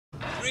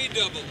3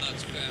 double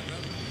nuts,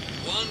 Phantom.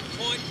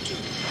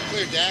 1.2.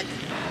 Clear, Dak.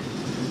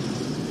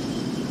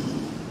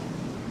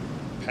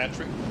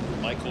 Patrick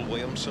Michael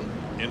Williamson,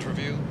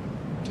 interview,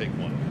 take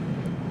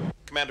 1.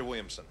 Commander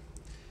Williamson,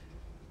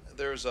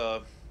 there's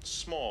a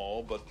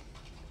small but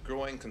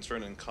growing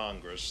concern in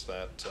Congress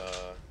that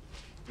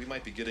we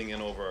might be getting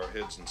in over our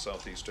heads in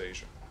Southeast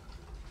Asia.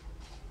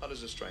 How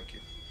does this strike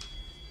you?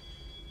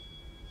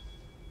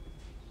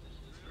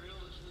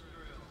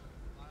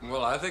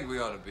 Well, I think we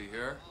ought to be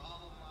here.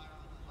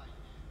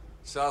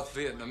 South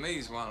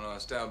Vietnamese want to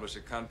establish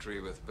a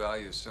country with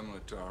values similar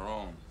to our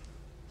own.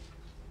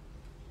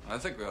 I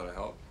think we ought to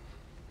help.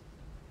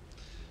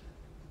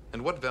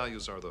 And what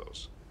values are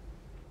those?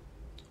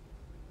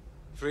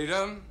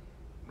 Freedom,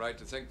 right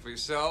to think for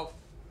yourself,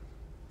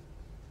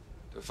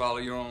 to follow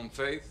your own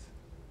faith.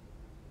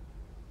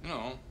 You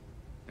know,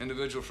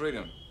 individual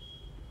freedom.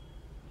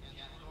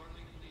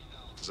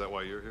 Is that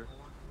why you're here?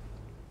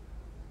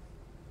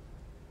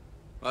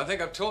 Well, I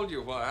think I've told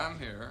you why I'm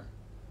here.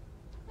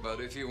 But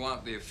if you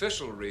want the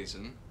official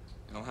reason,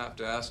 you'll have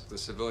to ask the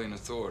civilian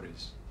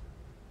authorities.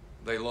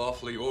 They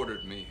lawfully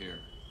ordered me here.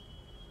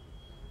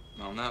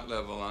 And on that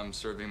level, I'm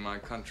serving my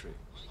country.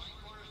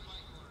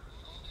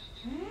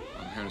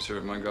 I'm here to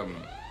serve my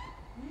government.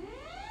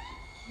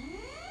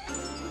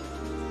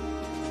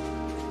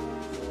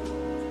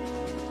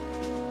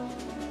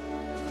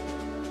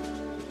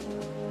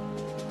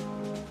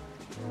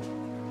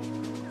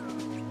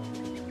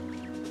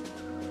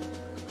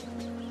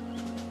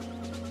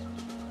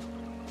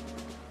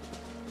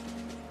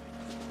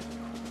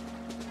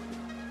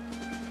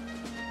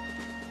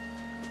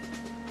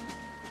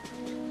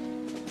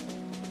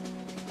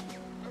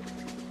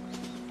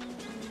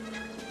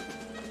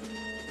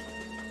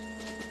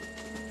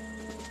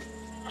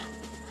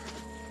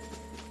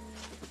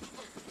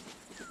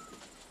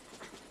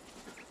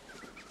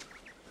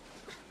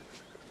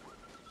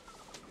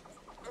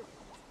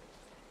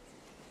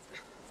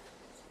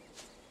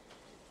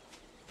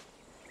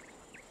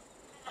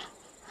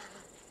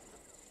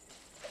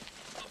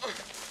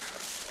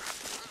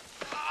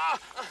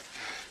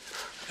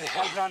 They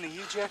have it on the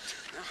eject?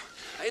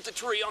 I hit the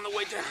tree on the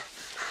way down.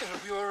 It'll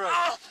be all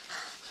right.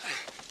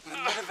 The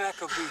medevac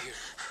will be here.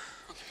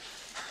 Okay.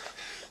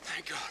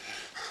 Thank God.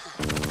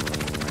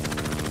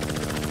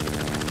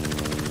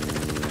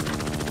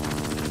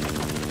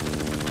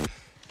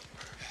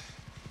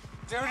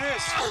 There it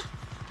is.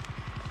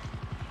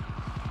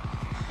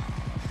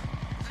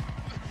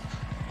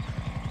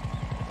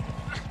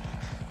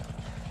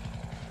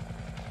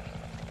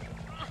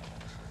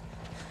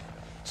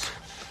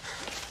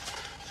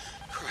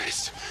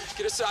 Christ.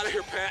 Get us out of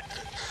here, Pat.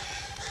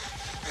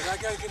 But I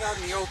gotta get out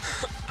in the open.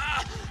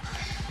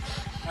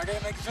 I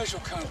gotta make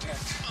visual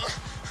contact.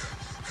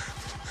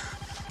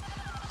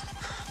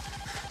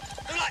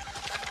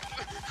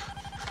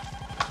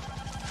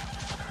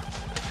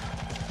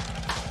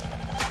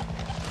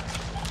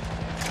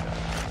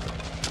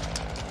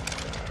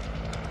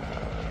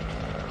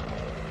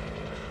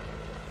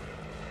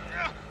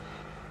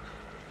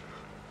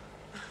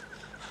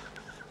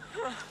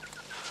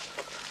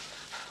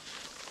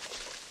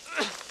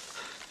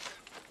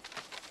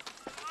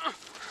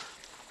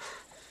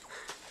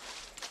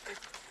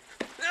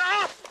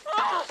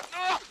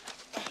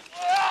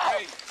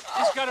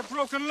 Got a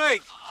broken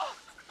leg.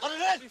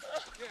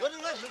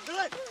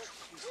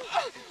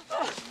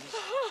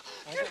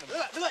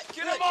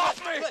 Get him off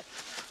me!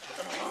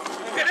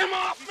 Get him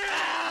off me!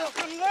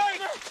 Broken leg!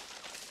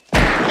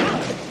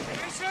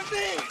 Mason!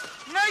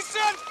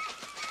 Mason!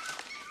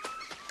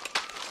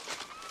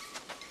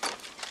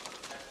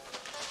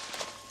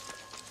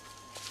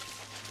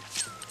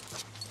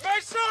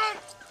 Mason!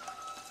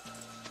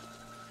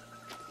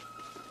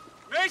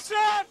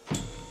 Mason!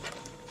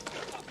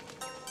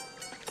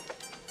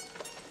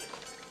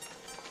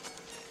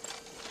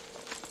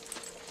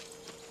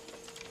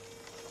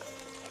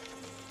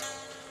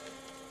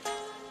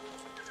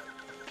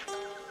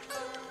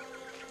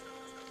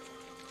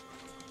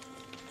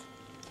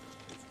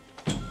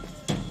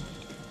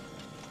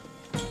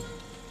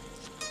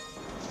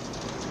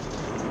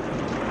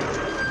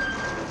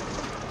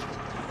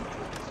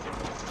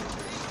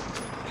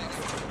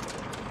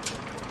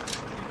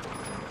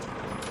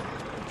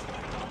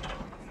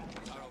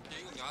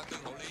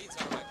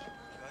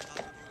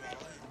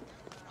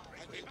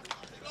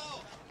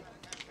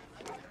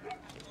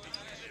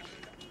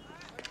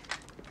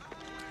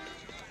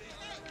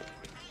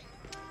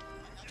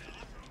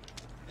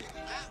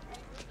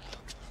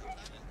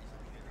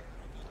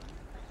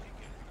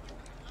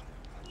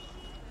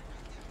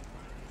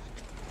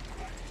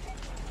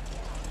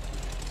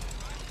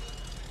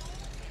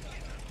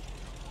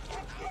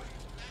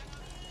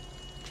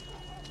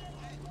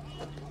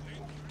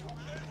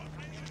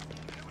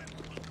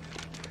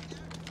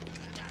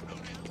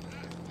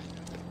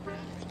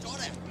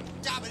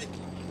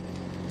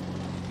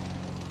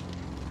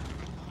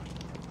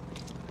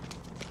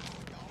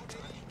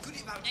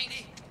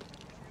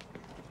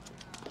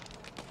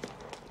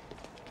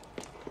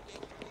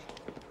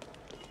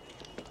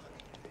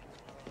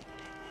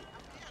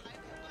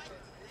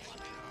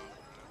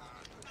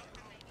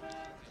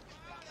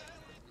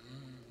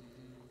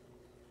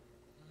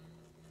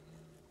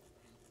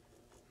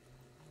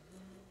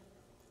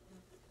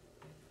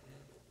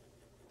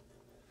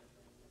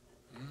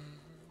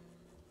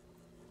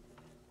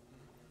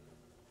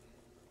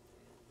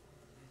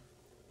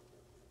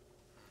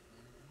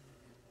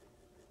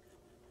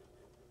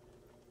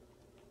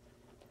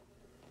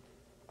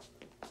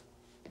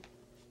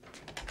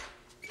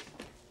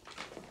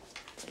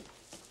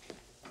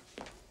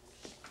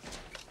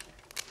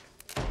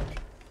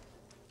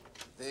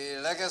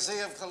 legacy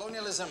of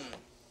colonialism.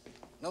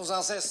 Nos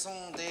ancêtres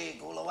sont des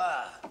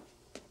Gaulois.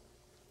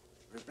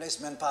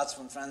 Replacement parts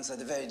from France are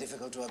very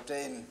difficult to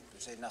obtain,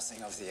 to say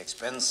nothing of the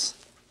expense.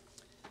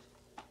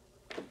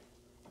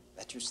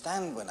 That you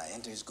stand when I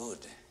enter is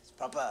good. It's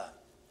proper.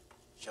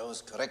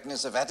 Shows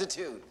correctness of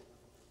attitude.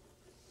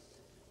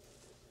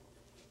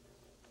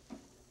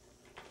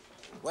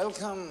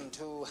 Welcome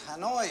to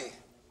Hanoi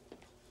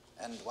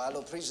and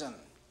Wallow Prison.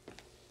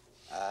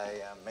 I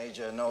am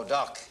Major No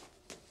Doc.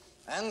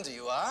 And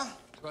you are?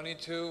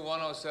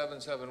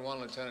 22-10771,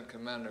 Lieutenant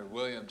Commander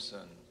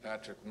Williamson,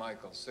 Patrick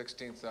Michael,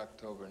 16th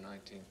October,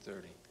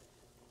 1930.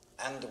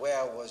 And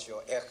where was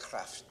your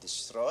aircraft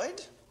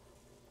destroyed?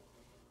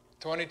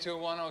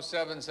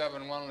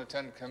 22-10771,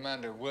 Lieutenant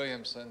Commander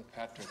Williamson,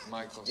 Patrick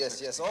Michael.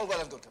 Yes, all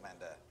well and good,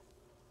 Commander.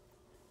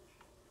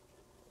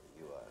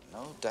 You are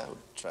no doubt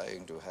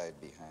trying to hide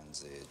behind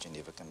the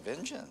Geneva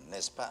Convention,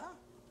 n'est-ce pas?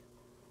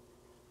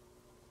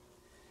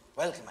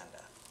 Well, Commander,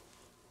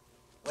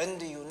 when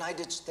the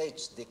United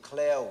States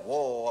declare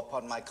war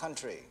upon my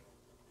country,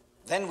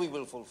 then we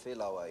will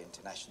fulfill our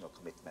international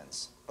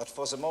commitments. But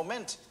for the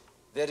moment,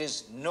 there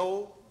is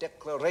no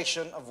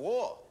declaration of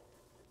war.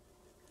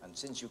 And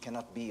since you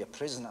cannot be a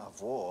prisoner of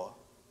war,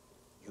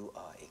 you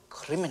are a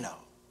criminal.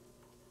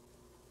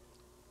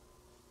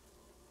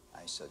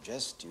 I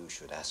suggest you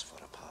should ask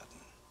for a pardon.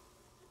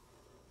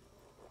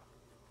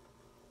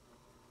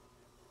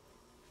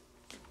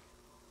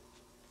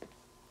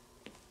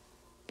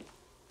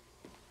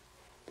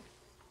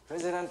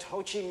 President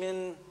Ho Chi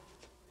Minh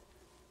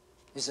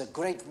is a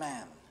great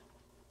man.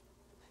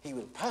 He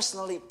will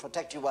personally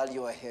protect you while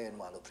you are here in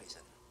Wallow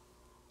Prison.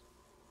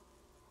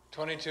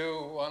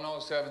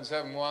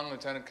 22-10771,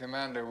 Lieutenant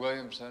Commander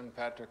Williamson,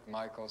 Patrick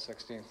Michael,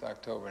 16th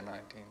October,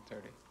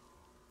 1930.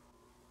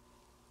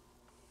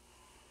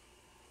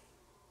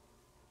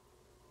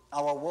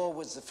 Our war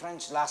with the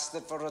French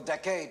lasted for a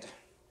decade.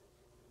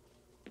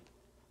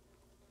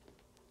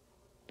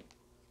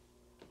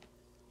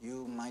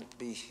 You might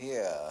be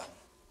here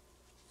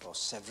for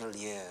several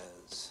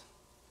years.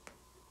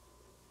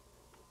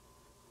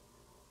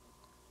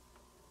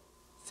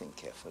 Think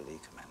carefully,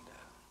 Commander.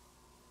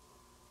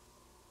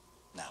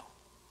 Now,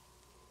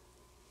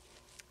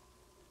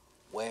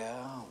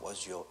 where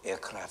was your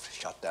aircraft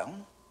shot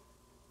down?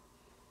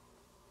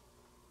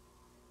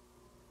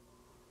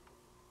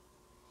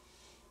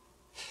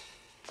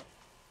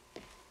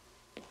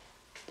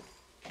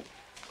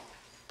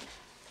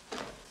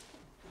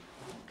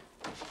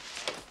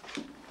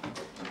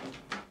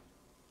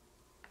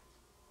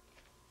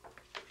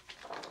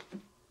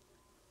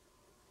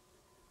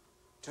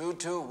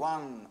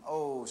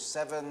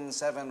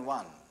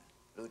 (221-0771).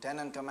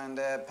 Lieutenant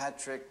Commander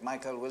Patrick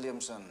Michael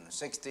Williamson,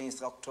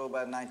 16th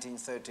October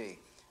 1930.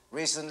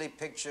 Recently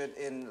pictured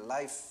in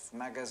Life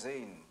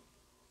magazine.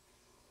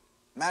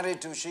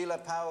 Married to Sheila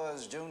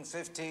Powers, June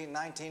 15,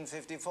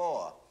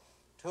 1954.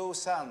 2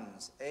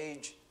 sons,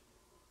 age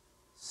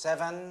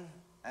 7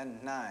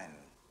 and 9.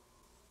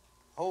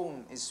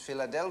 Home is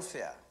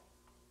Philadelphia.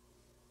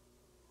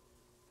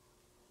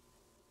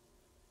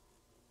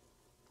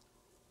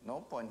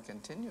 No point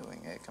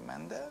continuing, eh,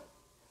 Commander?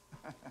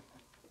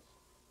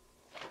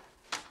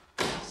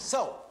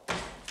 So,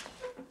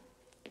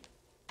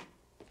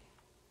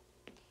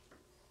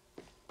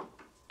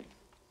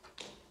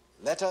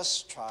 let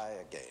us try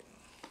again.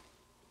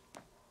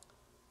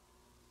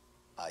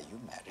 Are you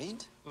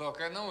married? Look,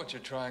 I know what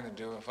you're trying to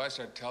do. If I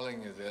start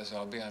telling you this,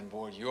 I'll be on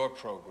board your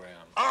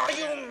program. Are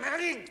you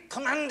married,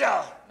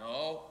 Commander?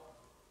 No.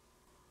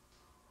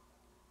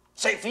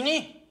 C'est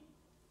fini?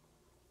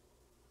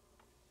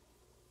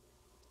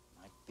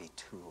 Might be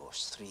 2 or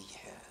 3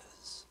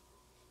 years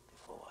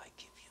before I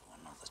give you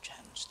another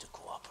chance to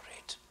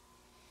cooperate.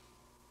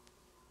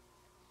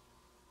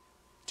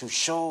 To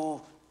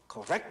show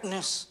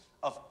correctness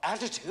of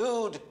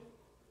attitude.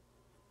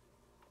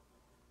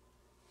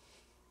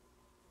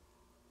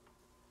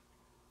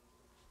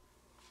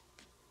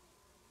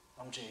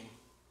 Ramji,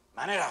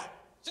 manera.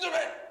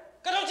 Signore,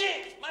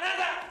 Karochi,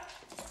 manada!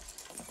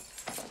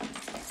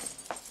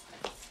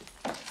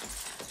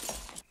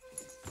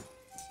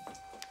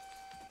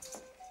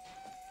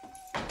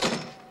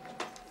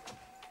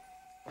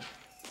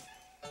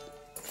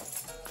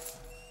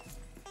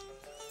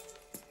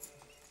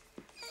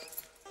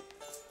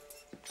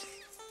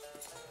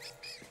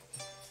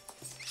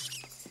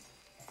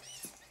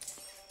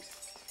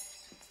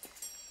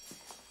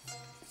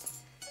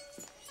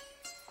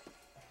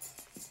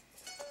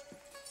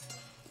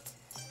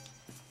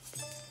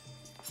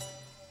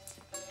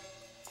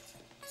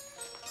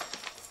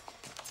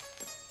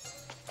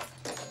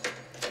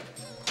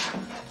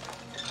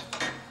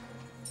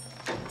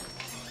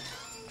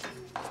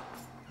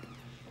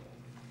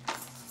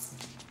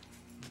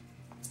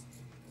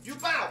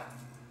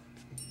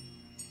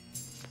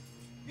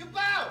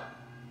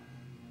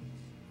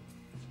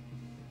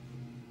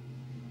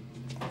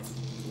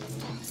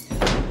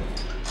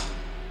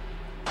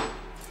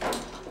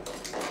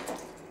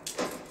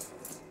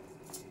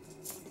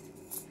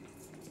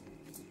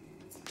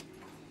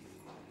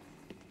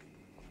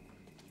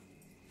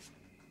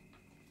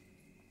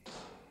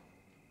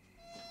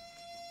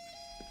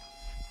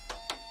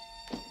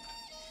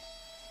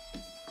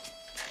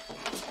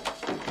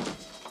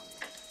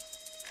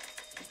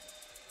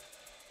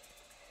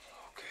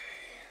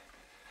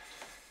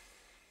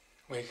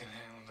 We can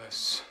handle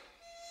this.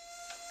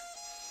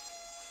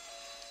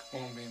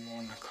 Won't be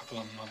more than a couple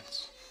of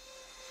months.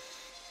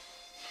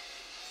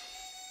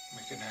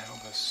 We can handle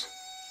this.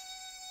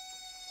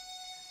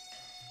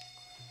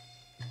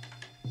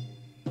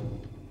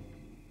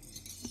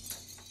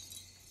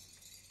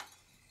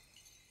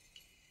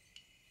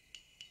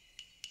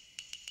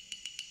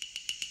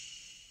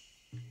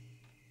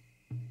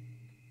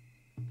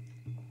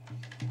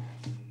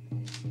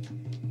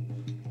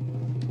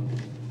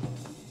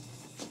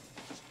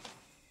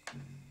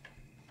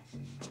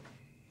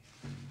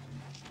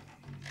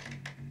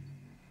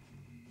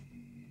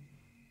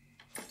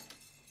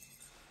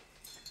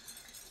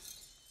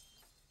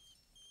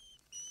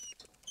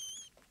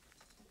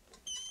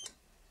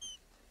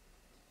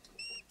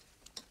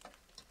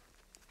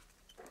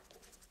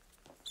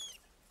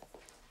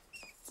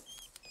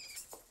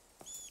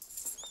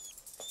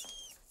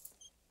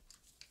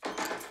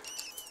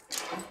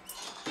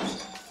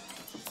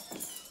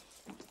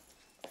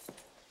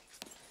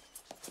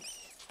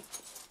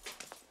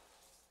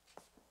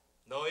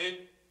 No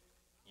it.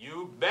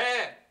 You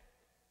bad.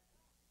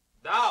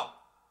 Down.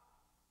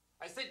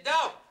 I said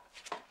down.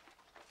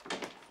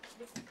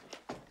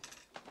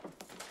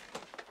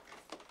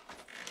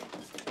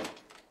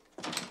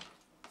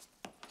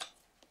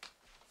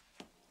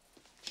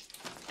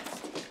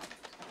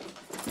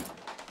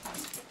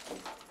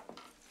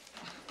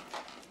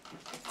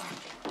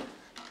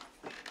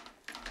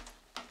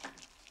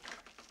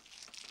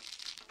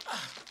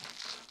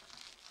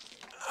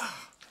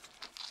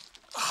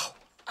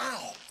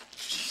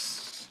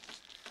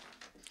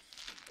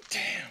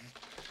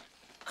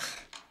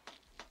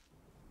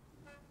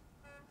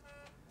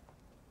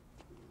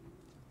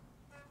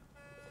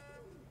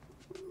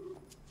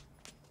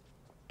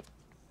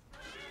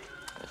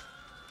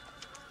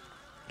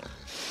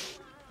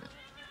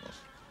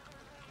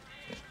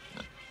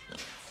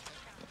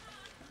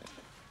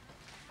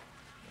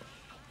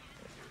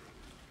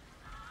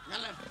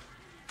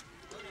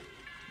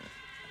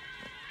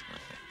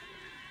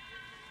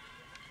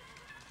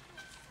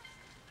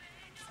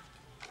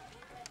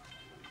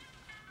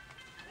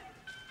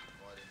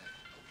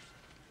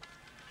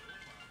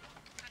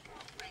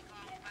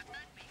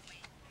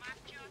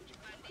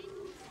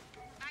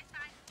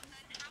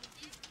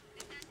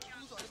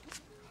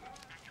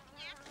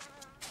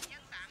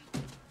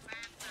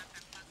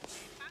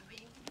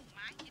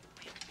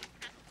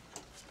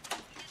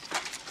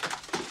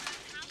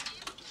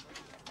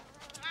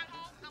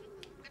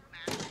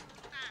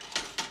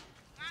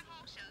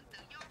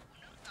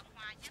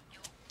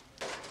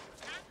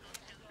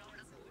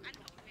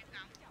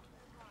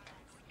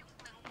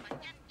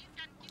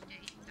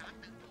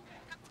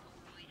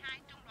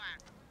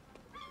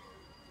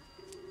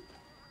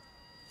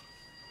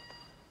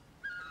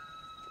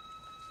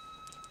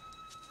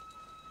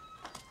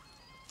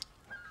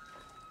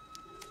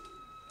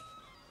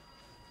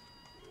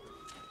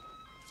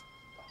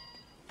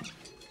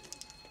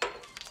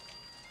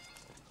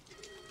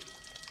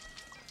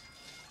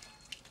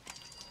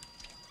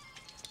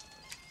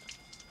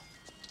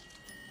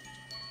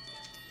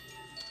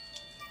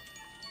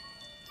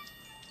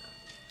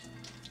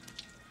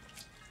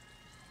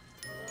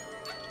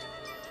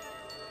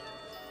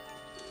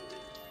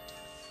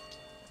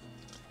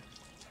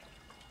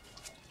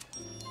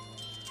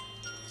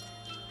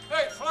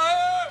 Hey,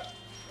 fire!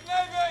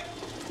 Navy!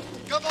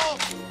 Come on.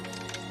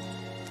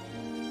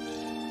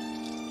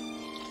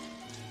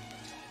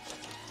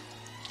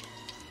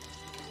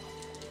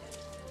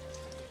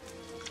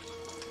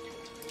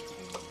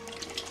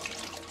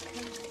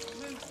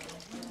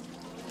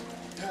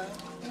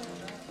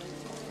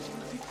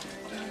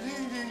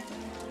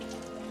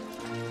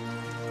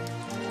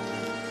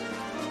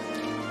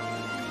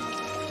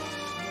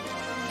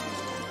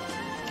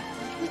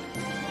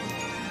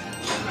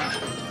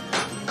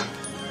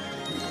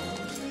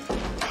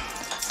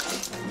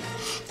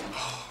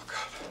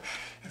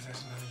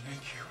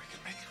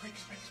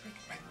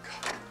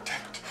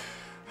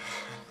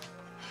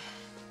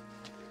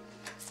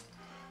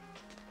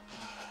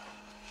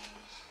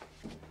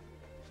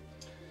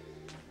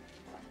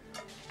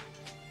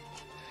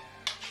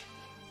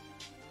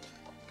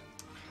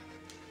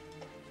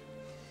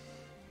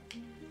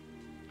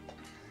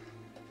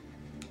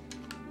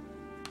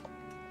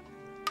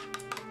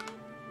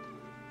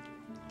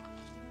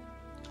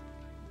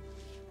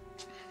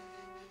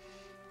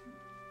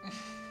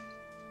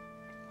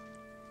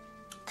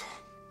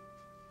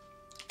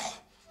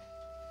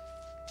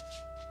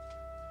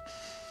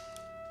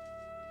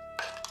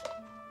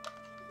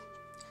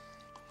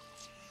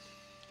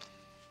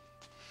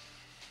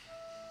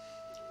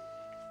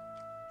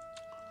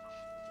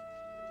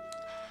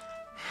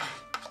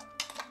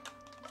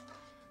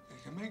 You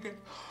can make it.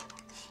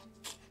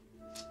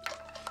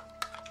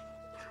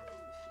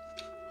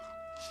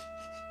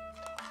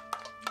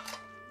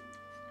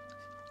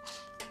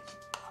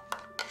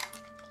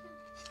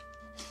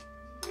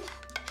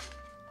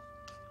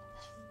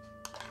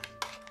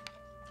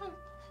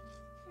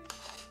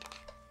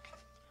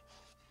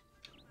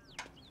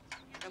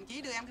 Đồng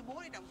chí đưa em cái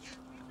búa đi đồng chí.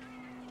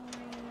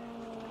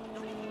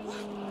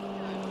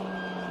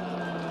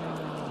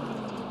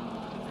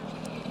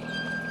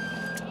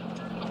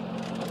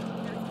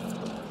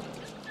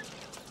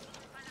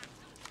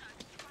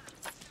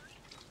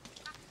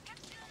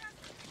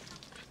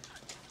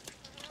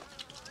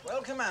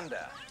 Well,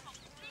 Commander,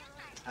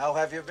 how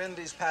have you been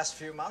these past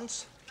few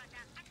months?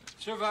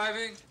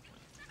 Surviving.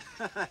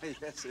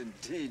 Yes,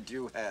 indeed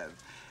you have.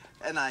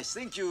 And I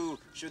think you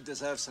should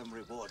deserve some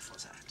reward for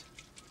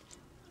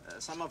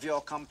that. Some of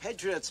your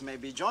compatriots may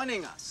be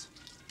joining us.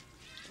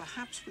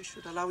 Perhaps we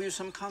should allow you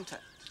some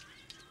contact.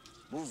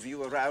 Move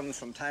you around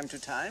from time to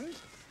time.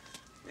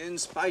 In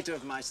spite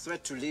of my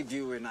threat to leave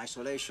you in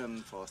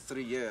isolation for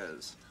 3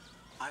 years,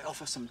 I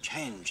offer some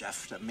change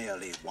after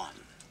merely 1.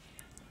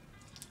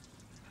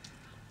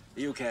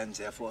 You can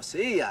therefore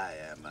see I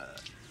am a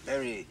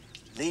very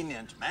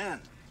lenient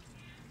man.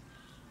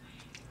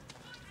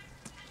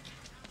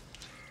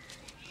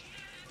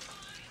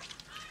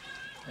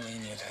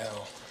 Lenient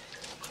hell.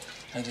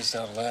 I just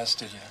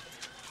outlasted you.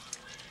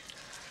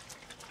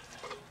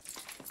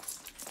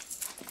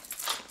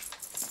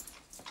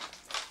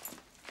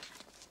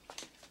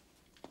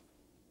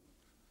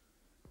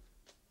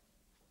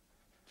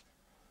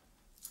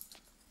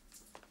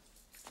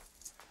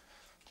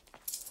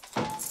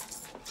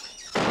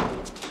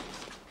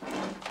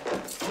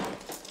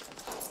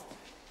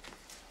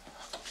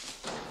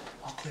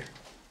 All clear.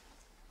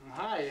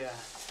 Hi,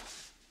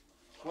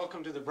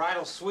 welcome to the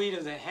bridal suite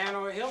of the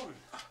Hanoi Hilton.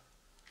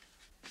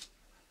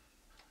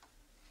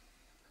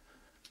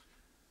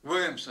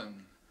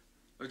 Williamson,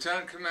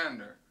 Lieutenant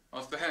Commander,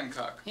 off the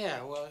Hancock.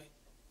 Yeah, well,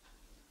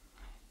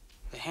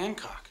 the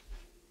Hancock.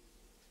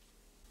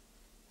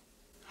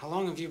 How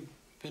long have you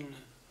been...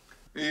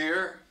 A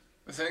year,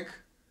 I think.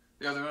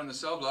 The other end of the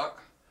cell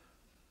block.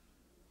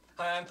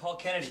 Hi, I'm Paul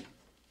Kennedy,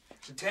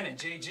 Lieutenant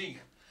JG,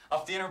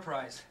 off the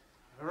Enterprise.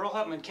 Earl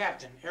Hupman,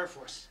 Captain, Air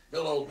Force.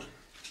 Bill Oldman,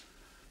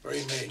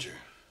 Marine Major.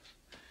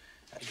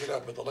 Had to get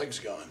up with the legs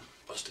gone.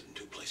 Busted in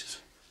 2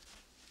 places.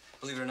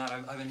 Believe it or not,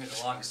 I've been here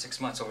the longest,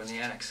 6 months over in the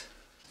annex.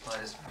 Well,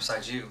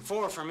 besides you.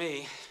 4 for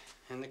me,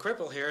 and the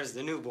cripple here is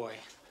the new boy.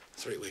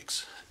 3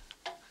 weeks.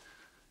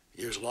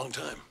 Year's a long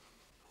time.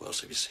 Who else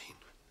have you seen?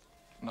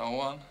 No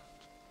one?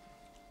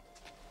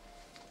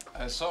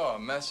 I saw a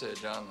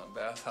message on the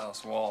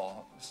bathhouse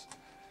wall. It was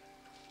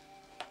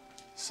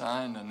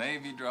signed a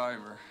Navy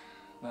driver,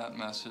 that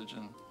message,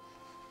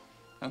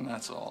 and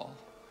that's all.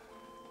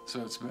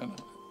 So it's been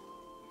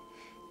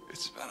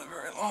a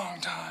very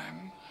long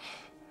time.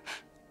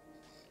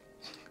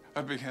 I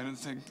began to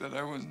think that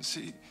I wouldn't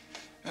see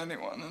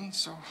anyone, and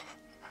so...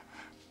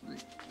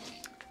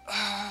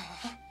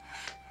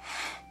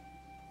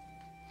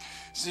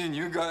 seeing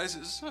you guys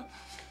is...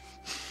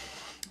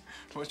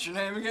 What's your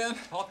name again?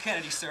 Paul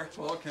Kennedy, sir.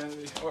 Paul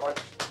Kennedy. All right.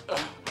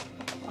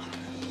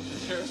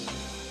 Here.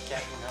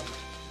 Captain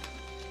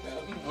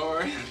Hupman. All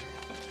right.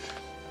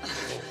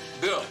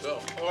 Bill.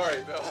 All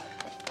right, Bill.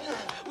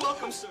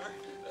 Welcome, sir.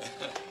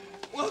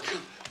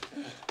 Welcome.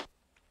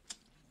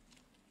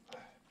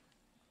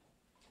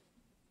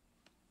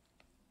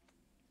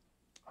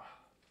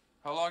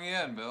 How long you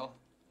in, Bill?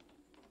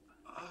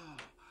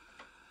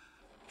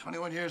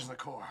 21 years in the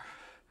Corps.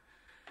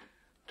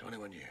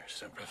 21 years,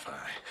 Semper Fi.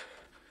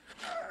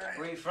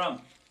 Where are you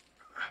from?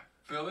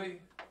 Billy?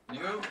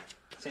 You?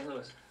 St.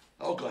 Louis.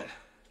 Oakland.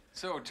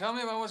 So, tell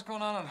me about what's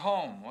going on at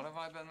home. What have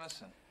I been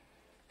missing?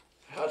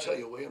 I'll tell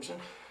you, Williamson.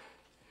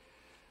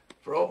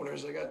 For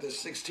openers, I got this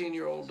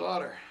 16-year-old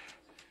daughter.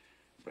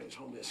 Brings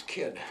home this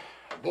kid,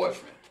 a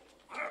boyfriend.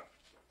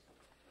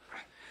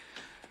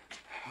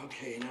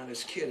 Okay, now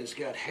this kid has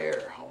got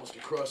hair almost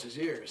across his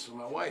ears. So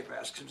my wife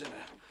asks him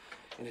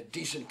in a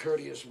decent,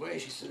 courteous way.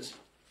 She says,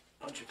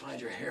 "Don't you find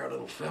your hair a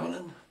little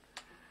feminine?"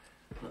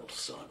 Little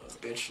son of a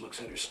bitch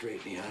looks at her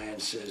straight in the eye and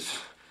says,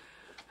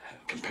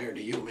 "Compared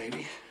to you,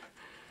 maybe."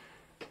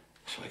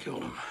 So I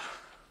killed him.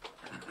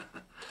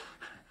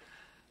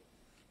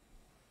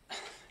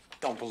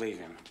 Don't believe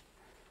him.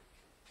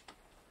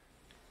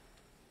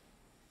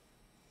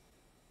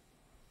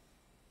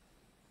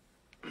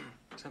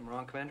 Something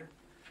wrong, Commander?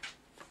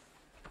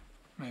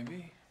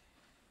 Maybe.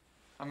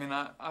 I mean,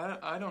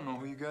 I don't know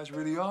who you guys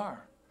really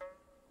are.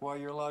 Why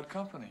you're allowed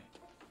company.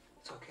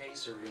 It's okay,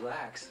 sir.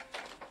 Relax.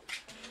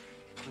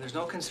 There's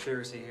no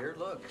conspiracy here.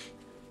 Look.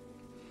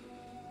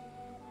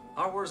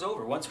 Our war's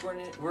over. Once we're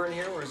in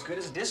here, we're as good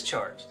as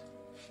discharged.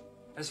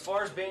 As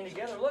far as being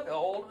together, look, how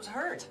old was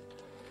hurt.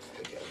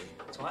 Hey, Gabby.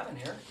 That's why I'm in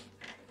here.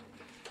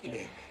 Give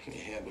me a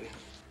hand, will you?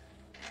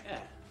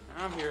 Yeah,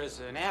 I'm here as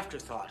an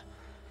afterthought.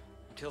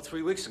 Until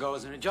 3 weeks ago, I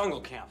was in a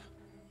jungle camp.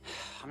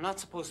 I'm not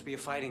supposed to be a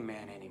fighting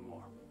man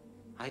anymore.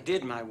 I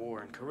did my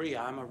war in Korea.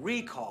 I'm a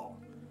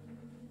recall.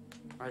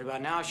 Right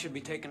about now, I should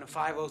be taking a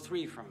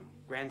 503 from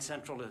Grand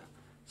Central to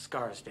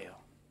Scarsdale.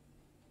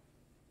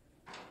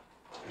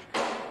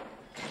 Nice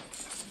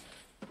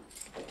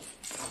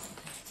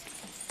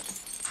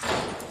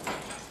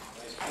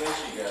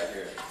place you got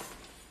here.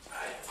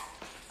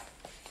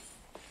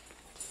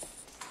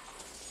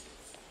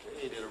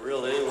 You did a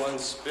real A1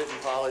 spit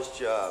and polish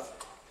job.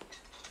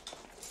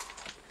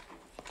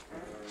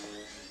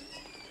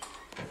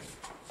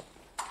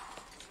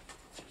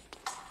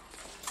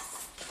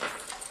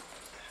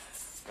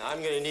 Now,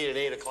 I'm gonna need an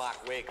 8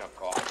 o'clock wake-up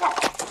call.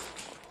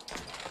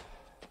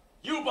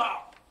 You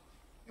bow.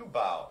 You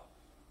bow.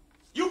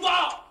 You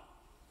bow.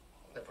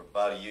 I'll never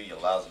bow to you, you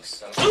lousy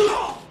son of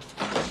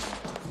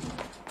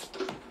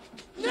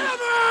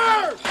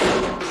Never!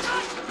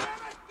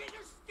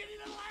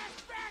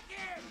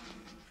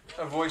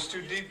 A voice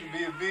too deep to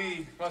be a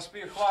V. Must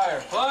be a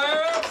flyer.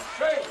 Flyer!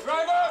 Straight,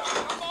 driver!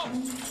 Come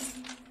on!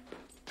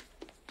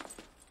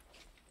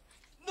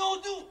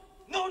 No, do!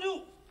 No,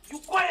 do! You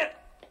quiet!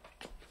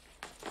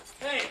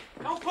 Hey,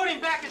 don't put him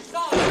back in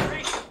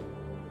solitary.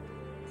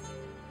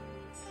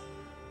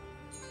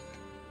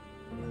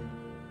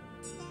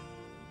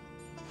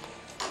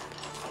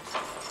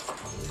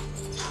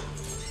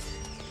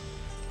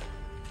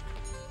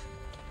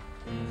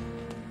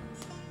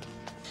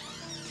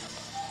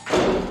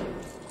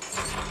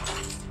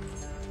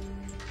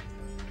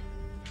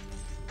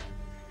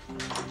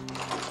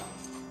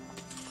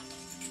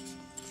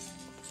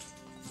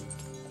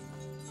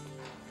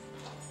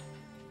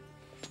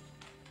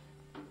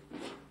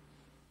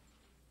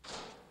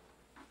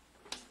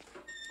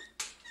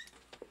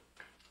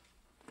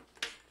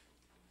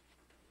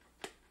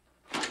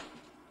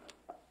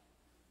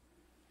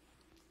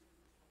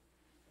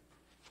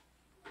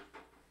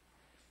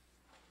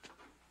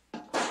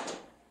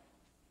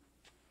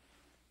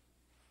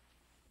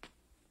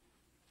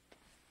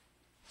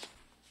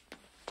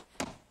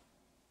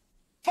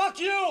 Fuck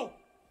you!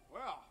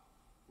 Well,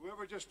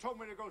 whoever just told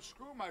me to go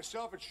screw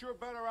myself, it sure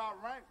better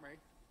outrank me.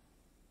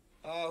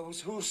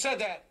 Who said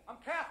that? I'm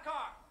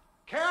Cathcart.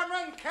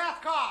 Cameron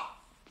Cathcart.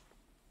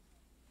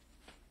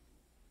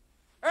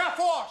 Air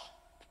Force.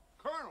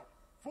 Colonel.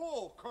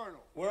 Full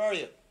Colonel. Where are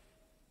you?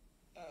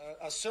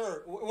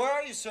 Sir. Where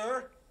are you,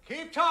 sir?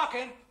 Keep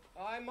talking.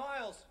 I'm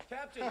Miles,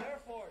 Captain, Air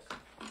Force.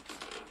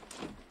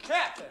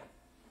 Captain.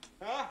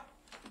 Huh?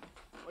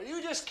 Well,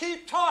 you just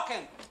keep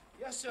talking.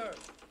 Yes, sir.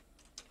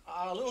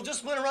 A little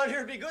discipline around here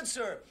would be good,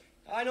 sir.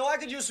 I know I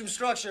could use some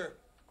structure.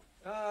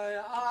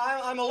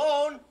 I'm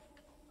alone.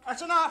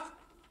 That's enough.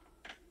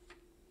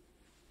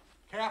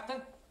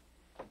 Captain.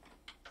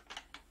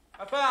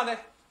 I found it.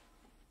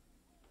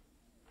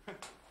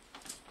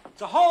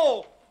 It's a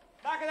hole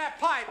back of that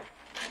pipe.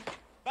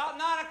 About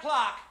 9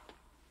 o'clock.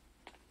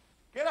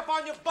 Get up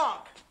on your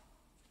bunk.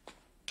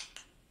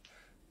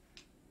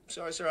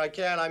 Sorry, sir, I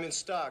can't. I'm in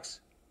stocks.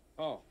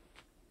 Oh.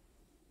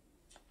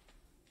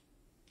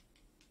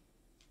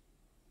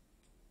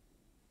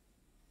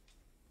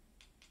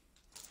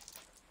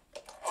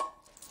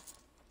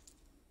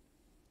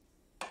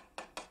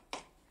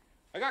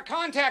 I got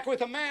contact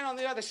with a man on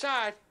the other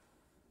side.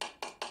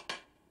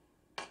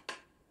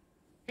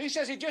 He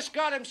says he just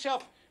got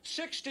himself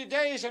 60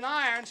 days in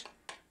irons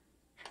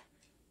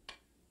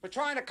for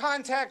trying to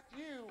contact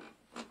you.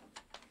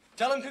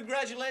 Tell him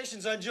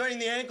congratulations on joining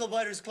the Ankle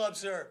Biters Club,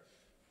 sir.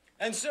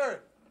 And, sir,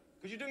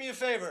 could you do me a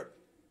favor?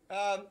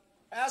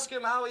 Ask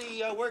him how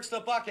he works the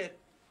bucket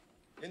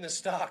in the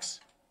stocks.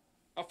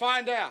 I'll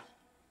find out.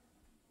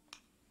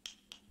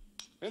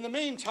 In the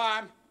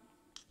meantime,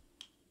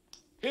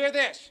 hear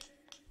this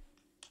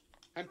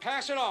and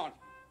pass it on.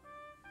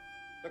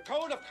 The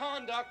code of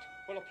conduct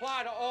will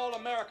apply to all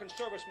American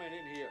servicemen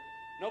in here.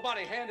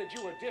 Nobody handed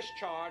you a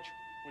discharge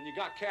when you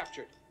got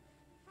captured.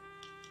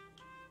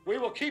 We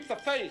will keep the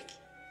faith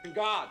in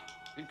God,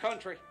 in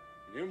country,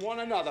 and in one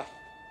another.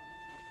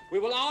 We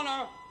will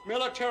honor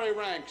military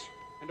ranks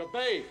and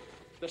obey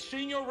the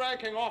senior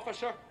ranking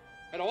officer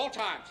at all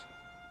times.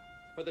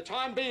 For the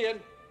time being,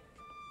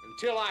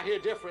 until I hear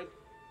different,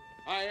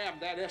 I am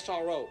that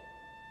SRO.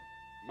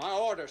 My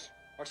orders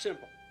are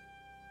simple.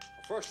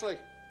 Firstly,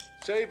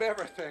 save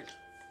everything.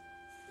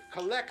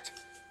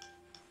 Collect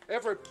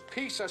every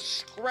piece of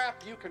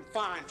scrap you can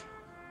find.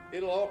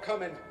 It'll all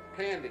come in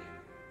handy.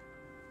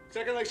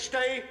 Secondly,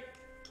 stay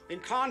in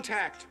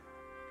contact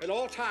at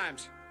all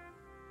times.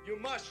 You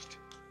must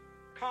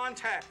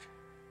contact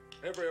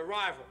every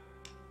arrival.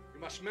 You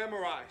must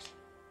memorize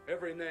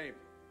every name.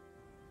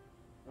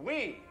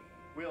 We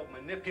will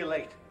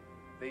manipulate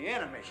the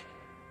enemy,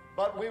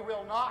 but we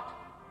will not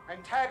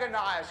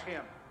antagonize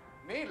him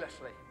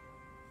needlessly.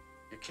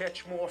 You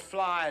catch more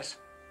flies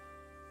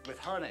with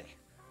honey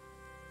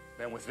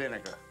than with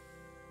vinegar.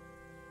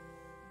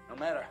 No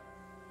matter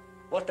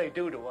what they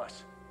do to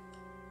us,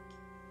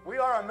 we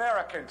are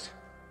Americans.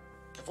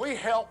 If we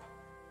help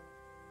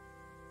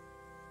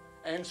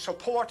and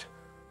support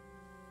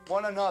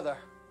one another,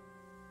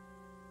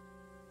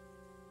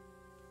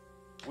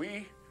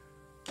 we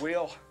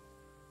will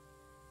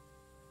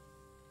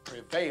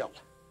prevail.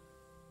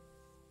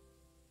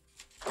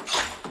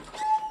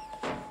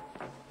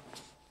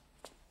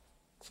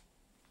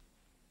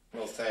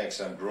 No thanks,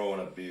 I'm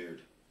growing a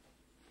beard.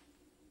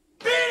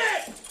 Beat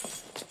it!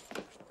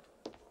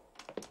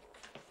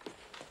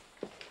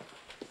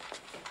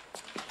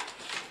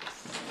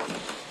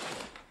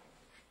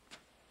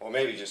 Or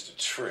maybe just a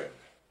trim.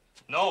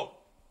 No.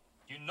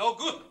 You no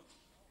good.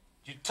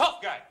 You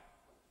tough guy.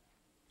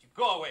 You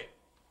go away.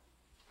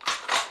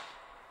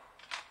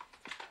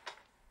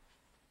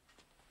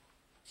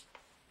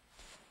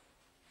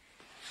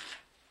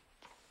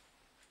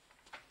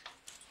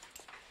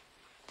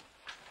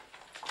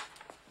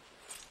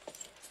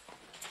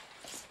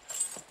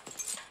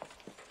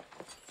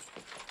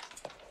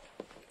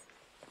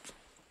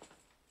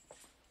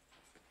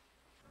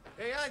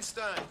 Hey,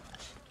 Einstein.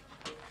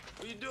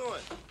 What you doing?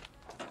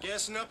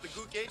 Gassing up the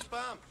Gook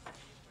H-bomb?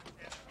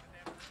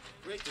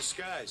 Great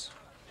disguise.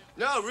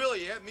 No,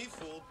 really, you had me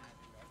fooled.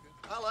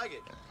 I like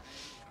it.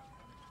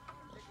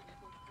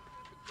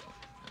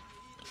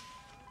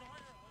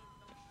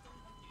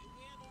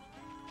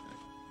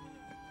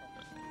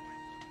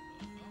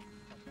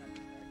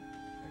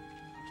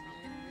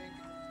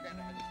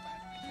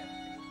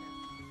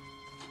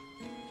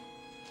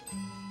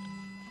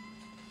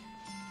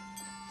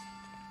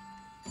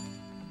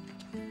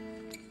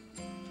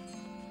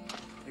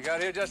 You got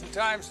here just in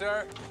time,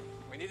 sir.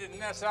 We needed an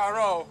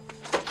SRO.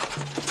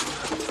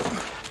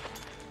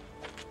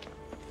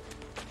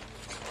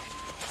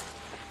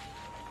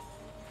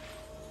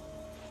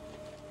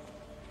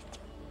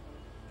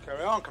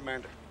 Carry on,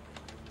 Commander.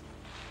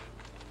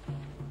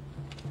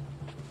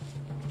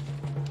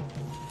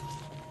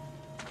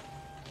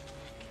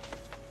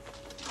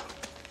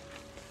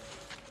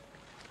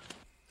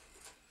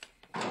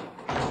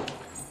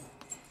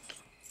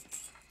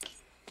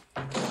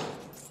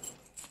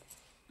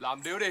 On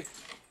duty.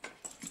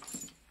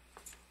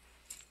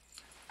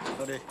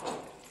 Buddy.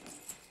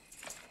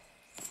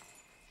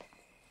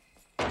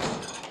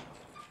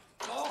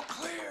 All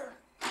clear.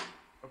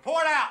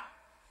 Report out.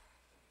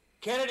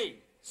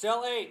 Kennedy,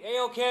 cell 8,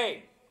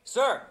 A-OK.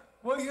 Sir.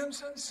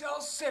 Williamson, cell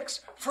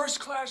 6,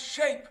 first class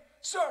shape.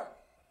 Sir.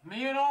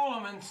 Me and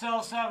Olam in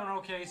cell 7,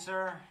 okay,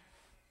 sir.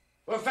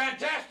 We're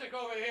fantastic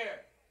over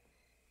here.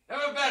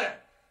 Never better.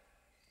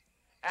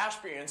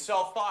 Ashby in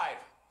cell 5.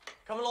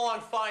 Coming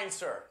along fine,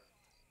 sir.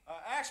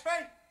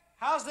 Ashby,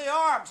 how's the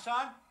arm,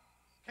 son?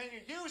 Can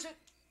you use it?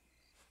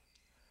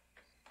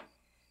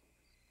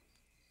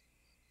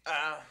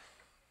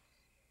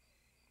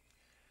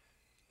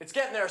 It's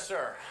getting there,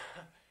 sir.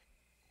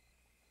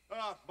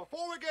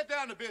 Before we get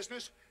down to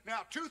business,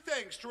 now 2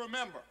 things to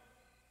remember.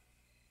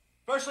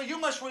 Firstly, you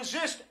must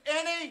resist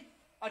any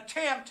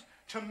attempt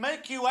to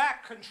make you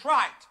act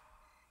contrite.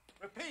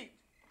 Repeat,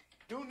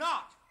 do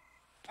not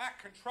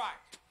act contrite.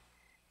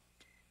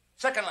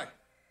 Secondly,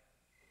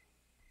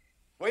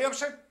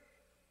 Williamson,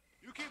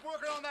 you keep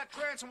working on that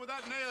transom with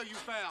that nail you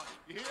found.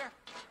 You hear?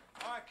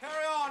 All right,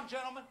 carry on,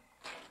 gentlemen.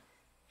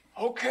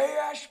 Okay,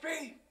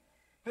 Ashby.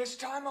 This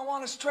time I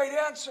want a straight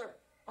answer.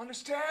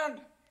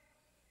 Understand?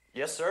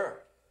 Yes, sir.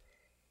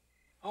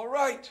 All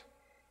right.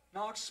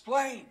 Now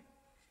explain.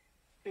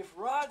 If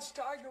Rod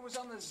Steiger was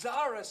on the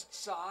Tsarist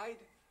side,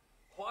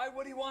 why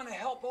would he want to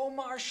help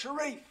Omar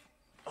Sharif?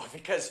 Oh,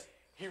 because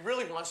he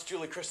really wants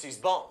Julie Christie's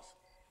bones.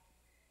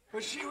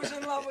 But she was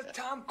in love with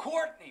Tom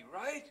Courtney,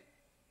 right?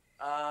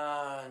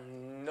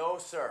 No,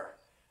 sir.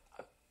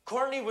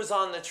 Courtney was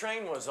on the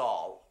train was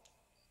all.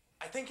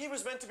 I think he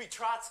was meant to be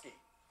Trotsky.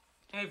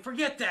 Hey,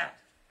 forget that.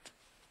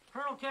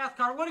 Colonel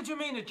Cathcart, what did you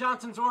mean that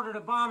Johnson's ordered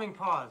a bombing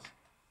pause?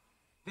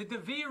 Did the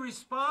V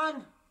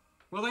respond?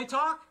 Will they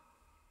talk?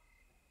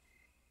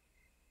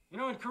 You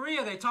know, in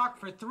Korea, they talked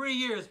for 3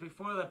 years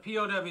before the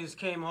POWs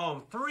came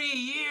home. 3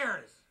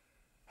 years!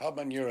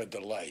 Hubman, you're a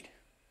delight.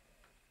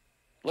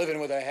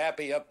 Living with a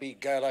happy, upbeat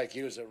guy like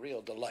you is a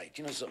real delight.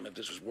 You know something, if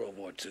this was World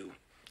War II,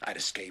 I'd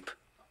escape.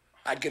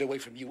 I'd get away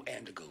from you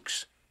and the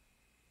Gooks.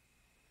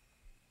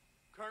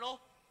 Colonel,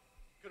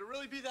 could it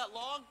really be that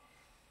long?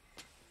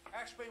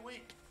 Actually,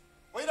 we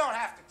don't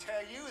have to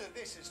tell you that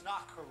this is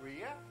not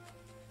Korea.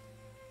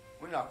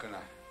 We're not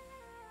gonna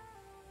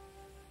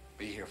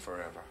be here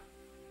forever.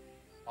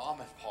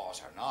 Mom and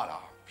Paws are not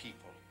our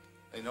people.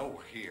 They know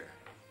we're here.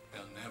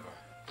 They'll never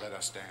let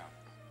us down.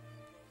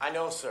 I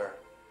know, sir.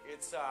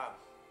 It's,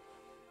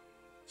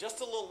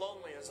 just a little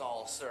lonely is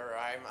all, sir.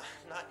 I'm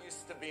not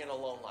used to being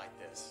alone like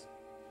this.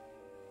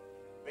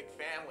 Big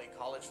family,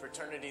 college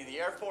fraternity, the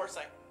Air Force,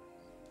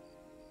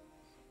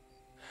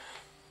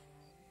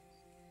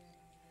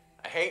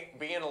 I hate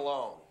being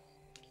alone.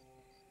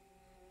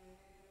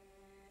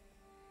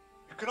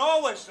 You can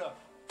always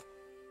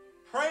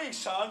pray,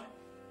 son.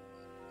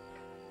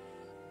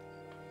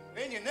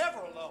 Then you're never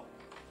alone.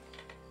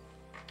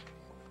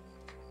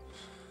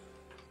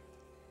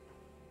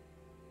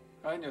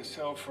 Find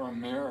yourself for a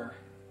mirror.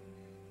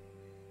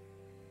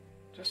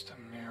 Just a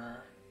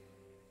mirror.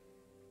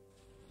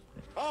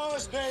 Oh,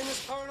 his name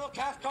is Colonel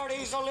Cathcart.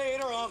 He's the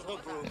leader of the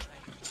group.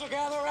 So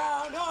gather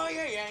round, all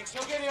you Yanks.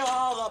 He'll give you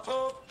all the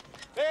poop.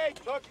 They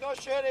took no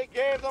shit. He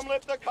gave them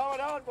lip. The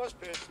commandant was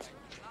pissed.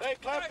 They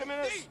clapped him in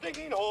a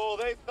stinking hole.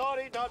 They thought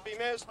he'd not be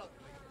missed.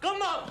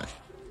 Come on!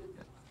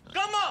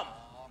 Come on!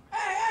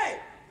 Hey!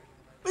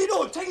 What are you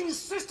doing, taking your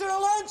sister to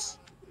lunch?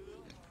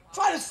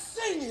 Try to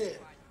sing here.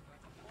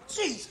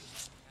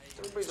 Jesus!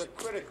 Everybody's a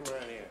critic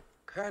around here.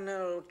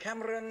 Colonel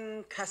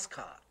Cameron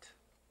Cathcart,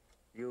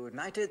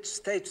 United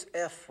States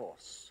Air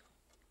Force.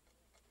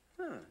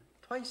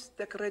 Twice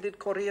decorated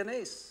Korean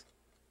ace.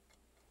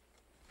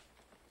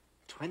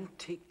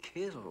 20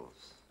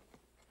 kills.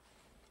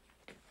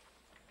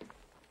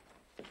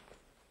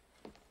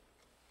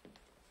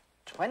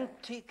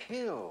 20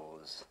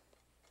 kills.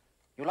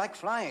 You like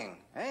flying,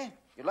 eh?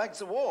 You like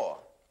the war.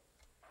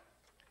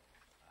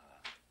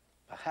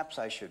 Perhaps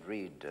I should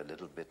read a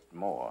little bit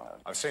more.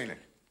 I've seen it.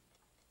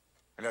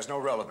 and there's no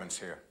relevance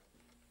here.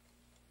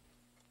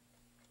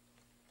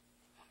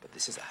 But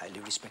this is a highly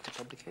respected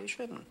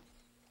publication.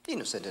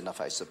 Innocent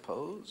enough, I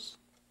suppose.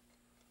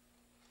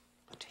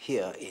 But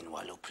here in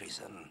Wallow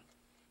Prison,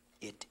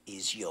 it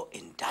is your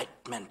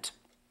indictment.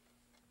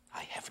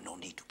 I have no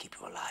need to keep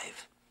you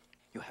alive.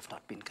 You have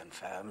not been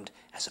confirmed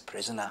as a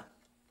prisoner.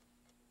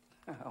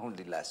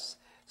 Only last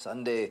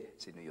Sunday,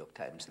 the New York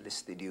Times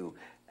listed you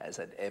as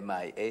an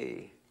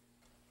MIA.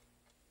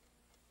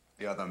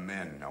 The other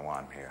men know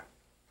I'm here.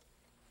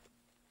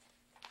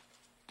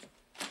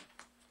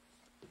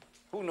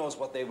 Who knows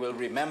what they will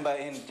remember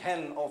in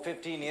 10 or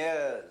 15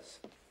 years?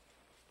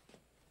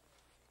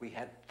 We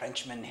had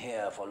Frenchmen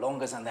here for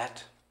longer than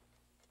that.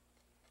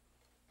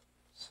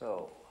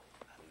 So,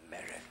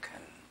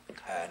 American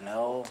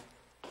Colonel.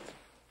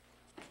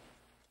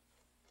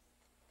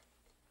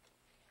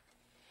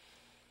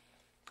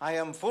 I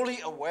am fully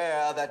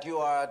aware that you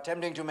are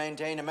attempting to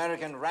maintain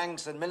American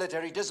ranks and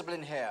military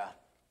discipline here.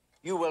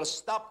 You will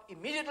stop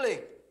immediately.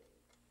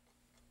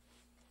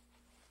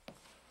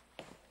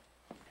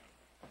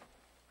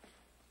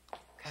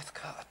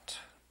 Cathcart,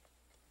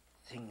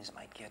 things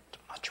might get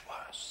much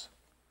worse.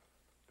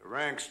 The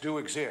ranks do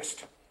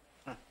exist.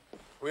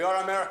 We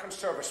are American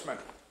servicemen.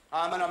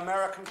 I'm an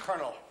American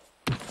colonel.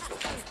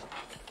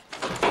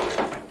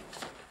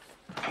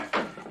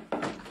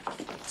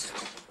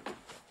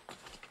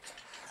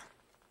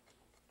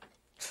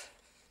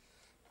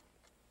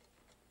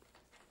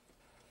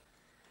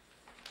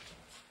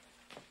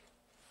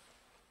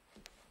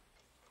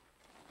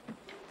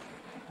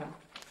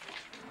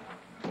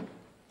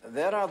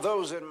 There are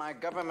those in my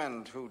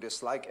government who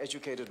dislike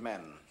educated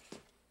men,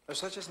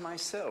 such as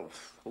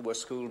myself, who were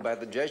schooled by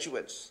the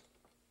Jesuits.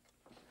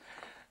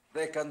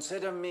 They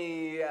consider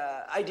me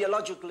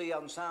ideologically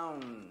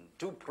unsound,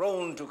 too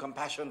prone to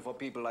compassion for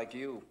people like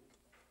you.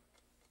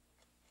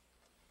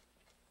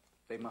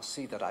 They must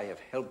see that I have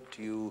helped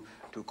you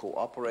to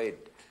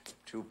cooperate,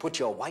 to put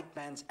your white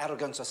man's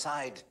arrogance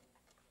aside.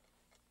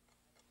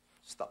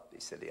 Stop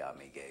these silly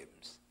army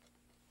games.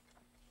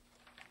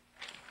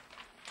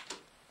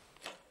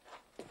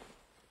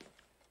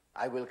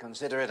 I will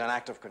consider it an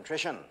act of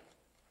contrition.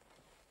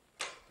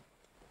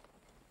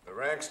 The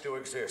ranks do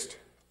exist.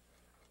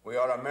 We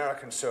are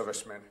American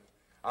servicemen.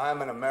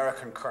 I'm an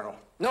American colonel.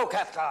 No,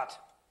 Cathcart.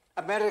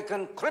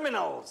 American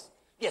criminals.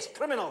 Yes,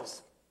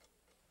 criminals.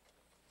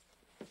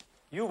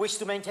 You wish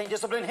to maintain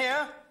discipline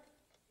here?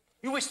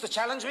 You wish to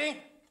challenge me?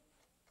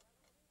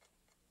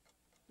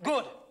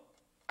 Good.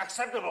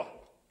 Acceptable.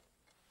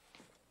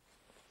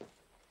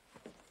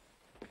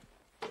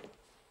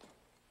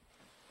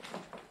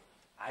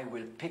 I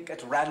will pick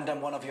at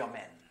random one of your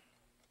men,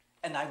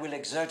 and I will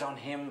exert on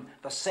him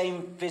the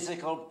same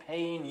physical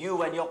pain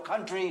you and your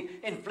country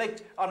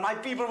inflict on my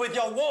people with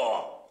your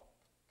war.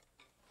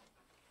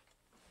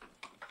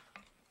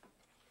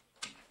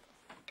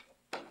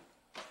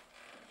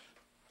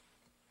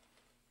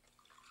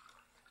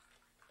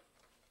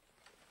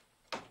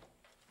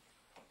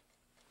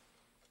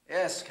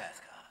 Yes,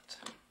 Cathcart.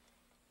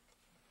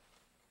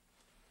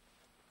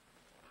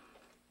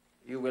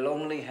 You will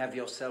only have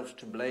yourself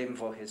to blame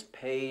for his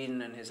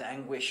pain and his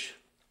anguish.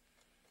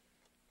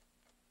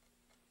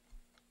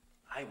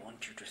 I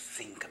want you to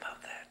think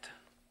about that.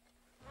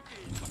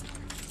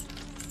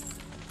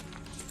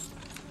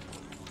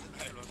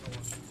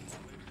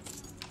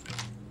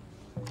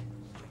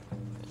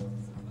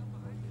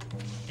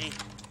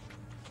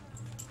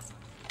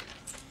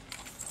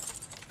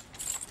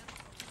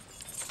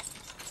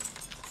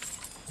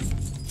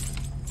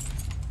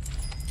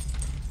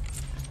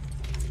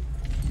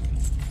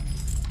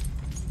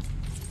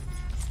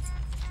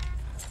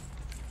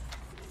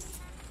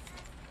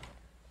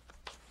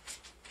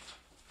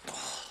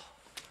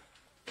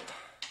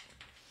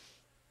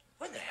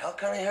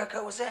 What kind of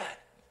haircut was that?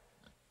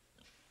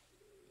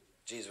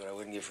 Geez, what I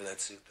wouldn't give for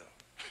that suit,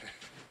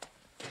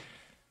 though.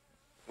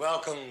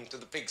 Welcome to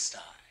the pigsty.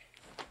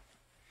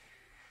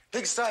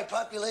 Pigsty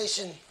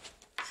population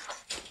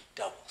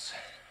doubles.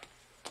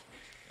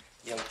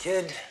 Young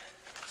kid,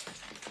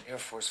 Air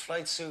Force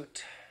flight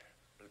suit,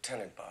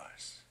 lieutenant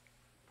bars.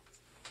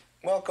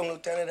 Welcome,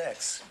 Lieutenant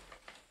X.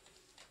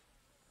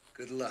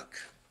 Good luck.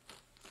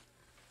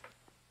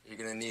 You're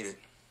gonna need it.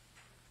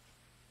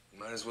 You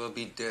might as well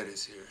be dead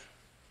as here.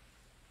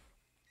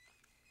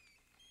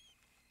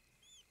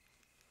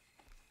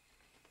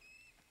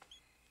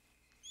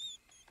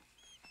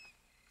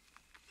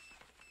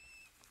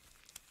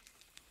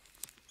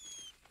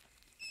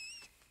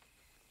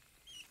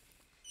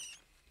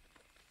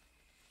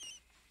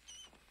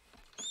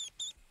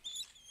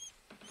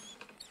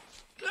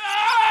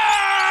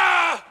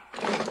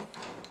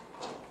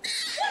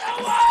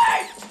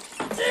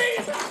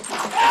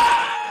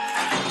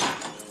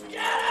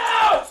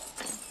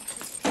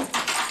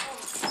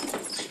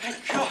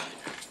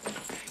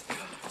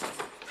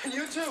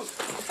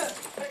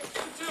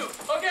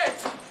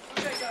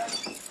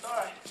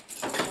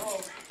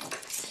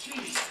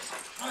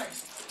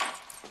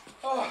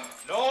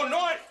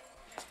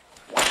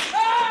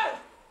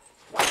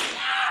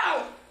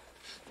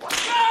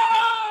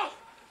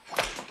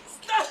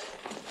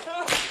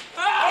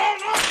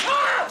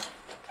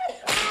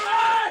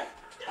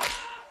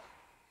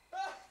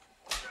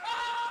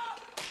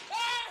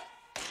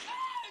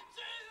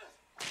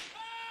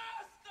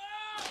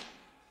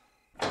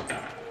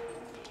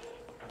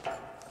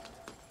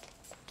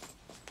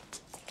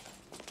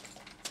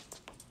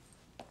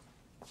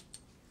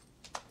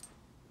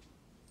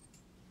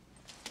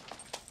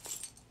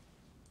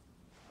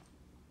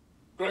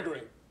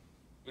 Gregory,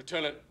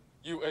 Lieutenant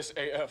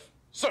USAF,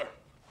 sir.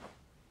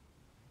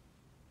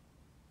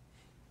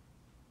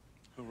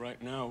 Who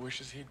right now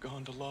wishes he'd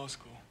gone to law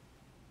school.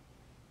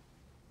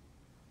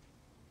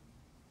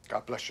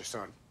 God bless you,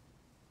 son.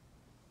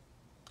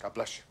 God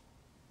bless you.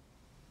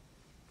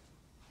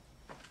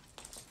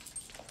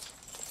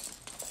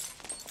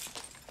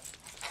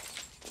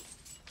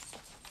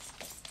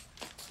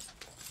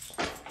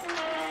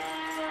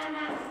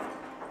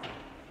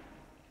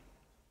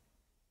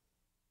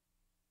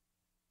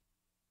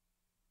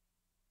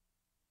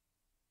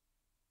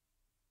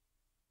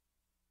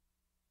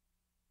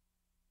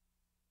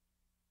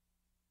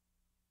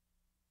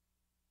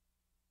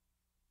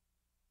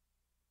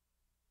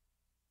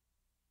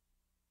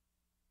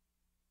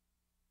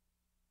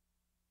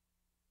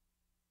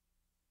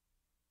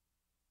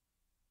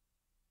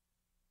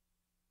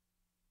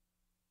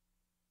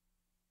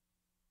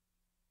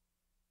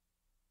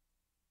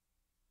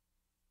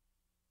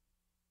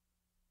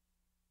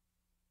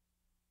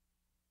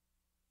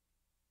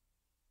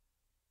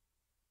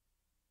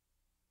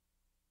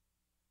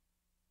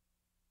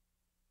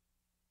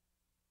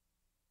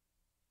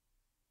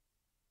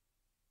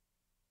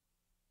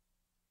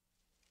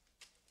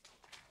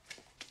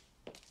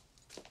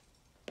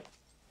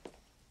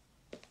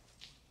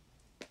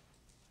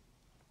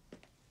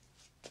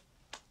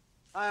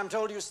 I am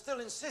told you still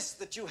insist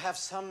that you have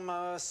some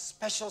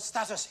special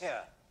status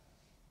here.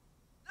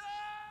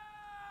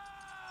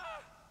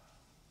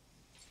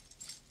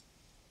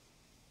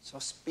 So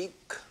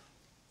speak.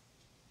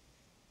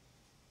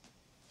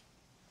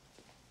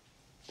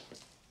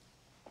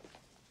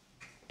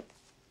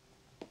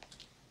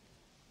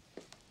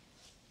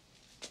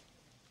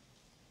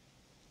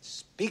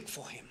 Speak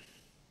for him.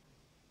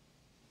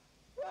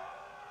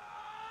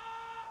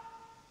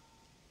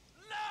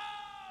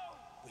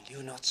 Will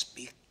you not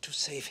speak to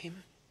save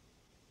him?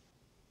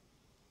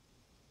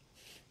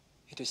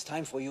 It is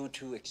time for you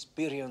to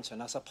experience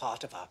another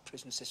part of our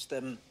prison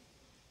system.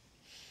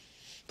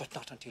 But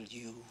not until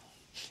you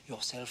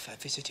yourself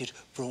have visited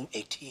room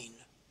 18.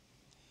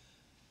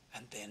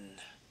 And then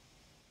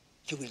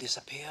you will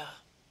disappear.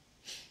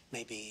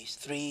 Maybe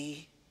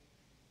 3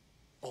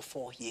 or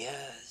 4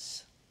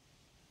 years.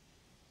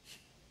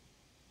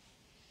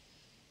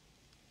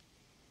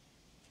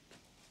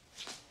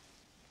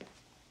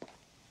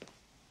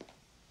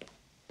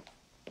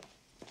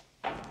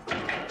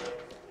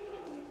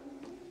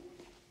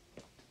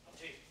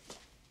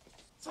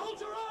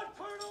 Soldier on,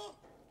 Colonel!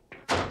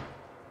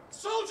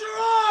 Soldier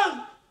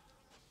on!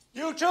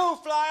 You too,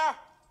 Flyer!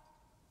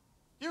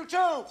 You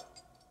too!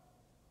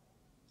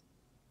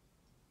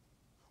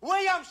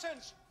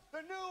 Williamson's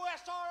the new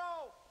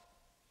SRO!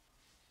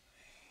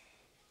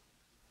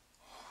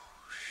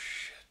 Oh,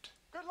 shit.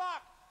 Good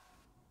luck!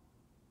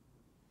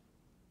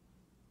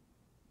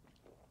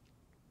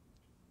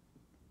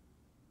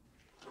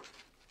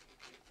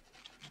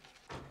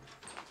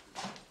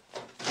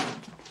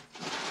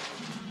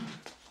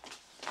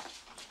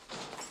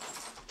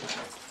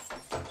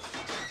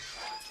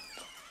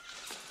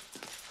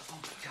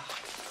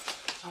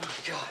 Oh my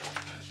God.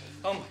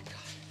 Oh my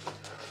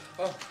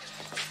God.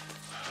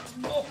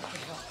 Oh my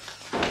God.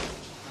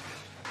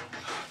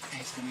 Hey,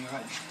 it's gonna be all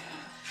right.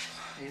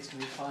 Hey, it's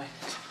gonna be fine.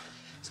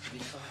 It's gonna be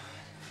fine.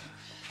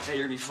 Hey,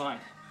 you're gonna be fine.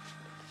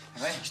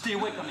 All right? Stay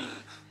awake on me.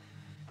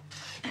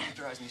 It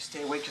drives me.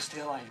 Stay awake. Just stay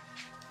alive.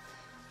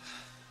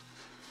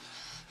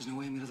 There's no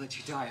way I'm gonna let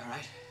you die, all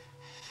right?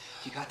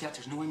 You got that?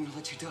 There's no way I'm gonna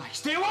let you die.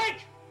 Stay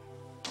awake!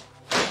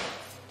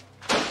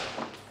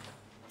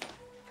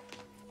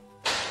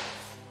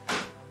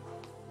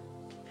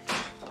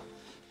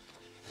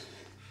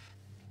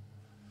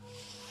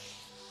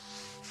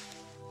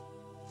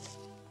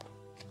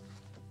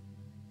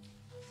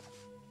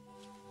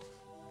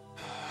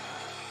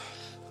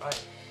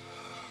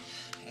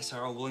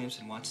 SRO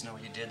Williamson wants to know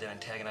what you did to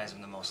antagonize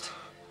him the most.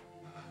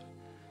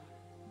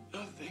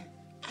 Nothing.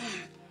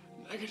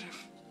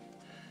 Negative.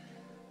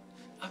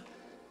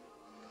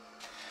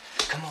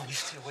 Come on, you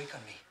stay awake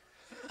on me.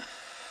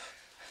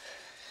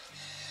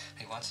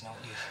 He wants to know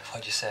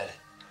what you said.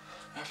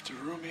 After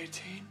room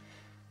 18,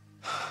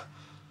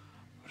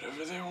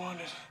 whatever they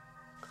wanted.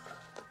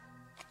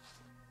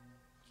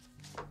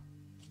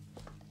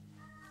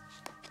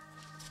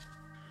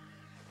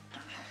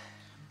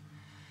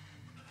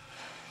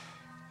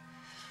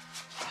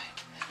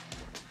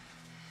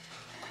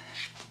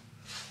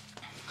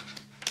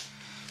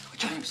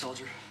 What's your name,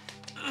 soldier?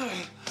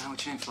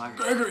 What's your name, Flyer?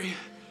 Gregory,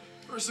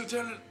 First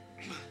Lieutenant,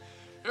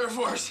 Air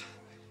Force.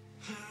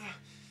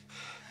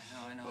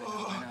 I know.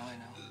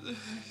 Now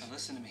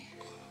listen to me.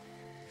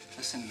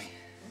 Listen to me.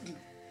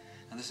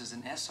 Now this is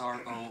an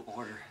SRO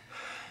order.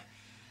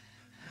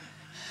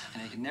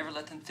 And you can never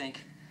let them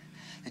think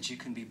that you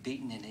can be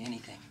beaten into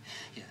anything.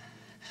 You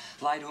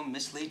lie to them,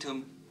 mislead to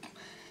them,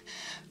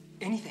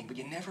 anything, but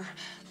you never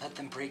let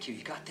them break you.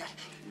 You got that?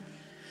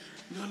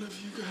 None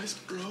of you guys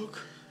broke.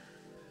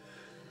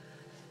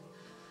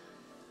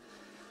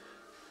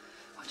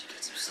 Why don't you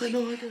get some sleep? I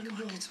know, I gotta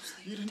go. Get some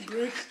sleep. You didn't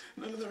break.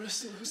 None of the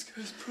rest of those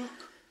guys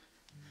broke.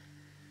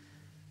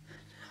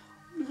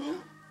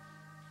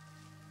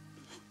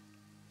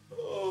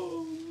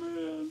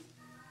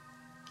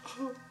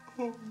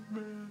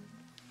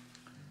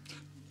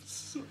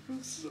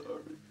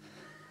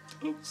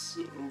 I'm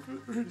so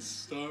very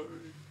sorry.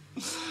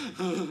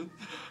 I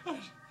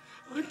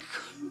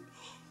couldn't.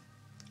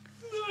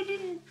 I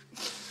didn't.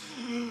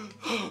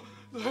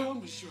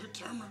 I'm a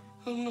short-termer.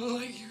 I'm not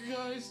like you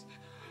guys.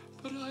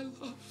 But I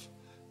love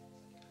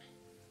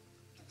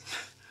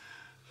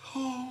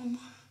home.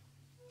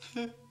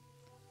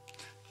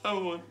 I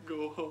want to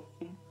go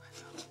home.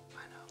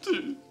 I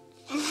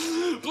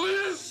know.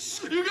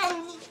 Please, you gotta.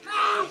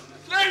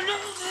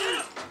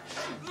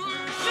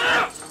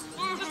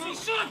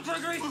 Shut up,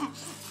 Gregory!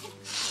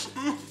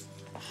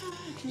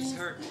 He's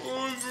hurt.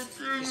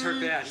 He's hurt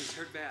bad. He's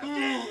hurt bad.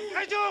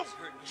 I don't. He's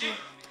hurt.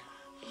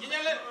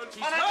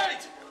 He's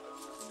hurt.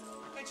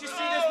 Can't you see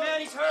this, man?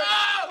 He's hurt.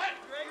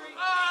 Gregory.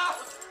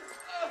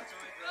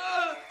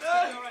 You're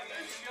all right,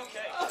 man. You're gonna be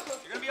okay.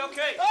 You're gonna be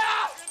okay.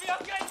 You're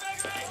gonna be okay,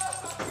 Gregory.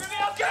 You're gonna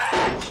be okay.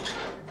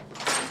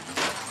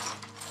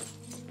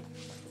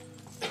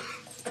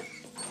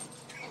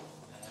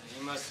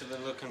 You must have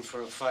been looking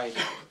for a fight.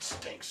 It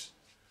stinks.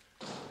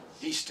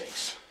 He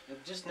stinks.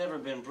 You've just never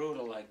been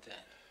brutal like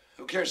that.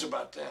 Who cares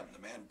about them? The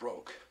man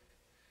broke.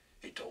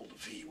 He told the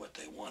V what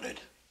they wanted.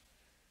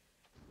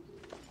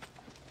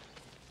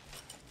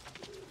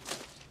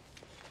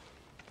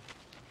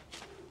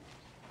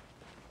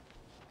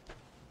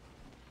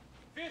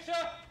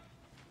 Fisher!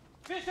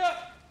 Fisher!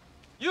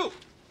 You!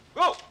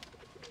 Go!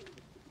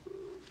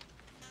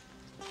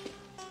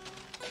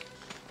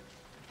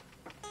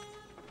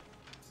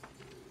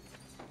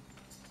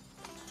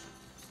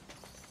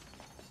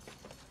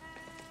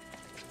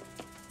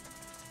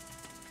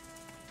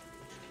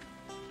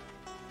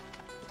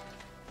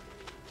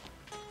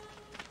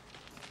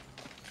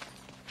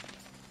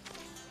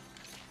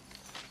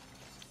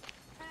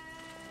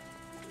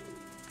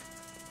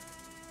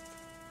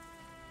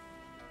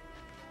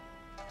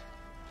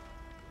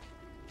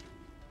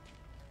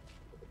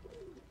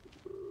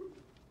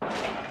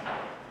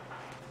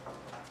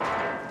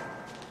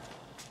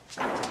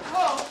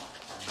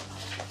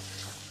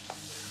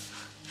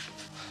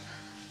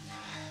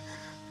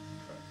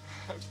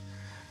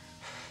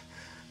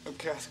 I'm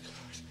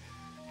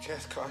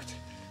Cathcart.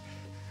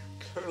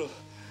 Colonel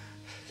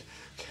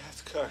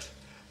Cathcart.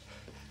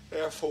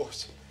 Air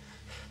Force.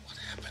 What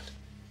happened?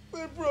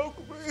 They broke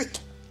me.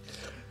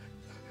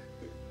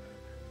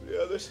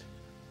 The others,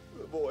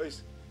 the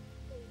boys,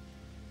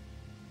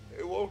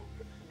 they won't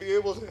be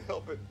able to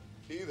help it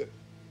either.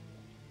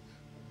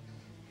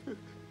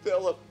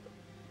 Tell them.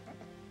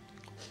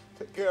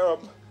 Take care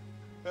of them.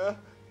 Huh?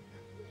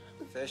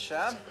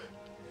 Fisher,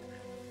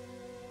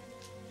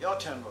 your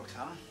turn will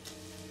come.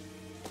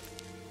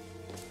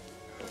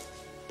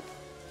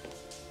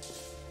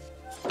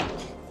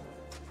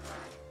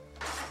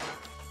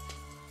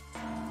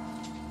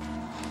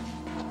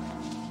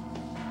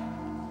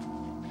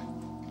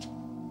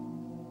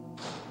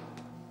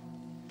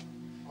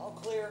 All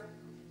clear.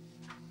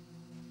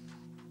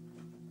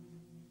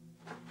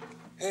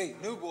 Hey,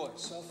 new boy,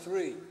 cell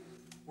 3.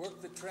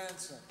 Work the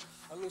transom.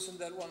 I loosened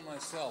that one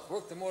myself.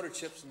 Work the mortar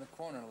chips in the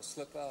corner. It'll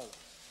slip out.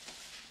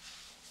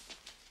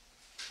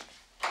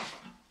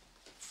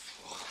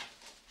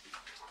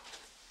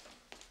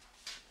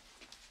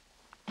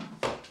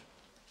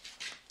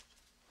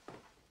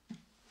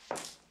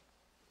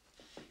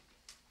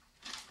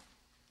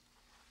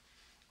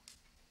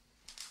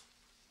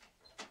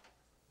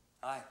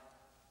 Hi.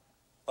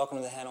 Welcome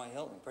to the Hanoi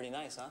Hilton. Pretty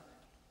nice, huh?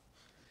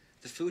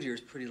 The food here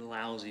is pretty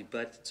lousy,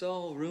 but it's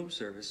all room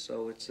service,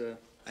 so it's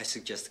I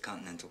suggest the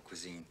continental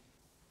cuisine.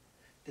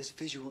 This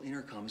visual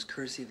intercom is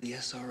courtesy of the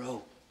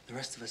SRO. The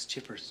rest of us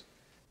chippers.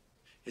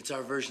 It's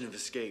our version of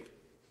escape.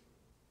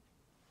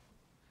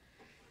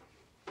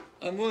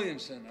 I'm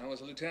Williamson. I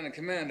was a lieutenant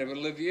commander, but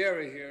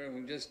Olivieri here,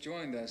 who just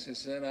joined us, has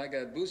said I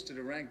got boosted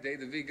to rank day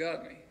the V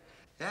got me.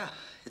 Yeah,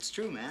 it's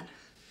true, man.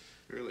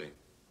 Really?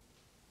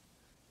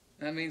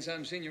 That means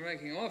I'm senior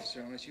ranking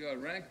officer unless you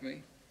outrank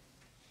me.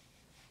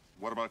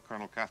 What about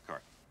Colonel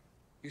Cathcart?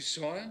 You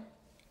saw him?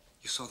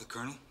 You saw the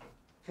colonel?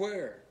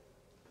 Where?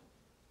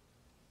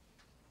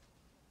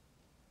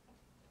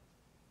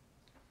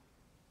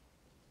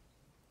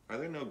 Are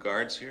there no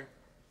guards here?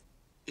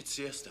 It's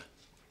siesta.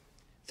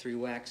 3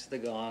 whacks the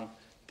gong,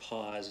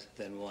 pause,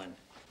 then 1.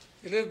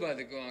 You live by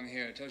the gong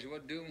here. It tells you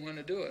what to do and when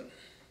to do it.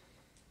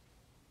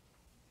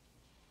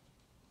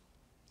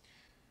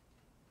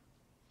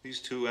 These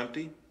 2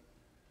 empty?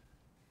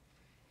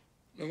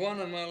 The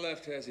one on my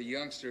left has a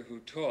youngster who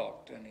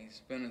talked, and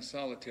he's been in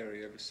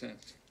solitary ever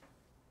since.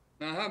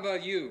 Now, how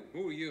about you?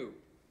 Who are you?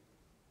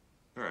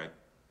 All right.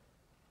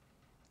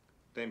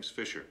 Name's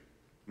Fisher,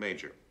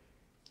 Major,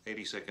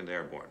 82nd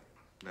Airborne,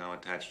 now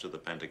attached to the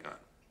Pentagon.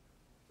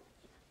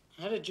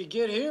 How did you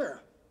get here?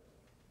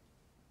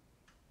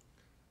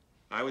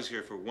 I was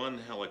here for 1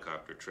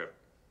 helicopter trip.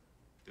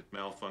 It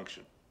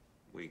malfunctioned.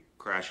 We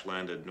crash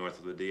landed north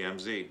of the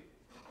DMZ.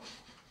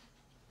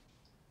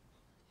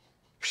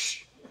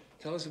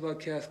 Tell us about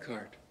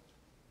Cathcart.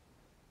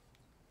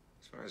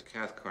 As far as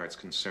Cathcart's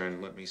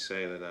concerned, let me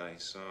say that I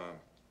saw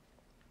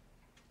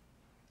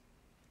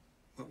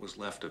what was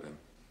left of him.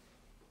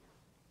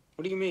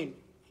 What do you mean?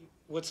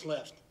 What's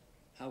left?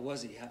 How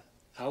was he?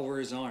 How were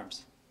his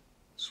arms?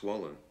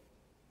 Swollen.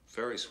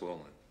 Very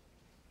swollen.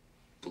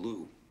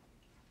 Blue.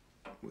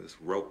 With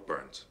rope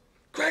burns.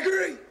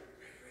 Gregory!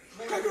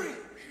 Gregory!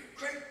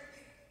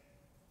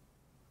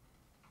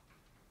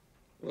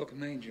 Look,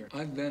 Major,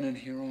 I've been in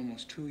here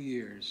almost 2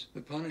 years.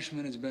 The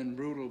punishment has been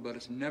brutal, but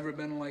it's never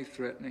been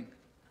life-threatening.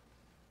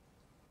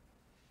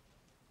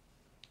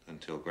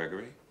 Until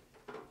Gregory?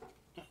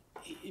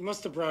 He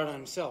must have brought it on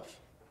himself.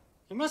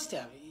 He must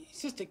have.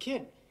 He's just a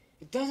kid.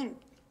 It doesn't...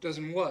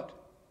 Doesn't what?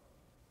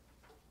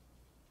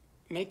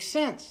 Make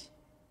sense.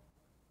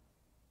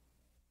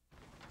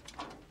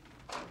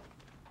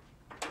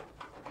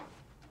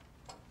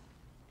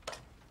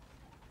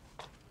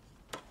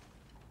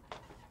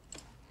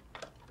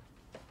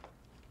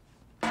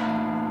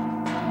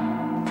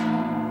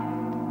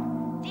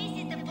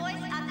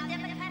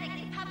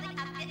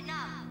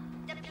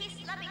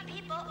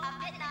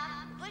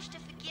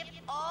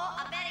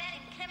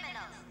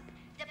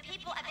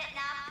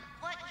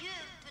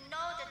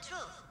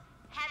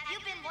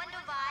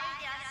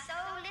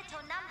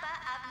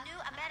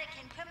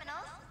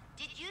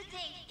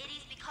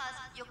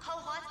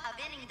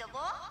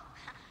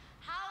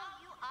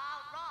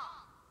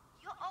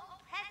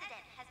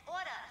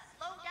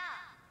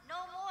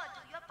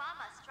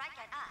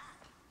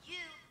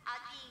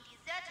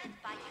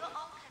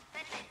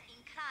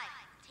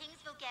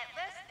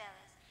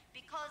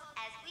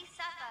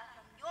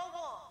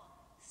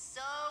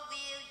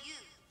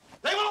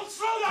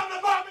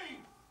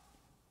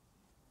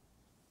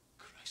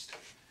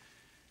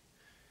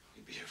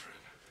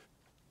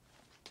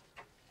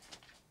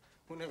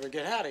 We'll never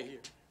get out of here.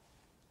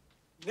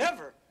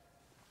 Never.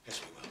 Yes,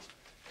 we will.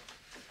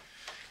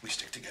 We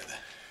stick together.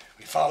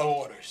 We follow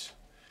orders.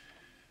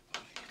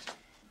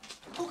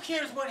 Who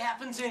cares what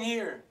happens in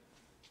here?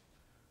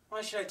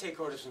 Why should I take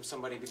orders from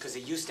somebody because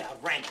they used to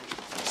outrank me?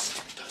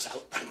 Does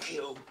outrank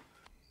you?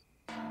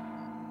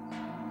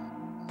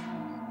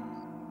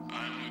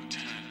 I'm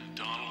Lieutenant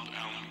Donald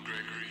Allen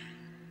Gregory,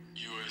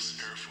 U.S.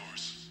 Air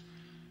Force.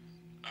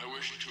 I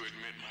wish to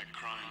admit my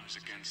crimes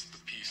against the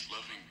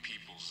peace-loving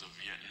peoples of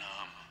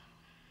Vietnam.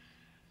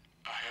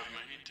 I have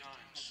many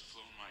times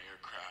flown my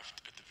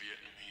aircraft at the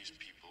Vietnamese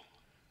people,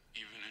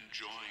 even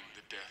enjoying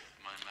the death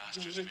my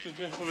masters made.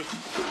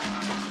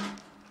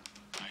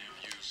 I have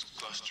used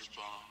cluster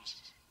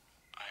bombs.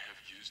 I have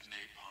used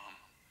napalm.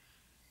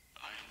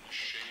 I am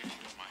ashamed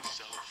of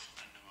myself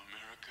and of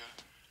America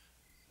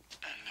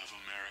and of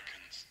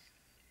Americans.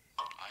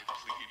 I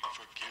plead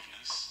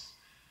forgiveness.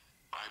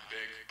 I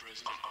beg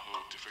President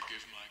Ho to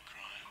forgive my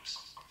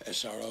crimes.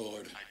 SRO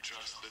order. I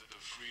trust that the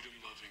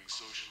freedom-loving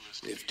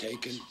socialist If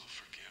taken, will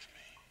forgive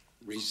me.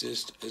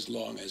 resist as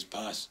long as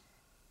possible.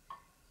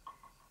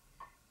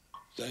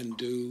 Then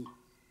do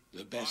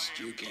the best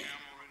you can.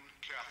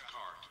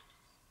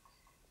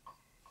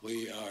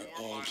 We are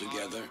all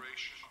together.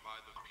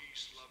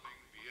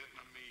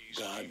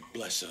 God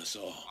bless us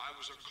all. I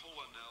was a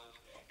colonel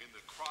in the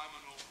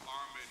criminal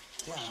armored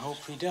forces. Yeah, I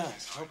hope he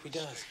does. I hope he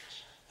does.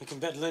 We can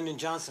bet Lyndon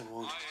Johnson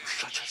won't.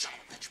 Shut your son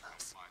of a bitch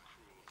mouth. My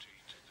cruelty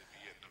to the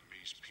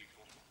Vietnamese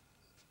people.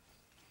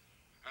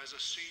 As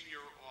a senior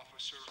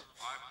officer,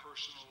 I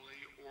personally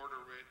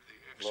ordered the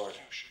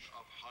execution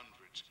of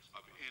hundreds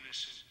of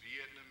innocent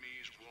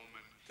Vietnamese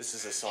women. This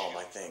is a psalm,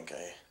 I think.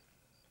 I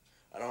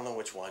don't know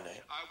which one.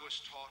 I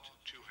was taught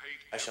to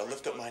hate. I shall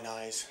lift up mine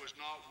eyes was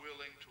not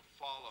willing to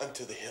follow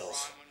unto the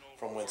hills,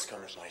 from whence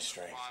cometh my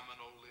strength.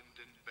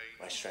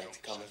 My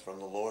strength cometh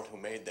from the Lord who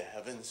made the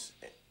heavens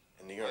and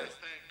the earth. I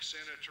thank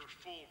Senator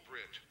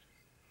Fulbright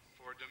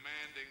for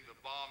demanding the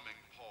bombing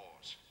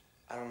pause.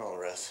 I don't know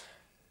the rest.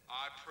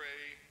 I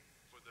pray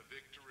for the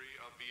victory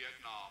of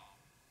Vietnam.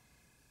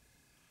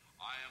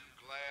 I am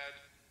glad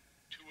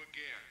to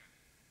again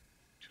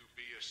to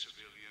be a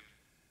civilian.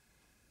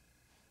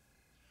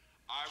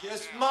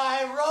 Kiss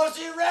my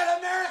rosy red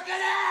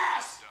American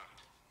ass!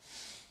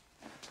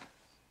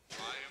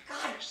 I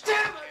embrace the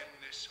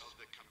kindness of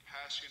the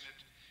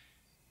compassionate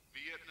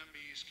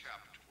Vietnamese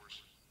captors.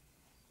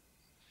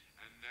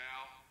 And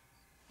now,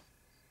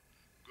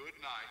 good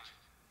night,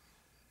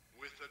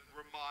 with a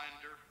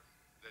reminder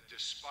that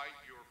despite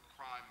your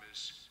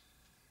crimes,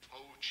 Ho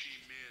Chi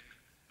Minh,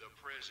 the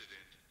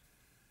president,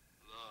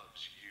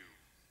 loves you.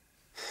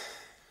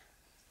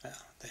 Well,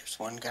 there's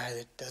one guy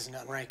that doesn't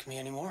outrank me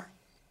anymore.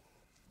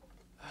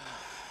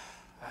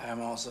 I am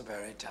also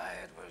very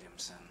tired,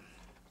 Williamson.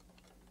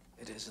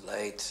 It is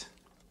late.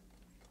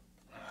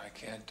 I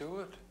can't do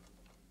it.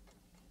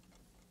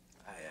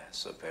 I ask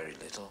so very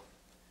little.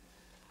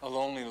 I'll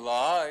only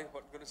lie.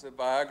 What good is a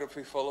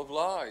biography full of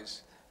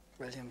lies?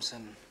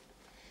 Williamson,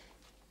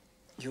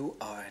 you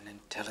are an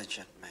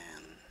intelligent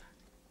man.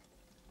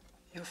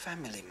 You're a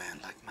family man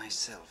like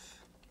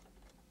myself.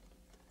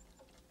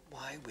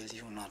 Why will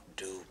you not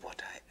do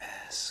what I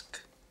ask?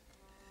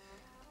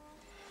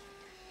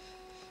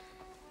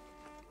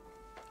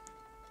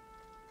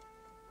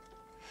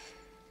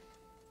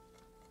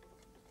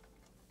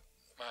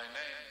 My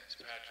name is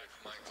Patrick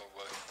Michael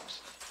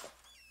Williams.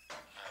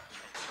 I'm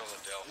from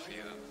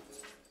Philadelphia.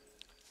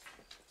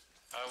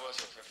 I was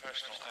a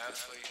professional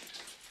athlete,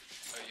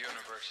 a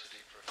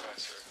university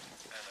professor,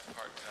 and a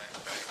part-time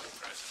bank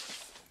president.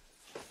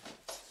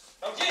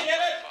 Đồng chí nghe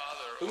đây.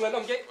 Đúng là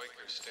đồng chí.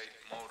 Quaker State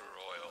Motor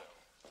Oil.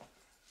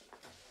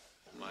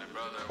 My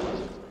brother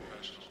was a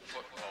professional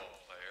football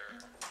player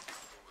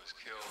who was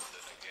killed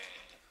in a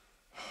game.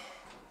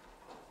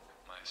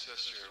 My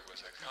sister was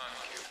a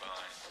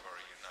concubine for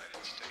a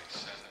United States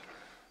senator.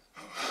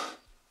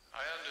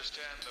 I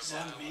understand the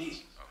violence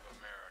of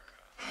America.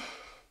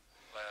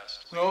 Last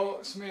week, No,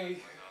 it's me.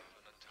 up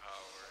in a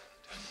tower in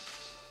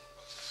Texas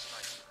was a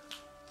sniper.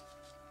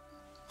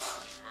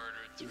 He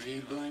murdered Three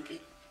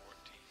blanket.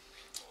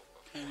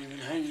 Can't even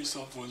hang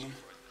yourself with them.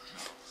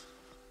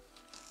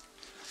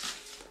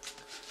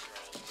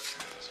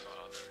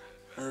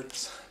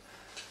 Hurts.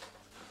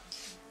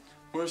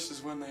 Worst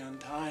is when they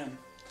untie him.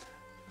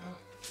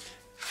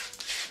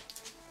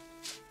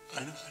 I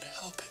know how to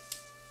help it.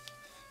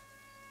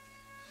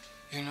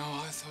 You know,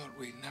 I thought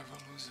we'd never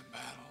lose a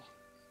battle.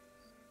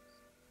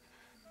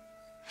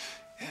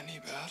 Any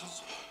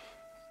battle.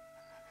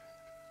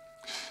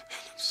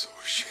 And I'm so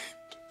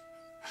ashamed.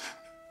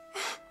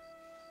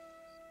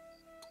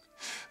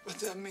 But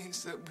that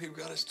means that we've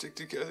got to stick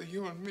together,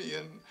 you and me,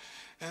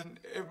 and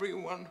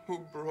everyone who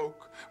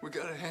broke. We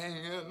got to hang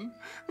in.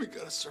 We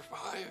got to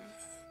survive.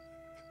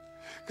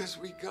 Because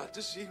we got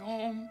to see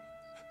home.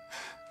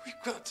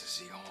 We've got to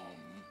see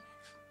home.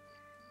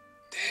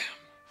 Damn.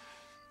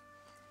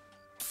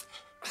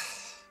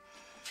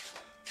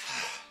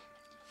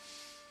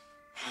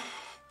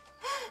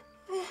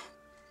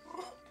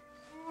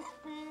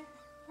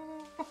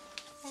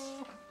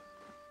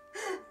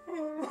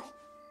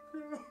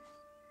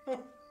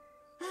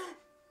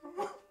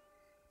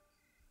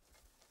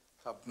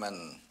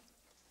 Hauptmann,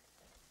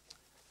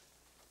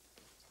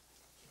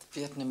 the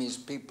Vietnamese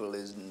people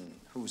in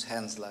whose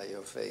hands lie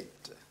your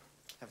fate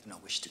have no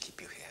wish to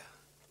keep you here.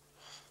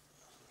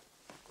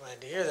 Glad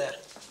to hear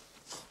that.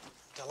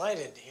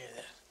 Delighted to hear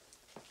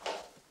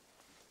that.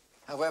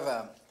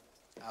 However,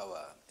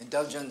 our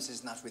indulgence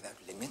is not without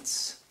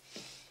limits.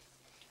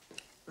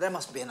 There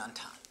must be an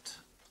entente.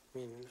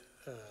 You mean,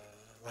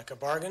 like a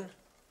bargain?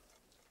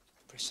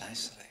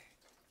 Precisely.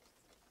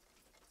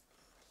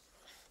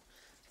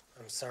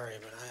 I'm sorry,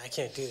 but I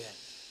can't do that.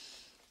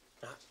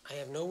 Now, I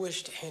have no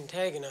wish to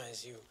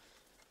antagonize you,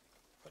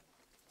 but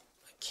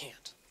I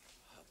can't.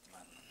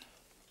 Hauptmann,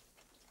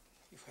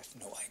 you have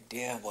no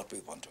idea what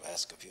we want to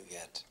ask of you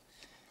yet.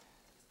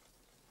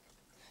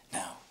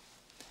 Now,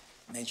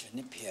 Major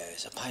Nip here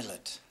is a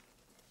pilot.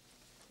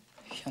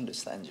 He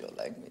understands your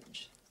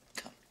language.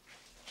 Come.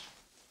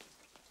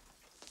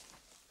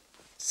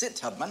 Sit,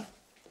 Hauptmann.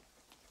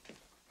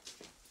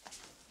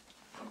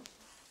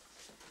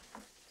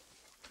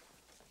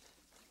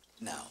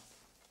 Now,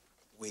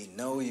 we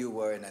know you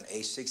were in an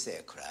A6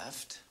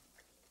 aircraft,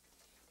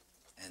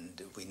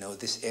 and we know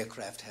this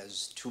aircraft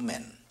has two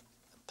men,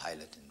 a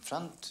pilot in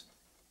front,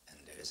 and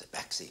there is a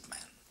backseat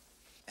man.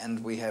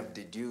 And we have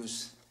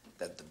deduced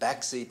that the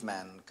backseat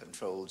man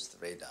controls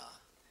the radar.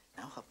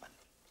 Now, Hauptmann,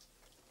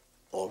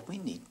 all we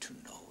need to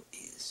know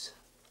is,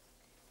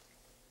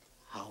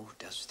 how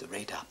does the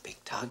radar pick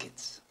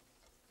targets?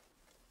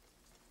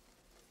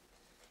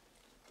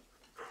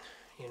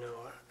 You know,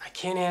 I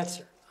can't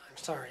answer. I'm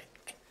sorry.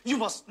 You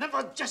must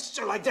never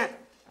gesture like that.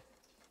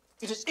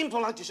 It is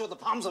impolite to show the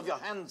palms of your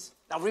hands.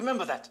 Now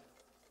remember that.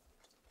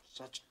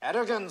 Such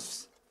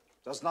arrogance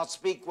does not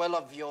speak well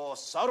of your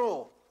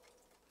sorrow.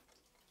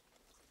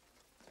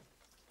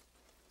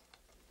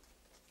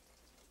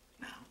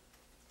 Now,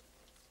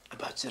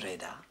 about the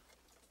radar.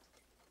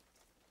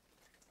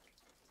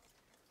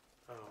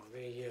 Oh,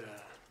 the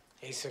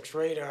A6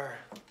 radar.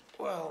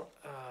 Well,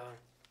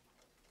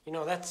 you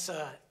know, that's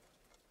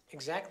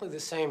exactly the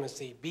same as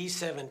the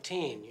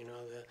B-17, you know,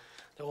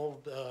 the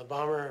old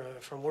bomber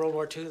from World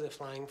War II, the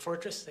Flying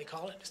Fortress, they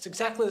call it. It's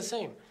exactly the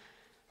same.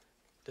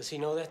 Does he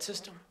know that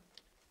system?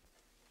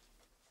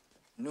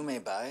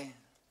 Nume bai.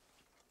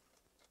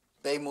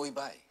 Bay muy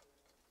bai.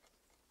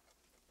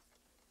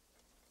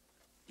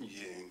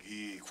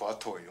 Yengi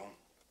kwatoyo.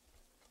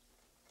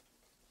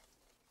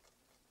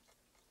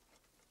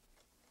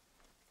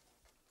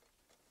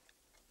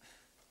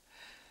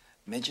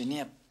 Major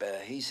Nip,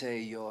 he say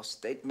your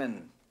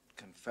statement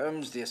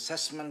confirms the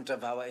assessment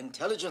of our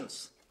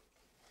intelligence.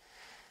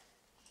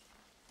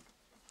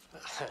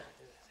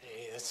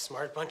 Hey, that's a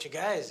smart bunch of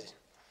guys.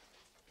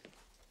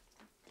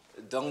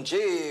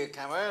 Dongji,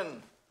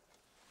 Cameron.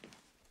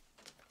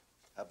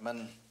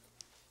 Hauptmann,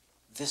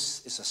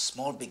 this is a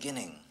small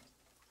beginning.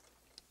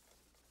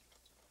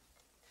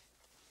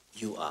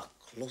 You are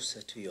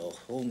closer to your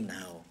home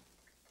now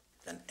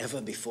than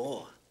ever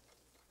before.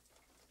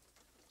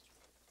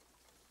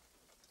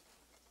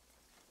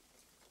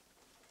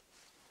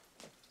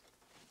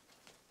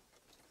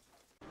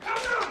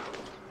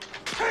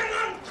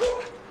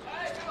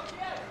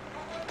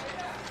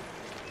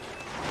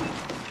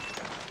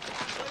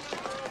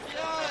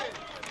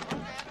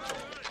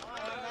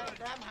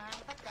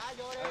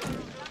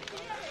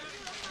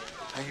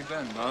 How you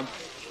been, Bob?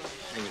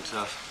 Hanging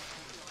tough.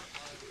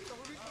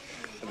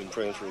 I've been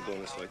praying for a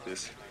bonus like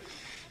this.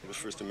 You're the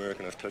first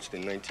American I've touched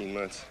in 19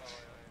 months.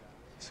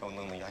 So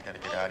lonely, I gotta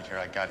get out of here.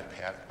 I got it,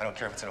 Pat. I don't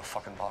care if it's in a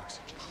fucking box.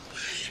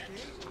 Shit.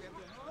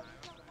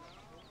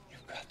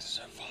 You've got to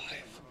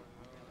survive.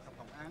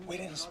 We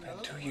didn't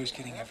spend 2 years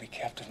getting every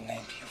captive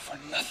named to you for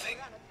nothing.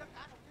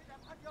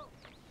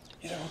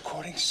 You're the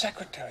recording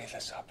secretary of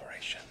this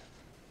operation.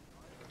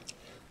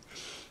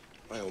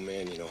 My old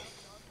man, you know,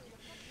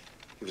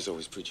 he was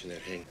always preaching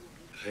that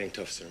hang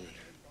tough sermon.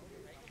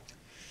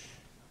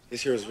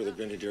 His heroes were the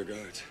Grenadier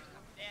Guards.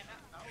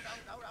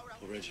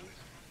 Whole regiment.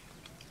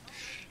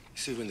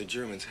 You see, when the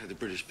Germans had the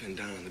British pinned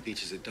down on the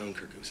beaches at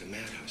Dunkirk, it was a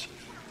madhouse, you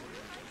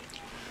know.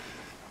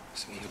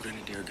 So when the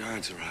Grenadier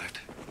Guards arrived,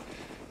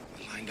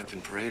 they lined up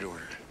in parade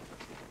order,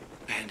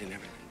 band and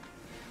everything.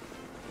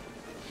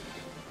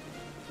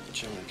 The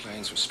German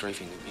planes were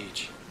strafing the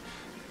beach.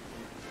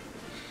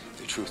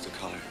 The truth, the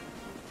color.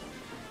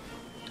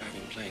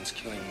 Diving planes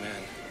killing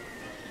men.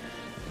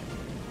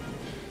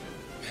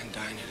 Men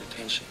dying at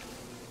attention.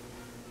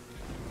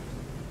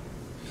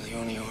 And the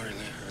only order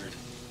they heard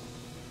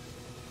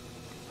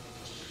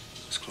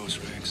was close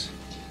ranks.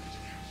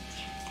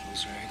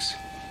 Close ranks.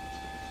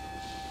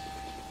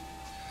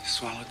 They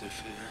swallowed their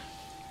fear.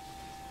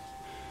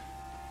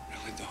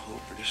 Rallied the whole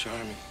British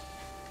Army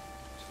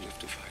to live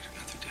to fight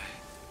another day.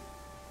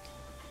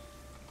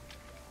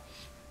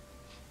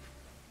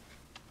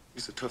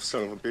 He's a tough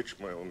son of a bitch,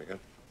 my old man.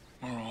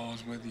 We're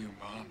always with you,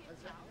 Bob.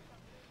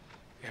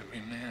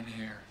 Every man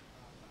here.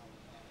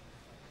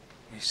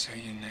 We say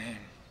your name.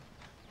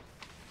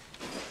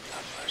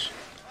 God bless you.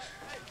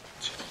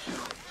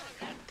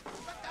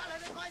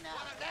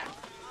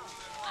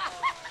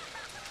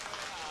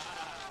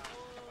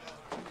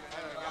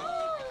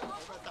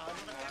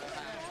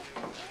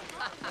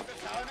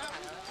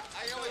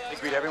 They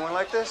greet everyone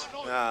like this?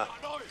 Nah.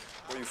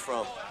 Where are you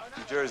from?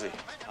 New Jersey.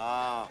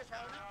 Ah.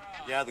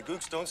 Yeah, the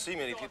Gooks don't see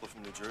many people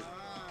from New Jersey.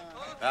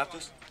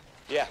 Baptist?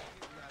 Yeah.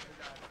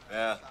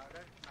 Yeah.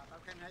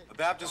 A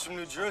Baptist from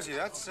New Jersey,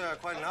 that's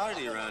quite an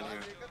oddity around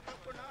here.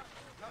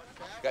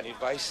 Got any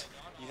advice?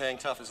 You hang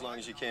tough as long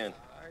as you can.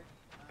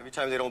 Every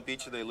time they don't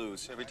beat you, they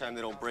lose. Every time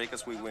they don't break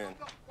us, we win.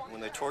 And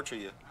when they torture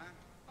you,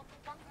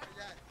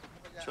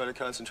 try to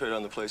concentrate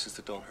on the places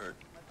that don't hurt.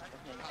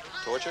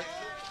 Torture?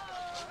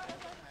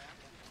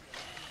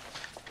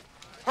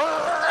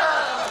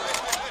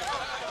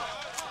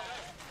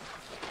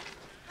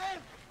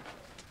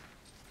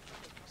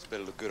 This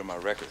better look good on my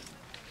record.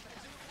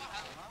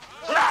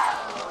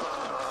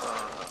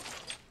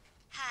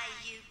 Hi,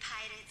 you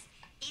pirates.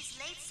 It's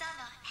late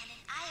summer, and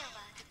in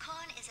Iowa, the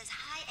corn is as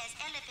high as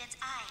elephant's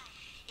eye.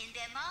 In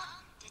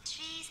Vermont, the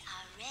trees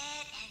are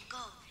red and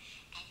gold,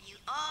 and you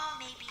all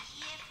may be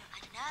here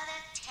for another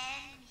 10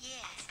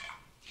 years.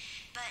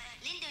 But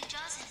Lyndon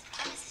Johnson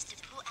promises to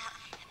pull out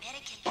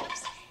American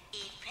troops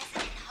if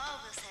President Ho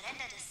will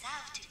surrender the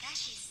South to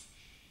fascists.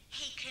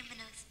 Hey,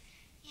 criminals,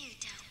 you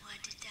don't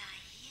want to die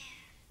here.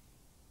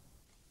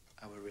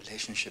 Our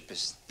relationship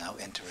is now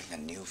entering a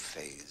new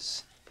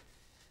phase.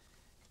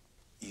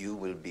 You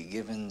will be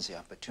given the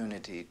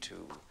opportunity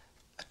to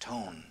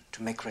atone,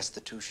 to make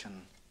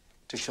restitution,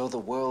 to show the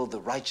world the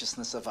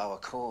righteousness of our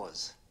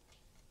cause.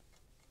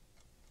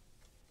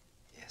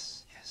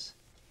 Yes, yes.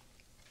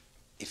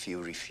 If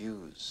you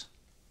refuse,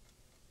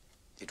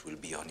 it will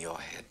be on your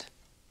head.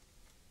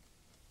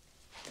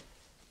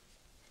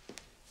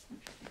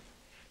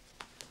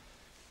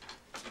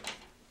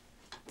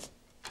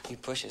 You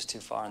push us too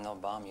far and they'll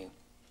bomb you.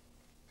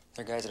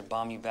 There are guys that'll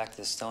bomb you back to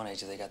the Stone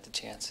Age if they got the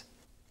chance.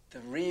 The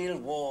real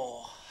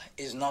war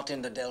is not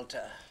in the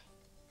Delta.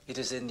 It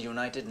is in the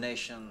United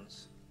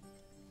Nations.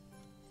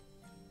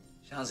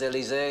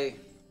 Champs-Élysées.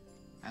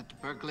 At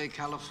Berkeley,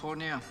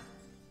 California,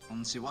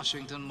 on the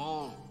Washington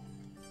Mall.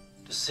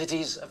 The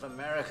cities of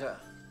America.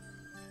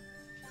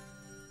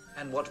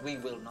 And what we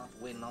will not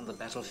win on the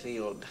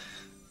battlefield,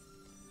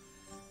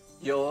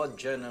 your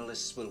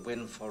journalists will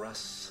win for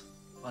us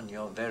on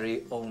your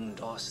very own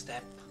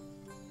doorstep.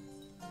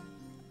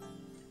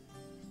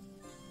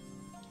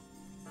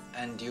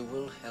 And you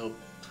will help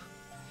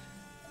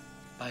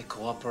by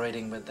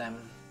cooperating with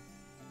them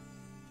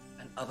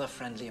and other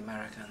friendly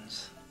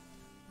Americans.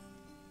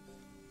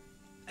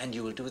 And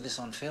you will do this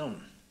on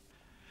film.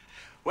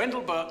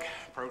 Wendell Burke,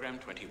 Program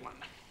 21.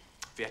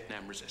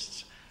 Vietnam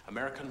resists.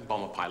 American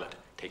bomber pilot,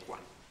 take 1.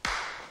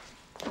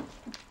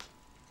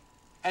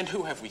 And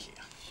who have we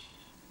here?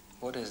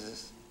 What is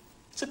this?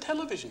 It's a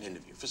television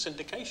interview for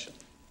syndication.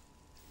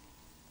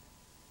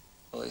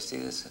 Will they see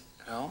this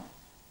at home?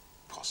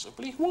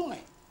 Possibly. Why?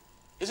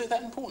 Is it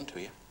that important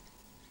to you?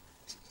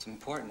 It's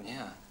important,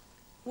 yeah.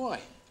 Why?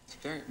 It's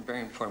very,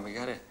 very important. We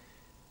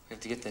have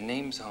to get the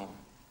names home.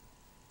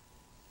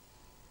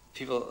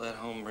 People at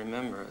home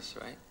remember us,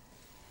 right?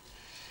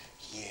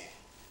 Yeah.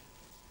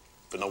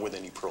 But not with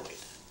any pride.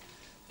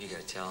 You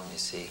gotta tell them, you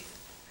see.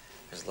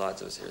 There's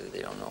lots of us here that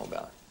they don't know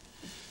about.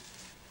 You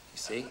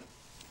see?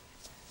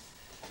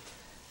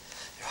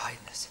 You're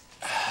hiding us.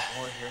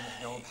 More here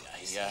than know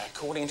about.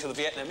 According to the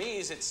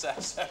Vietnamese, it's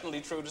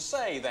certainly true to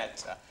say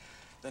that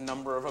the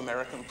number of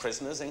American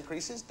prisoners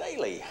increases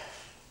daily.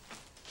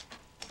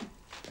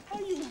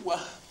 Are you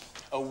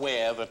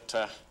aware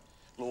that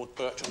Lord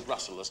Bertrand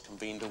Russell has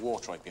convened a war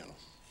tribunal?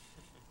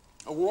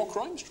 A war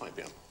crimes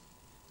tribunal.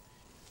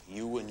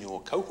 You and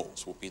your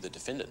cohorts will be the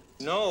defendant.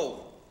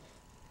 No.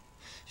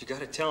 You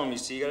gotta tell them, you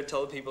see. You gotta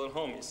tell the people at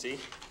home, you see.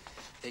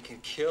 They can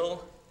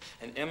kill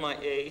an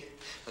MIA,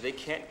 but they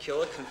can't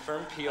kill a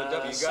confirmed POW. You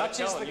gotta Such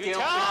tell is them. the You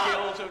guilt tell them.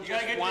 and guilt of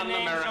just one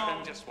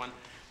American, just one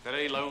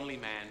very lonely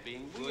man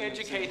being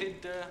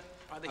re-educated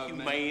by the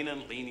humane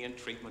and lenient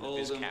treatment of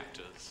his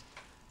captors.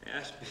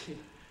 Ashby.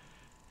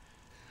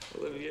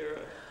 Olivia.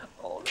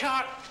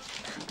 Cut!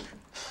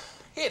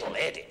 It'll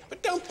edit,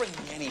 but don't bring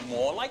me any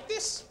more like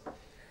this.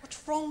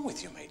 What's wrong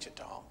with you, Major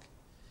Dog?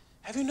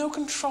 Have you no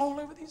control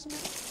over these men?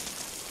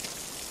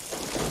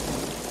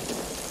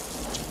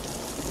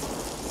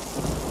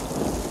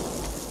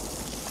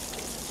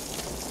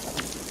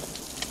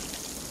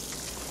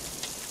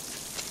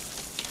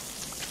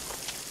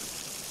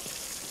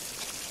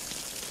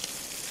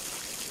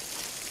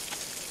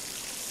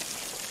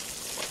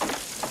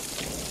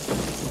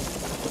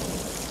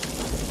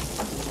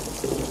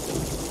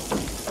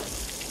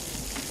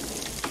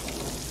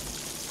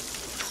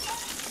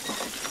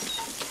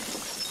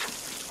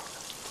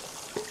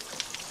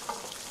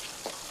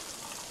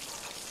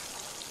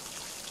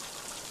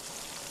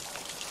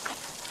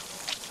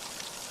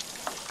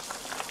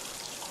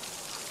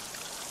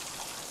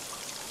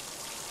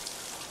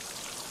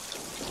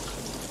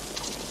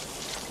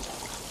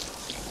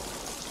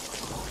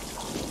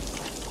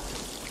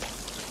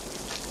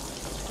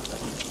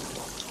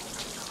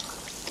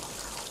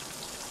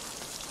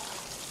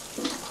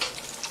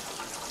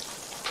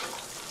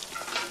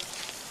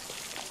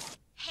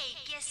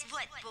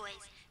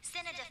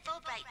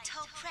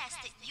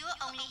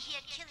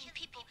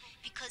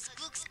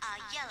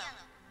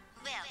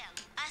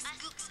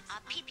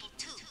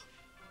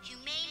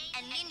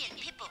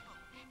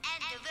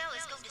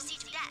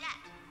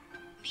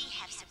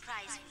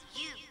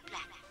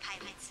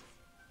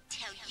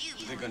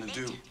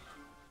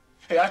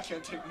 I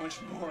can't take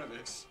much more of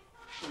this.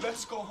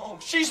 Let's go home.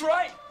 She's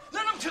right.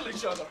 Let them kill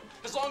each other.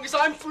 As long as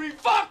I'm free,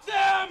 fuck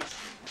them!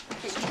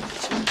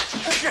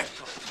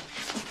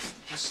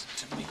 Listen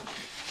to me.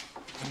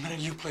 The minute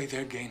you play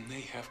their game,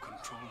 they have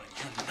control, and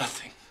you're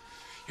nothing.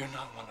 You're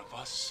not one of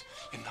us.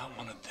 You're not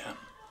one of them.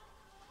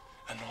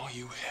 And all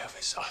you have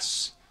is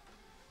us.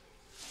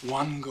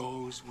 One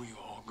goes, we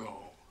all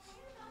go.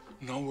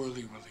 No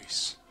early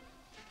release.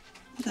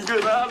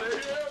 Get out of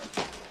here.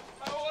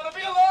 I don't want to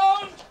be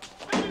alone.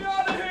 Get me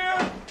out of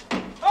here!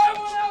 I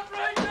want out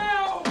right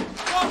now!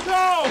 Don't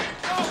go!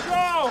 Don't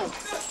go!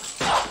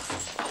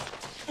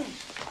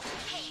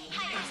 Hey,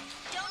 pirates,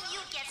 don't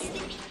you get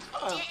sleepy.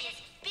 There is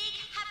big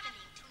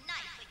happening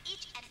tonight for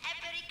each and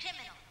every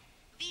criminal.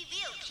 We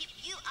will keep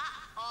you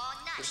up all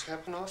night. This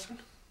happen often?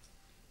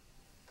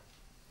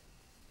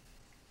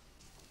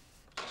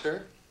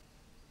 Sir?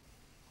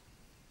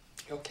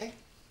 You okay?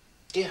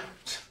 Yeah.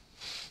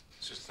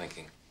 Just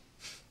thinking.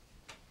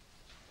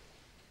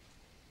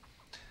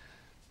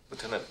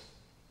 Lieutenant,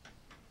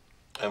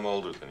 I'm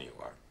older than you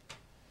are.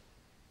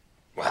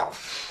 Well,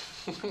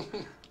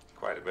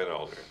 quite a bit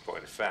older, in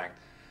point of fact.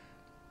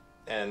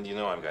 And you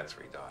know I've got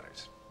 3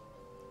 daughters.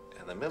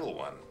 And the middle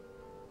one,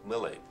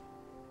 Lily,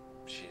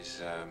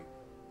 she's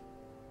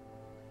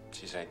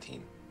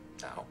 18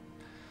 now.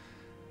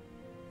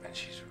 And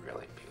she's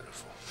really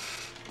beautiful.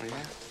 Oh,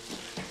 yeah?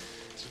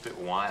 She's a bit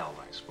wild,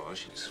 I suppose.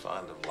 She's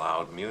fond of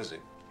loud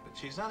music. But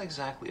she's not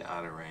exactly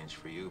out of range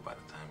for you by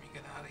the time you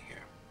get out of here.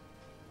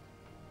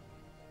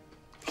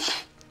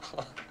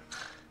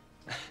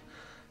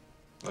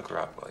 Look her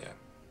up, will you?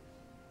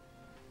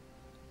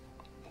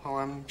 Well,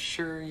 I'm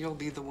sure you'll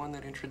be the one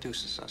that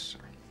introduces us, sir.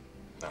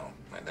 No,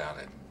 I doubt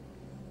it.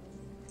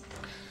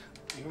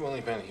 You've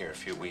only been here a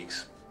few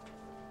weeks.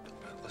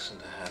 But listen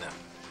to Hannah.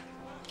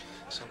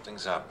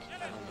 Something's up.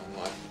 I don't know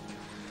what.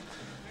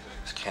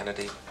 Miss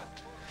Kennedy.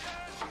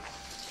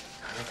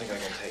 I don't think I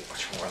can take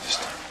much more this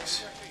time,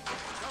 miss.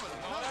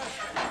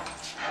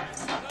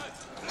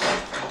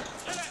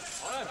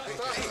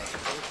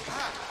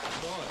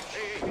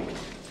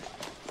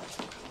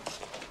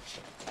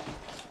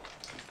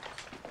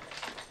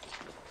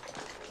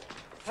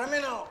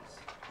 Criminals,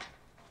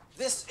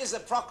 this is a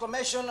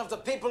proclamation of the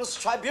People's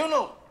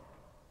Tribunal.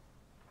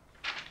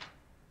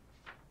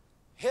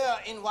 Here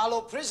in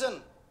Wallow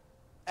Prison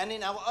and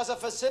in our other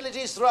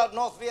facilities throughout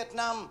North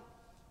Vietnam,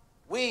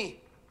 we,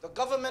 the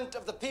government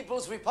of the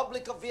People's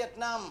Republic of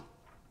Vietnam,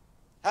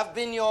 have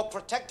been your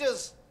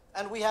protectors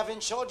and we have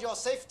ensured your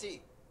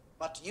safety.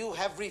 But you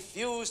have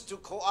refused to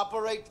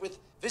cooperate with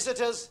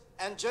visitors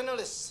and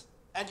journalists,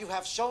 and you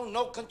have shown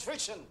no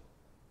contrition.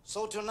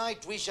 So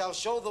tonight we shall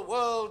show the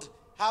world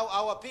how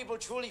our people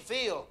truly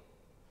feel.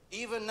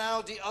 Even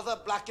now, the other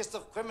blackest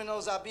of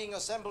criminals are being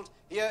assembled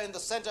here in the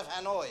center of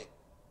Hanoi.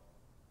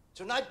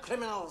 Tonight,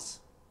 criminals,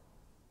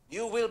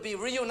 you will be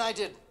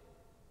reunited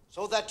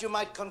so that you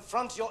might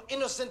confront your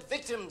innocent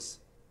victims.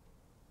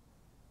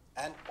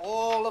 And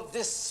all of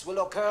this will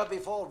occur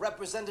before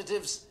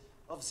representatives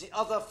of the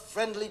other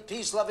friendly,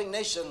 peace-loving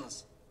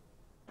nations.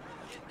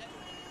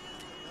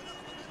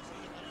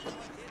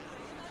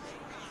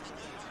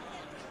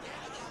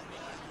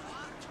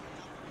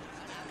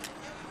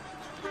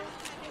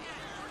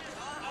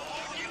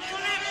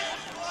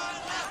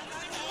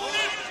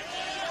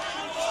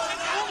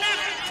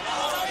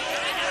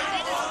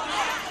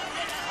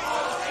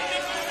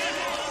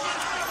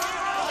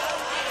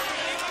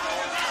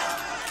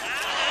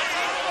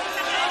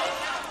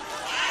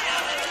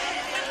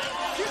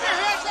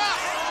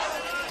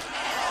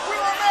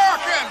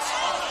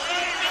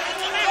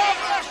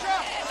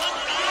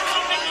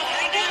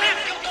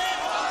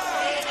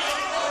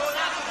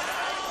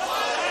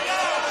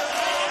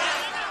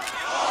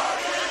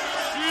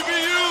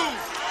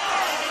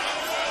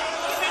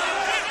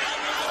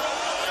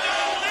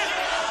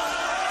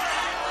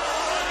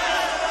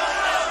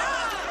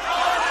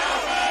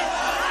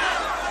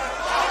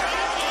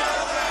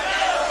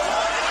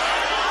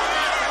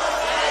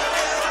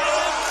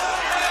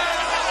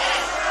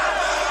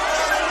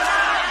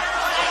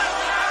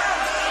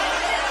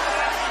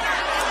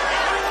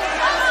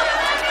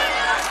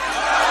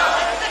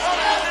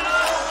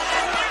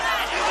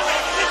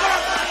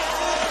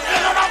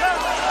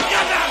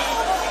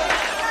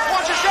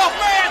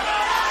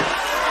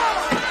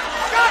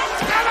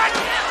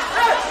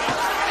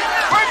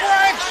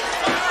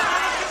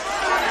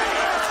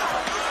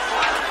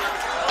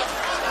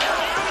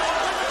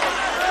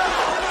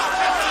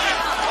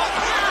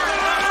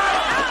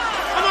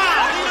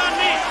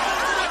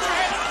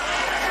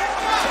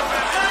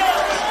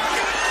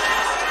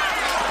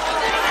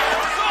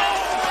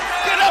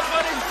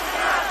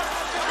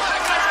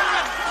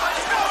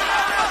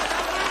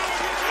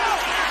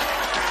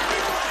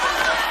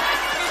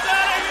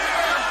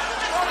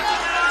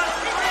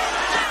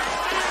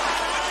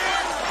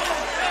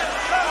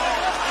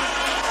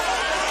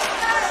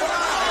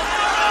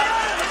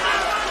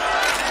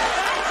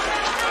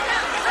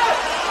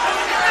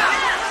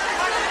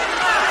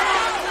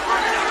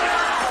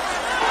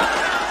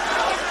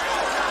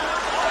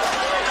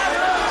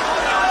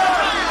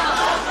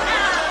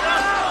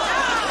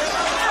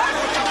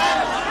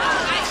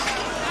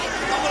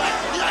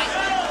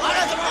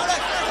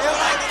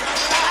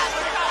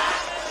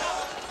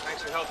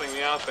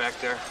 Back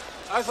there.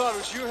 I thought it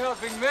was you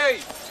helping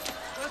me.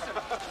 Listen,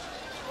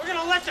 we're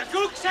gonna let the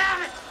gooks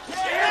have it!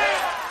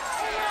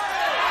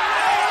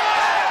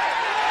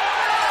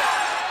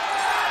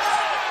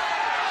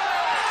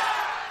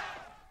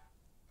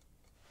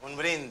 Un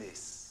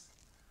brindis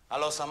a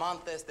los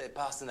amantes de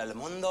paz en el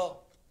mundo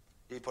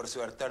y por su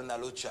eterna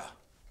lucha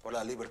por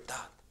la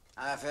libertad.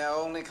 If our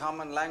only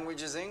common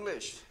language is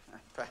English,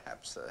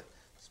 perhaps a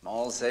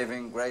small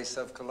saving grace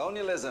of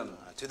colonialism.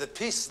 To the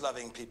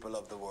peace-loving people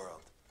of the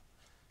world,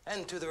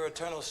 and to their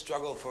eternal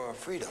struggle for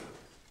freedom.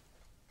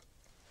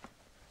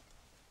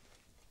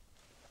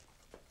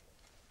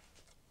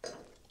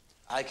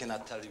 I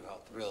cannot tell you how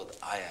thrilled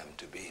I am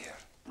to be here.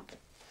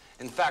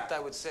 In fact, I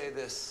would say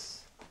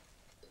this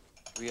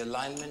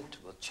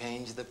realignment will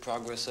change the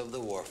progress of the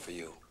war for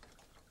you.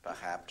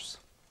 Perhaps.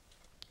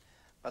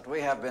 But we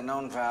have been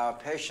known for our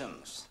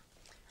patience.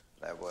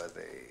 There were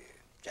the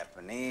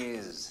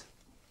Japanese,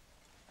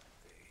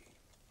 the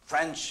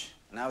French,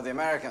 now the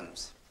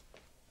Americans.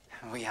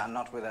 We are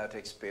not without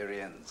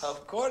experience.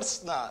 Of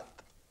course not.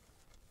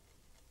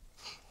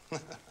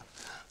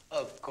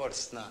 Of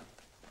course not.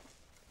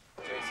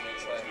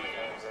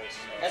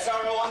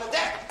 SRO on the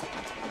deck.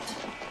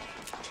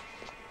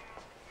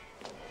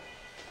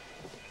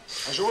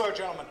 As you were,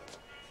 gentlemen.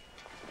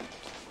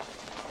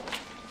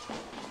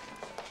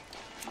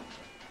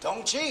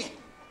 Dongchi,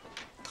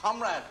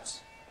 comrades,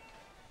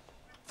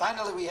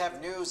 finally we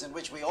have news in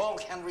which we all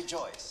can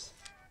rejoice.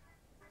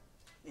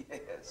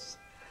 Yes.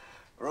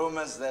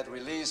 Rumors that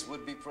release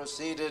would be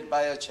preceded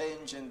by a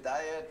change in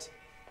diet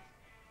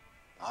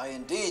are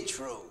indeed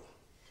true.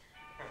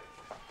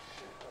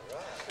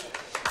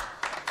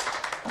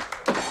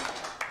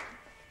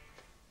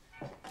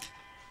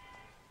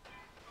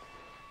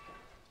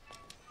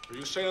 Are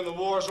you saying the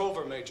war's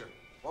over, Major?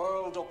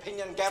 World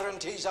opinion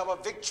guarantees our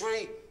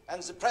victory,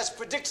 and the press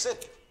predicts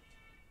it.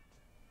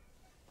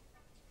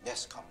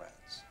 Yes,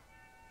 comrades.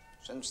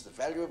 Since the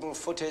valuable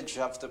footage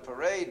of the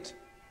parade,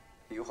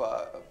 you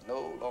are of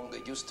no longer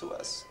use to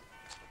us.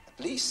 At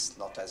least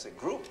not as a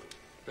group.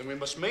 Then we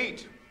must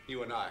meet,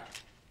 you and I,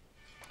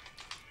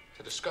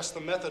 to discuss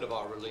the method of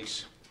our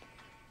release.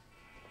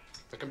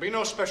 There can be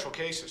no special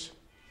cases.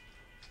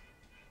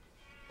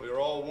 We are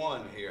all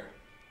one here.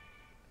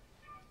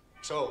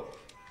 So,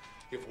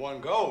 if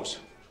one goes,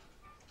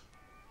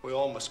 we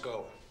all must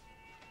go.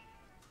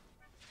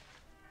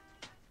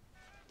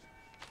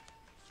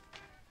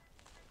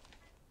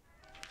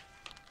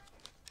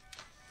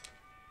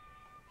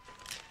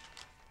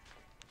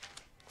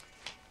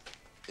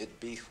 It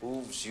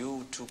behooves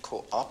you to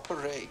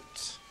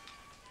cooperate.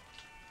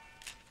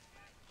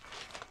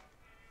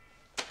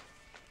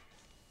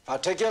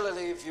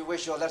 Particularly if you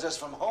wish your letters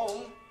from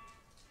home.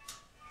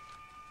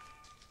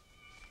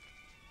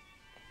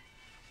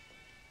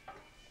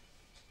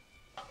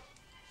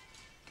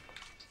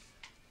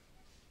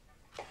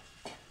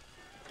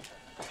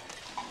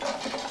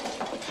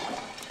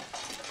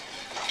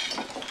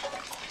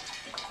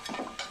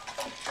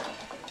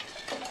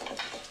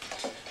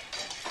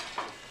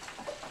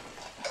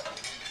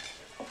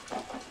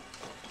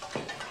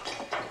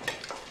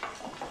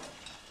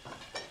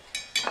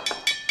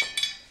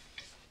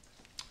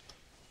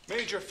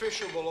 major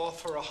official will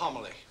offer a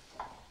homily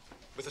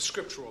with a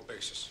scriptural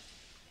basis.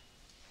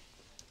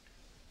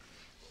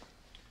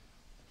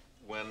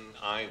 When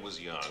I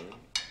was young,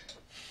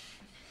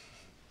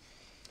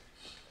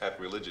 at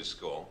religious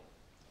school,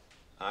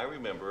 I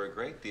remember a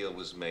great deal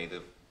was made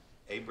of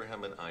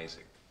Abraham and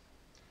Isaac.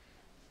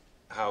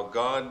 How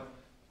God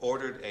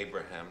ordered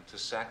Abraham to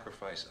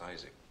sacrifice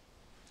Isaac,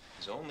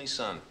 his only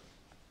son,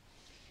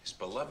 his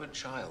beloved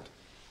child.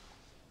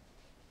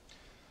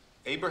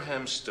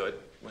 Abraham stood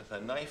with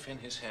a knife in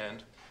his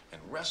hand and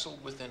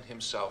wrestled within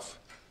himself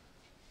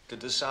to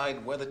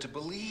decide whether to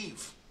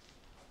believe,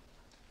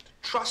 to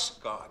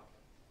trust God,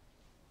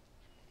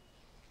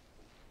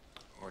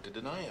 or to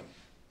deny him.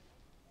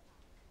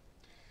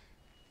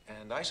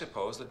 And I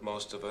suppose that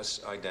most of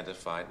us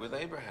identified with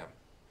Abraham,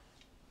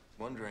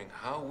 wondering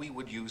how we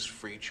would use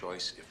free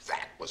choice if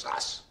that was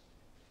us.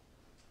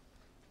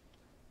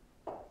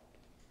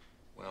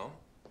 Well,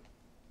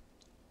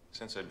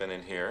 since I've been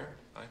in here,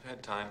 I've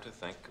had time to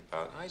think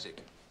about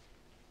Isaac.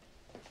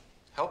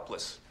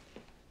 Helpless.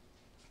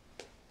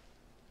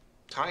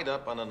 Tied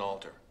up on an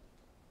altar.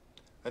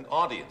 An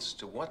audience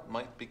to what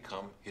might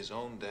become his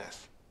own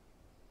death.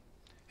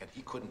 And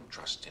he couldn't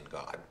trust in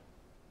God.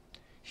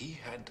 He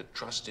had to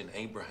trust in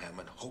Abraham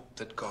and hope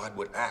that God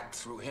would act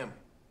through him.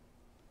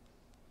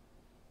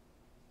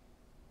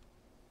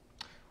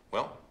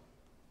 Well,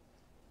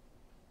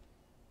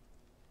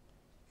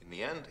 in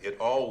the end, it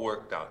all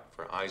worked out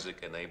for Isaac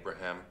and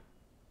Abraham,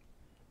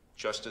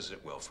 just as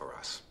it will for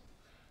us.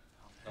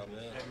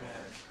 Amen.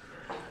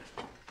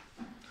 Amen.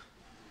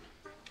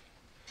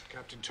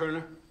 Captain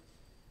Turner?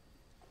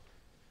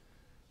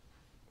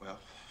 Well,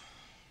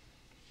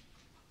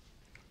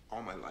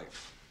 all my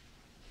life,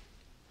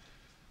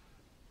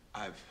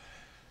 I've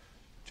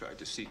tried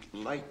to seek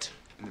light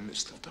in the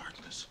midst of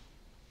darkness.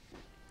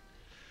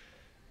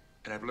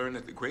 And I've learned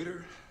that the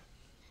greater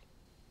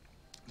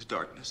the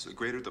darkness, the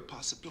greater the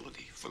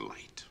possibility for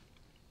light.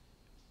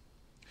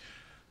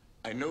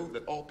 I know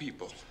that all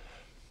people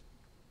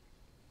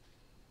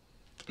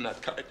are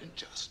not kind and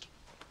just.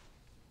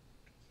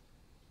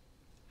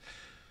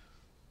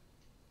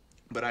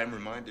 But I am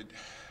reminded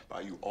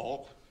by you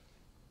all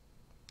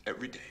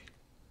every day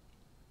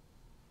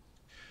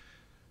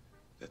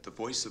that the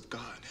voice of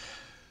God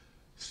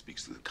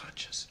speaks to the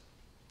conscience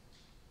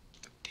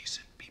of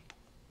decent people.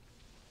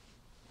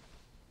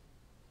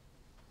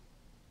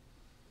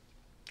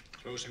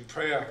 Closing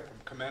prayer from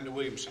Commander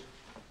Williamson.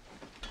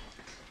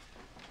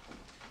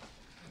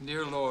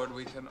 Dear Lord,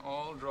 we can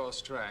all draw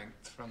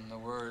strength from the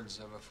words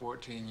of a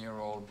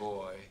 14-year-old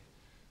boy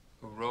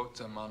who wrote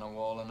them on a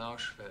wall in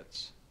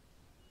Auschwitz.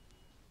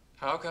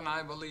 How can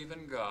I believe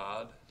in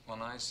God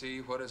when I see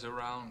what is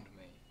around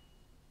me?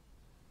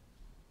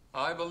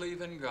 I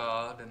believe in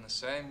God in the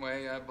same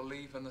way I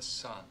believe in the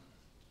sun,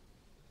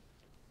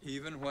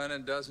 even when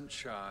it doesn't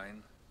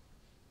shine,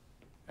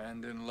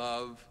 and in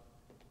love,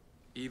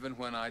 even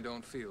when I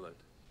don't feel it.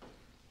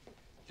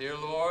 Dear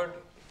Lord,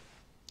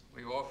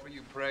 we offer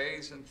you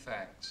praise and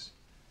thanks.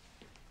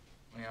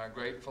 We are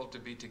grateful to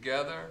be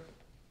together.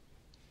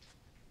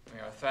 We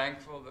are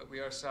thankful that we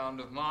are sound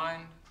of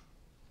mind.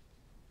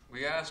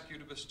 We ask you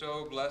to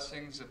bestow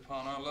blessings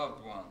upon our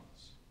loved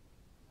ones,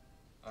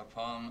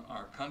 upon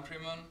our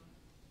countrymen,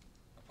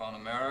 upon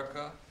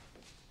America,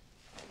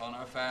 upon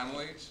our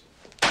families.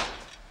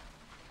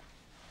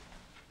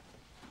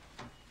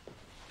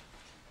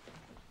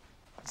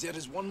 There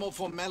is one more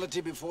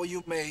formality before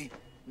you may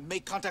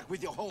make contact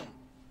with your home.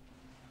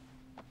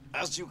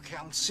 As you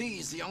can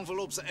see, the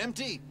envelopes are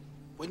empty.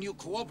 When you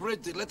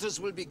cooperate, the letters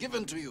will be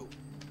given to you.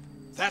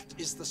 That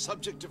is the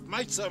subject of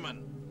my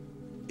sermon.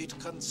 It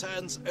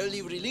concerns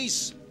early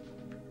release.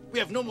 We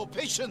have no more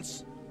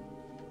patience.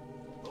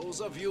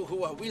 Those of you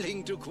who are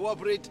willing to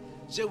cooperate,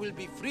 there will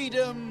be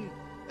freedom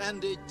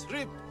and a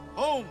trip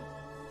home.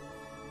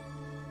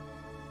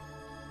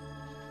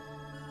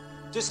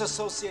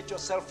 Disassociate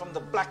yourself from the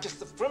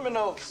blackest of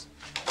criminals.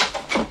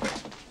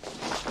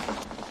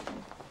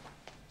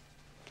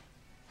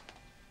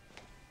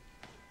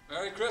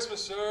 Merry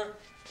Christmas, sir.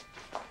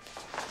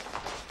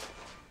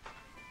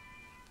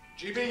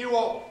 GB, you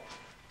all.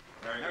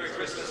 Merry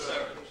Christmas,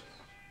 sir.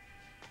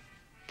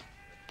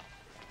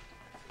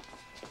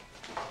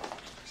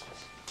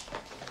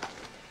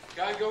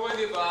 God go with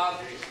you, Bob.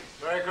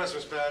 Merry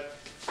Christmas, Pat.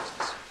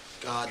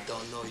 God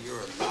don't know you're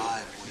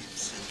alive,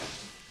 Williamson.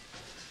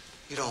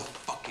 He don't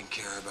fucking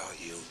care about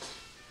you.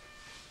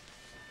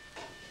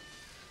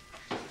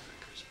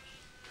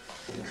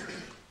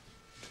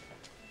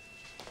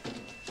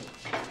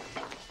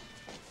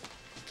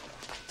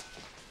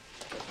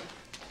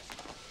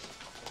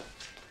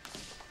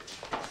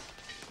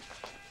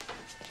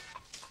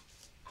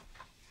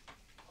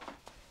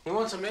 He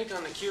wants a make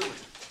on the Cuban.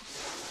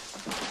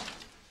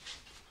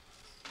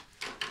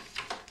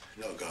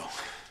 No go.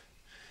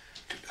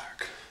 Too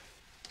dark.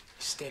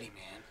 Steady,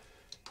 man.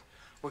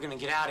 We're gonna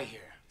get out of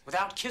here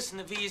without kissing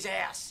the V's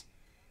ass.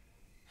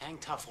 Hang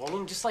tough,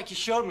 Olin, just like you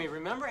showed me,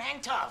 remember? Hang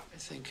tough. I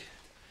think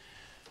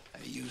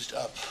I used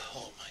up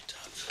all my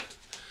tough.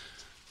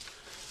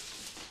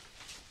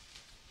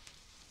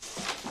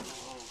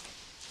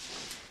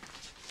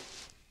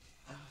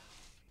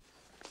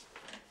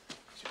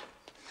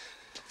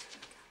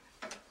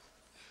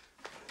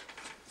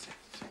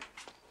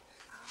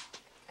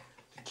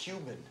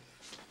 Cuban.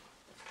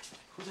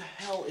 Who the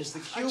hell is the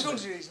Cuban? I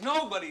told you he's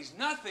nobody. He's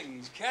nothing.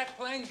 He's Cat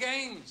playing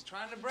games,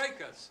 trying to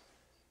break us.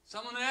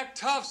 Someone to act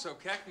tough so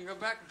Cat can go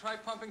back and try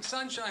pumping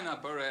sunshine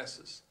up our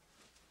asses.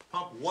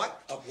 Pump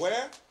what? Up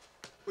where?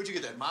 Where'd you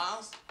get that,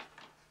 Miles?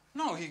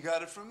 No, he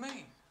got it from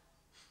me.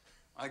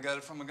 I got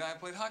it from a guy I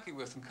played hockey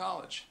with in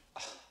college.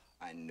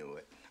 I knew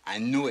it. I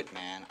knew it,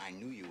 man. I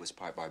knew you was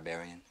part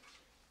barbarian.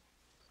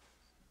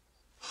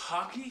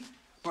 Hockey?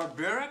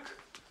 Barbaric?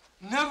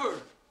 Never.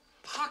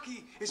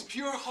 Hockey is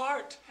pure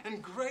heart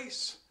and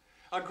grace.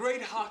 A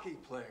great hockey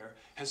player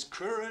has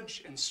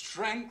courage and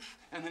strength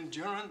and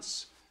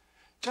endurance,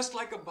 just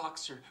like a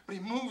boxer, but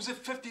he moves at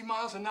 50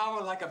 miles an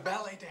hour like a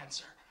ballet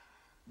dancer.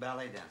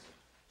 Ballet dancer.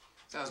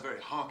 Sounds very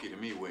honky to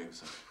me,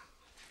 Williamson.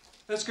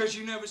 That's because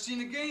you've never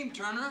seen a game,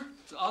 Turner.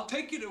 So I'll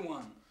take you to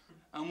one,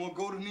 and we'll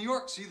go to New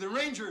York, see the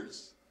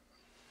Rangers.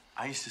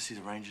 I used to see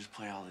the Rangers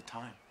play all the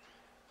time.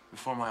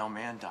 Before my old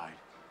man died.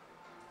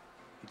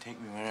 He'd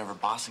take me whenever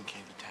Boston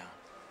came to town.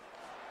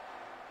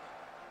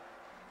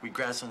 We'd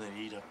grab something to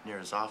eat up near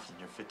his office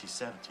near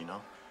 57th, you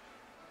know?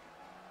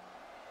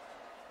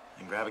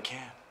 And grab a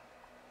cab.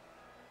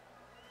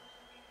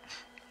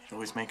 He'd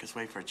always make us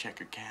wait for a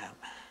checkered cab.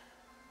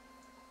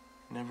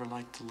 Never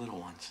liked the little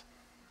ones.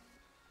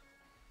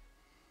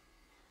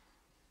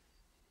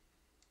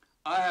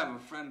 I have a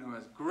friend who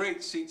has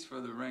great seats for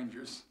the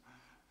Rangers.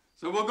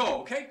 So we'll go,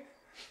 okay?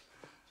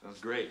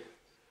 Sounds great.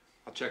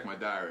 I'll check my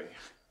diary.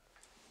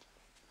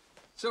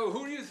 So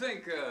who do you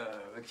think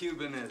the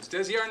Cuban is?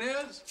 Desi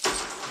Arnaz?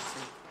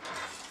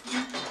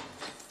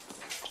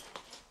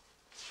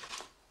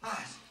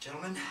 Ah,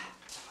 gentlemen,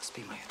 must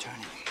be my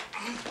attorney.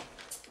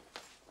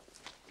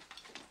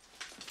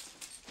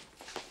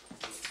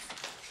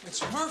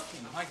 It's Murphy.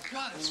 My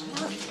God, it's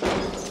Murphy.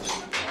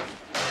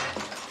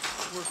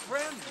 We're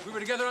friends. We were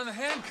together on the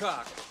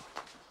Hancock.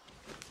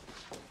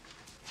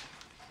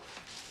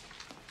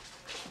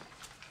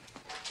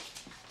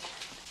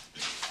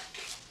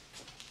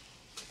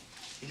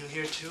 You new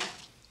here, too?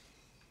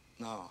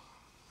 No,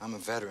 I'm a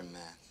veteran,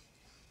 man.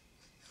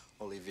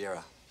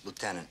 Oliveira,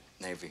 Lieutenant,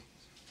 Navy.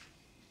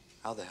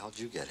 How the hell did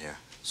you get here?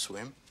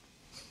 Swim?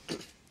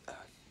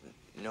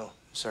 No,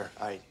 sir.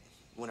 I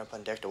went up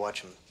on deck to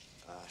watch him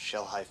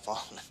shell high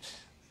fall.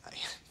 I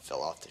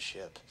fell off the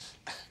ship.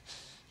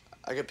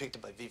 I got picked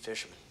up by V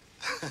fishermen.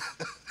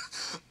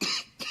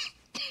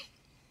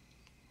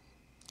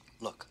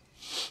 Look,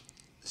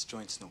 this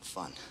joint's no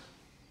fun.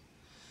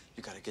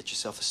 You gotta get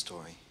yourself a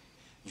story.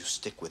 You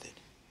stick with it.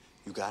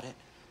 You got it?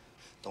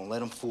 Don't let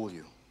them fool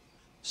you.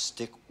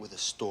 Stick with a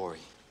story.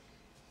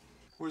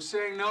 We're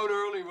saying no to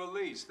early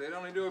release. They'd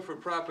only do it for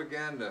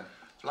propaganda.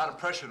 There's a lot of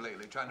pressure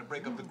lately trying to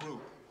break up the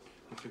group.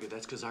 I figure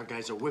that's because our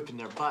guys are whipping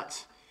their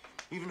butts.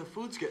 Even the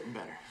food's getting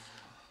better.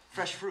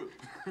 Fresh fruit.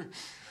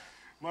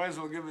 Might as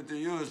well give it to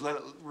you as let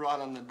it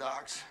rot on the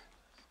docks.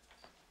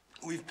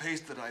 We've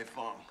pasted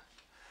Haiphong.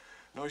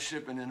 No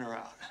shipping in or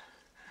out.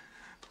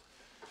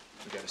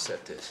 We gotta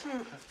set this.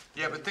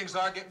 Yeah, but things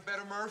are getting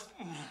better, Murph?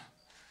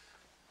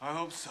 I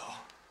hope so.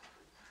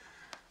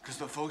 Because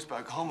the folks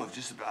back home have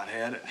just about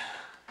had it.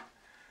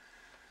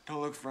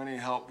 Don't look for any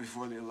help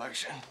before the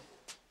election.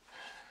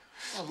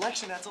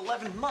 Election, that's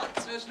 11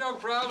 months. There's no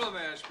problem,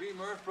 Ashby.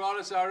 Murph brought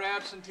us our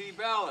absentee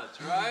ballots,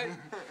 right?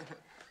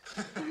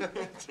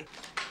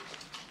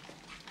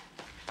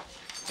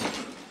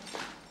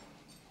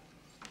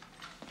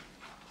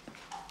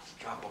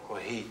 Tropical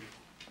heat.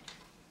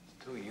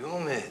 Too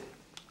humid.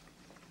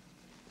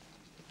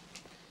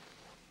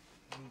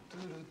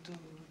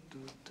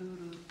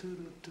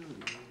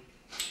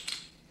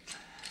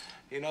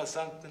 You know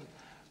something?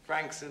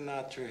 Frank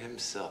Sinatra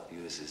himself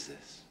uses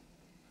this.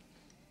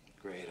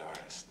 Great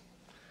artist.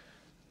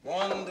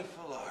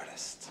 Wonderful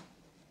artist.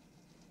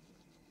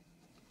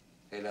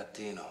 Hey,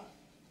 Latino.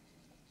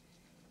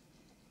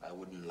 I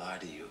wouldn't lie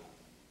to you.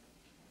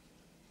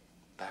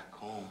 Back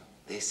home,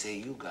 they say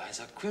you guys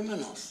are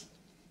criminals.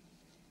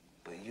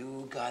 But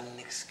you got an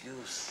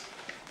excuse.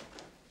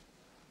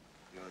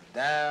 You're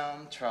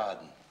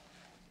downtrodden.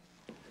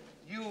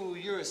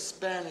 You're a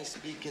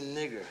Spanish-speaking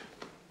nigger.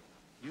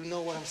 You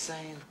know what I'm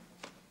saying?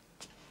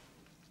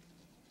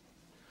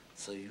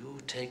 So you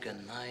take a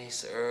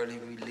nice early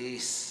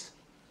release.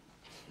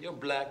 Your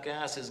black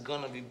ass is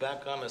gonna be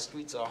back on the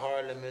streets of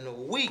Harlem in a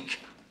week.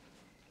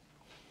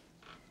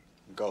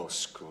 Go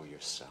screw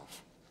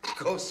yourself.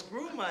 Go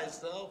screw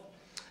myself?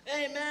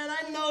 Hey, man,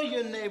 I know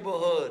your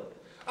neighborhood.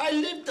 I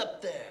lived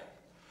up there.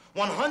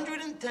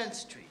 110th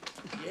Street.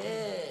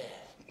 Yeah.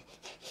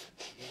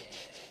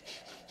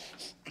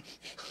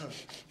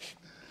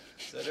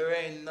 So there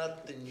ain't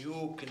nothing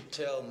you can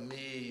tell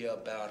me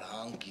about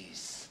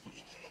honkies.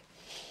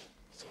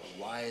 So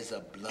why is a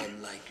blood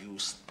like you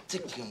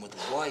sticking with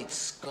white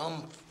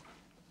scum?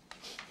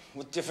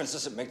 What difference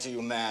does it make to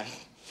you, man?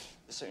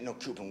 This ain't no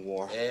Cuban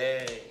war.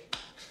 Hey,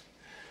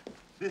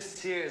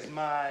 this here is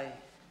my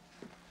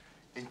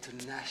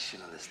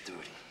internationalist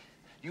duty.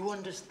 You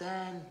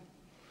understand?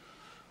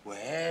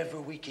 Wherever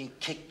we can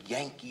kick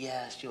Yankee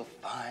ass, you'll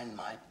find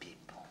my people.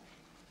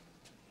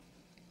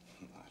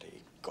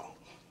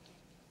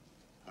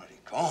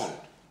 Phone.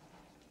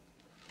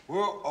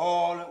 We're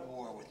all at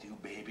war with you,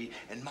 baby,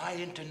 and my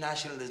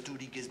internationalist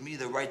duty gives me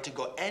the right to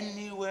go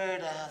anywhere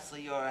to hassle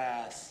your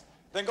ass.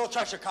 Then go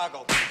try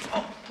Chicago.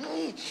 Oh.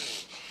 You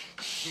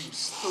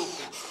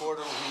stupid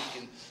Puerto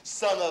Rican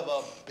son of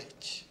a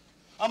bitch.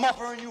 I'm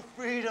offering you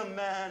freedom,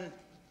 man.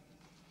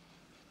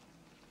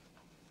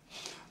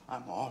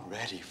 I'm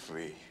already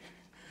free,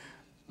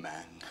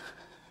 man.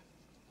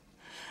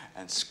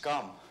 And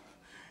scum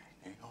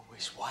ain't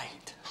always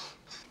white.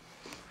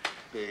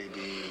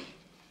 Baby,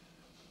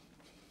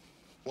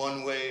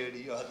 one way or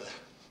the other,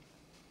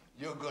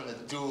 you're gonna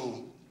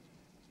do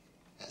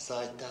as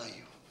I tell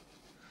you.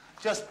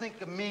 Just think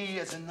of me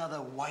as another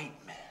white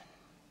man.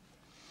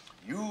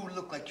 You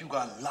look like you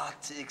got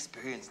lots of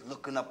experience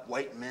looking up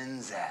white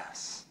men's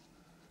ass.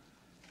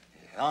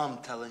 Yeah, I'm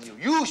telling you,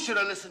 you should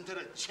have listened to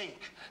the chink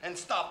and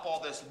stop all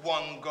this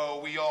one go,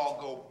 we all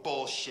go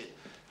bullshit.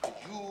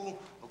 You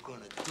are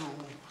gonna do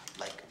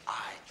like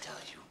I tell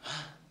you,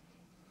 huh?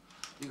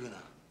 You're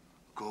gonna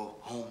go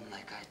home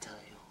like I tell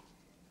you.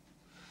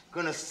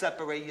 Gonna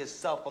separate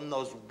yourself from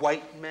those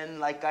white men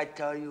like I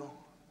tell you.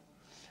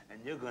 And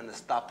you're gonna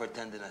stop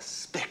pretending a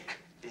spick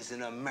is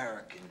an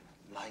American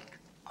like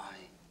I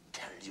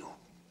tell you.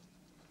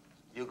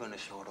 You're gonna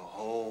show the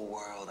whole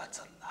world that's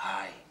a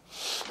lie.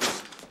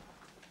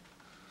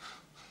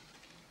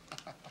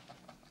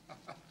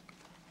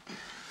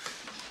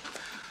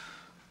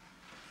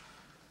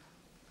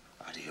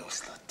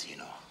 Adios,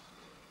 Latino.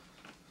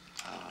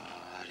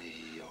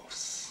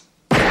 Adios.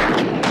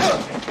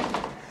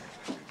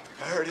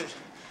 I heard it.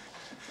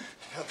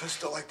 A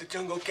pistol like the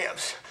jungle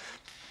camps.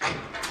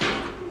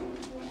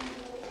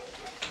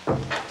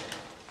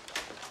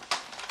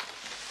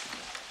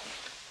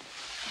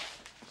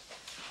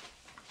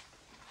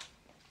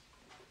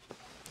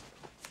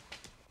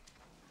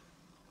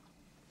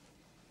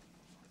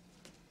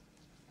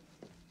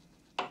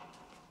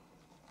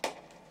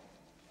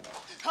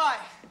 Hi.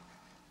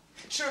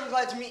 Sure, I'm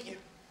glad to meet you.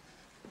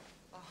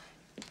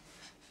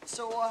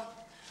 So,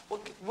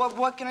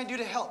 what can I do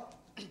to help?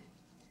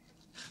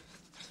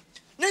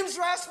 Name's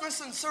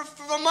Rasmussen, sir,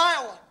 from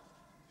Iowa.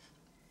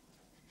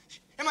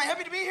 Am I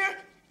happy to be here?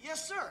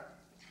 Yes, sir.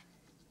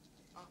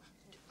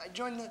 I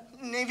joined the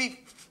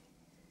Navy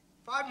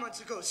 5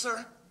 months ago,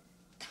 sir.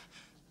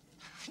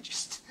 I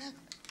just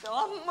fell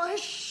off my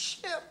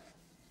ship.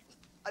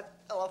 I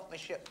fell off my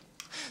ship.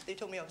 They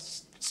told me I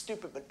was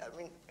stupid, but I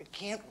mean, I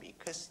can't be,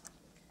 because,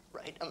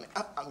 right,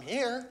 I'm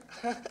here.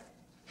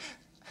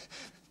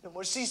 No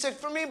more seasick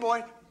for me,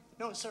 boy.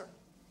 No, sir.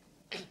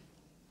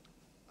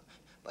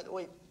 By the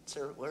way,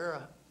 sir,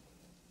 where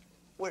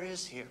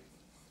is here?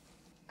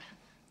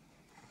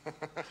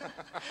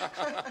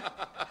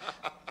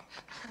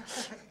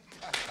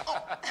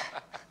 Oh.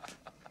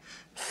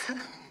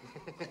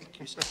 Thank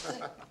you,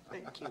 sir.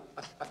 Thank you.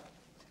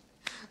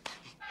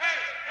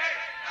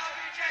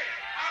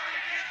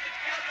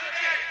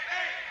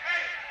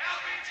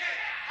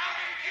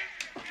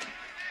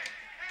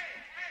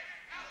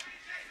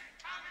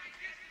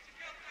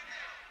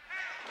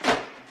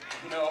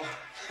 You know,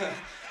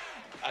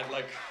 I'd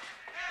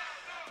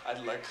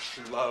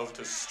love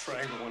to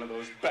strangle one of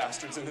those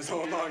bastards in his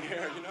own long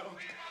hair, you know?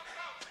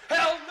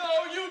 Hell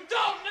no, you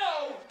don't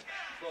know!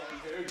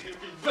 Long-haired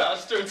hippie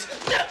bastards!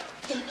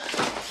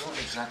 You're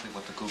exactly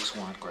what the gooks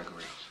want,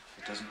 Gregory.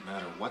 It doesn't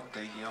matter what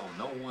they yell,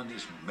 no one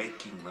is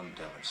making them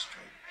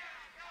demonstrate.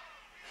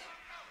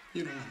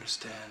 You don't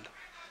understand.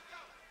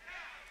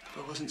 If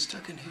I wasn't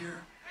stuck in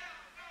here,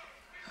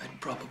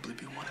 I'd probably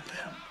be one of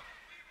them.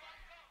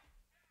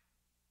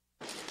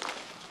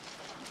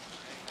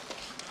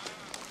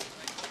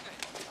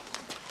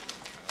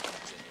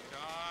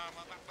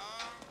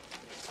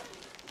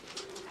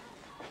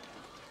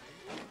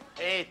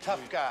 Hey,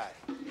 tough guy.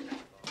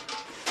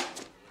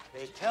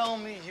 They tell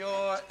me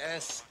you're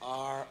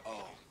SRO.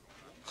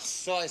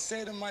 So I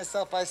say to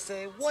myself,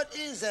 what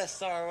is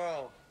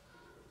SRO?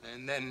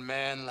 And then,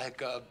 man,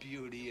 like a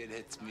beauty, it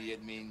hits me.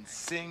 It means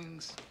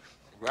sings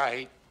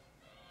right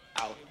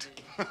out.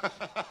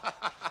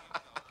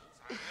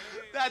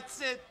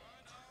 That's it.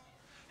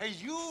 Hey,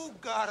 you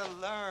gotta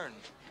learn.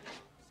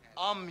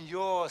 I'm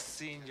your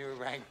senior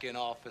ranking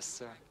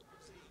officer.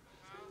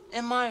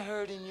 Am I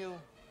hurting you?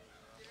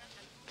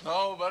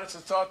 No, but it's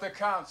the thought that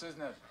counts,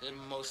 isn't it? It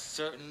most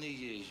certainly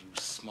is, you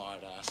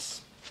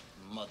smartass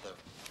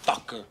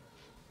motherfucker.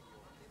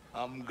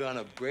 I'm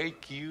gonna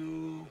break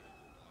you.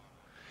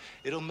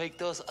 It'll make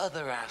those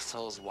other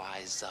assholes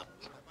wise up.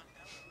 Yeah,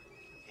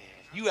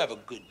 you have a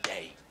good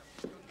day.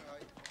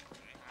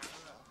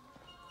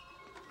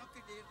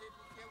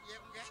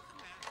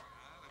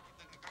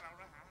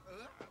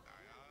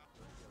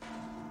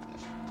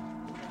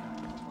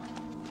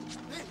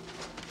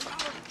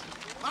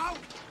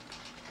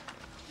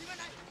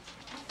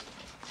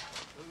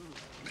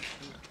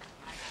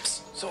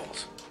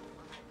 Souls.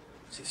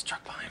 See this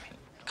truck behind me?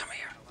 Come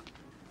here.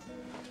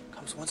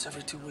 Comes once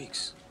every 2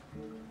 weeks.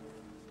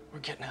 We're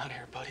getting out of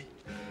here, buddy.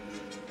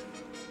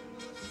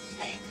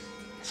 Hey,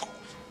 Souls.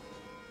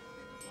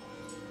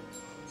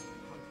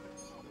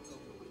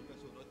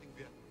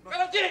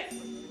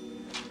 Valentine!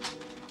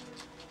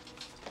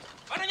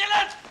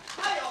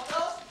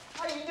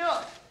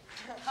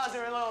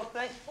 bothering little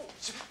thing. Oh,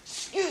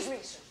 excuse me,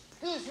 sir.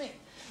 Excuse me.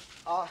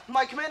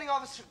 My commanding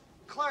officer,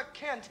 Clark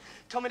Kent,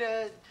 told me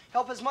to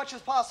help as much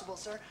as possible,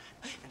 sir.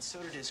 And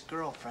so did his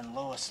girlfriend,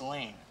 Lois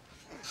Lane.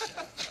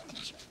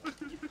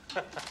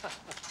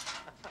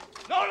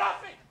 No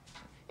laughing!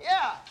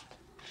 Yeah,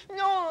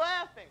 no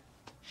laughing.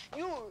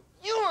 You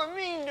were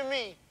mean to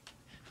me.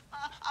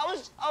 I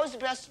was the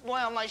best boy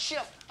on my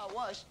ship. I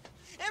was.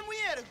 And we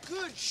had a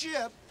good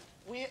ship.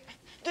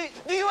 The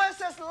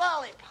USS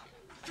Lollipop.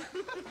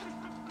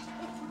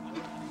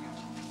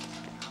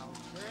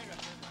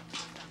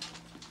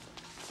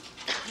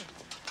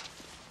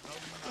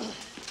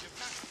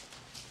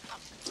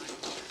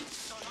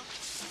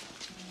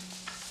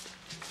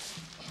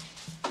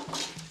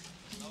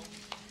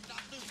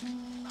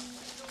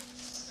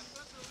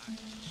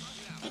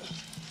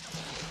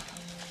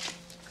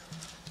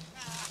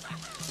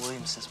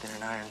 Williamson's been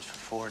in irons for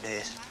 4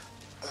 days.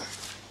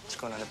 It's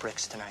going on the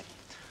bricks tonight.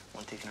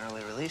 Won't take an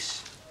early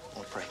release,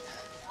 won't break.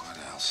 What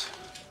else?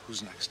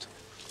 Who's next?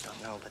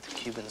 Don't know, but the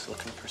Cuban's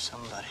looking for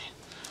somebody.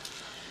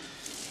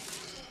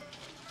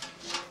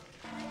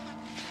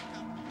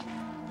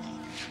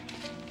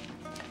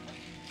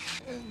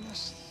 In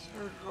this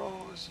third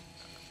row is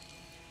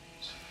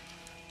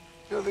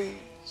Billy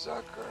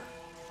Zucker.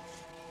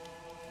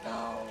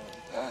 Now,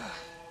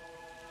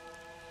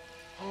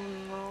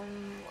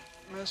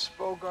 Miss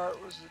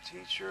Bogart was the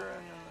teacher,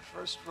 and in the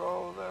first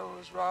row there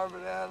was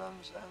Robert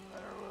Adams, and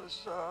there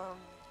was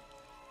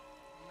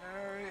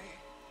Mary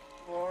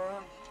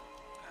Warren,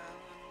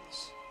 and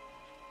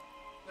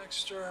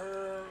next to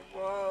her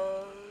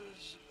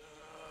was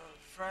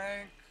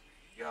Frank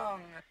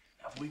Young.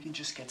 Now, if we can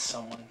just get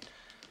someone,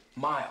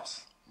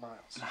 Miles,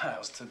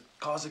 to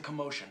cause a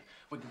commotion,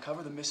 we can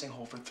cover the missing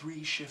hole for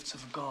 3 shifts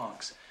of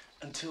gongs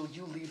until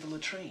you leave the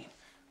latrine.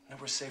 And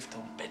we're safe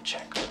till bed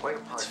check. Quite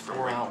apart from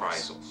 4 hours.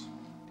 reprisals,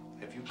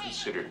 have you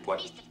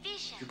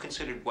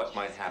considered what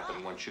might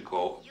happen once you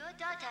go? Your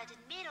daughter, the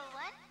middle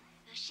one,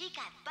 well, she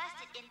got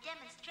busted in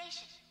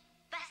demonstration.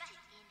 Busted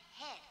in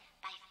head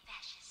by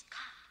fascist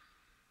cop.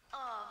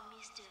 Oh,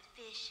 Mr.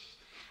 Fisher,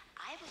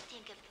 I would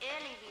think of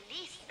early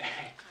release.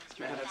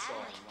 Man, that's all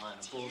a line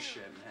of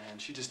bullshit, man.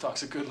 She just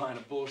talks a good line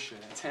of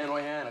bullshit. It's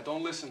Hanoi Hannah.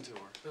 Don't listen to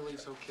her.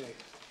 Lily's okay.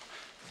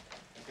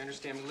 You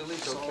understand me? Lily's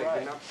It's okay. all right.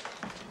 You know?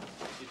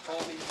 You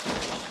told me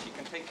she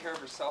can take care of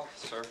herself,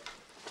 sir.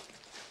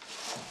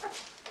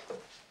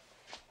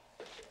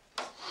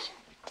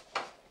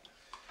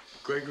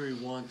 Gregory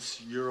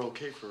wants you're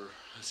okay for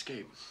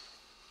escape.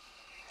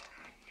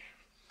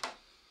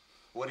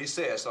 What do you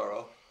say,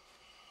 SRO?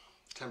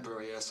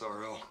 Temporary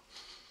SRO.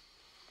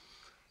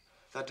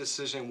 That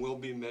decision will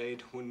be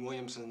made when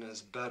Williamson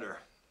is better.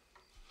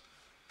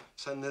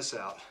 Send this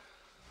out.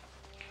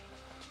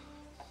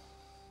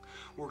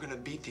 We're gonna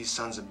beat these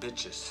sons of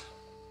bitches.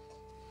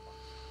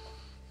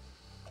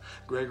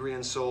 Gregory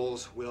and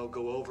Souls will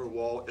go over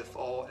wall if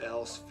all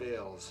else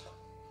fails.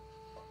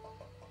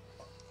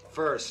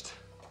 First,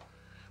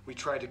 we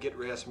try to get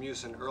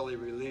Rasmussen early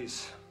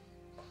release.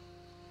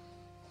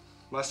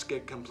 Must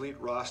get complete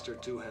roster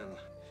to him.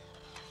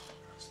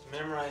 Must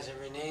memorize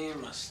every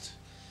name, must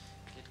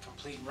get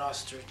complete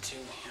roster to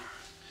him.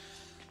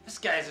 This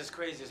guy's as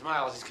crazy as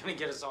Miles. He's gonna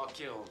get us all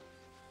killed.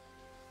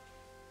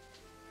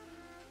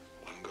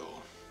 One go,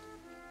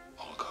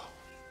 all go.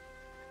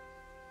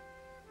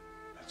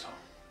 That's all.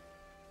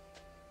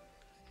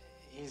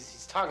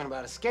 He's talking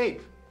about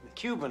escape. The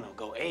Cuban will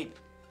go ape.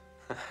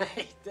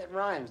 That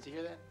rhymes. Do you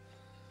hear that?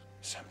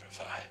 Semper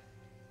Fi.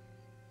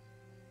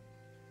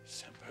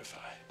 Semper Fi.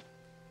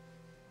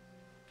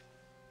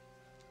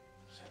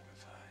 Semper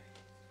Fi.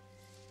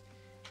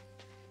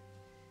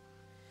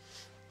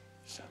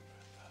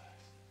 Semper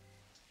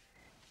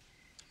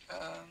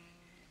Fi.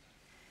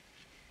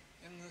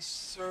 In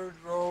this third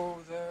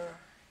row there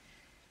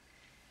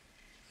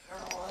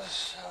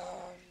was,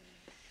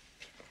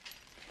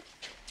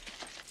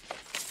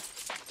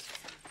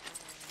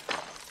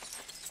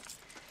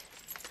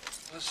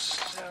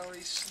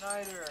 Sally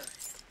Snyder.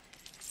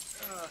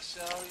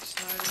 Sally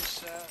Snyder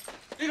sat.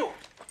 Leo!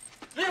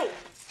 Leo!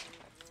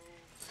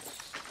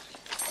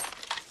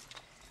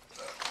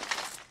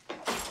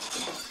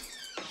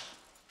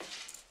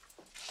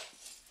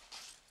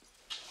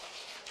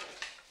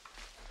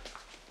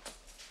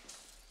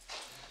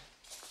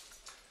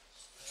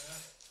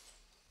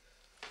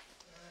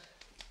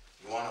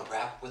 You wanna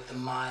rap with the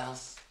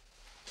Miles?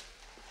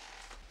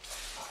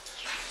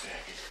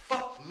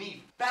 Fuck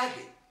me,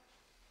 faggot.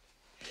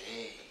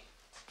 Hey,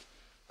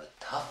 a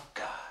tough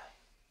guy.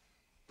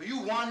 But you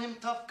want him,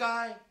 tough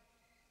guy?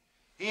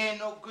 He ain't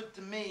no good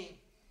to me.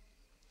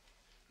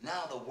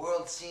 Now the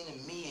world's seen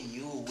in me and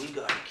you, we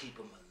gotta keep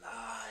him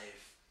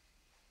alive.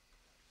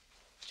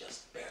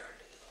 Just barely,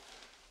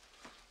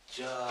 though.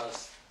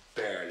 Just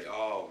barely.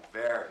 Oh,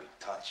 very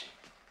touching.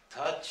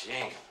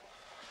 Touching.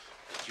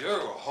 But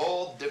you're a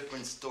whole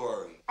different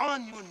story.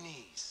 On your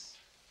knees.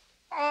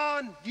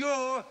 On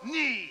your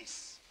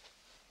knees.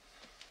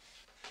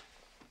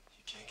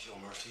 You can't kill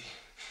Murphy.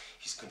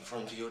 He's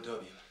confirmed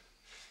POW.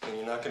 And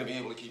you're not gonna be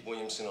able to keep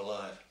Williamson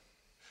alive.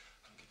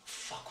 I don't give a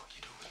fuck what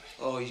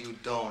Oh, you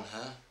don't,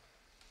 huh?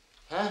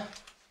 Huh?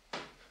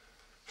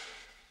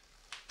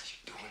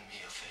 You're doing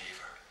me a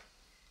favor.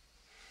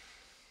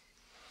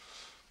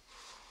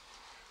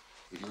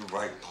 You're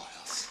right,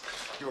 Miles.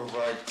 You're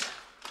right.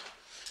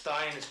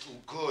 Dying is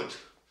too good,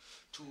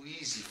 too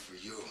easy for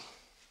you.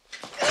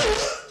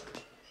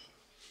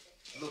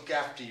 Look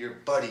after your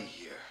buddy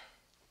here.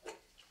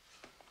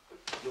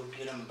 You'll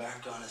get him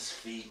back on his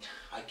feet.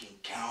 I can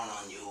count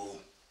on you.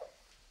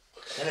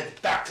 And it's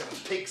back to the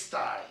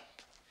pigsty,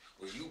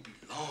 where you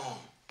belong,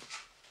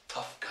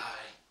 tough guy.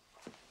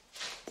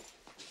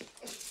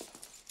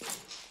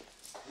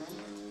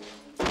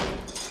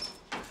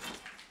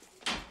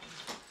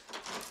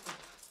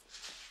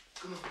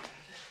 Come on.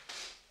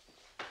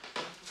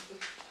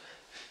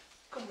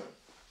 Come on.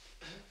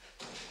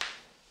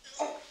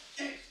 Oh,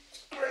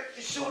 great.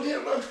 You showed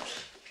him, huh?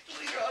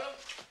 We got him.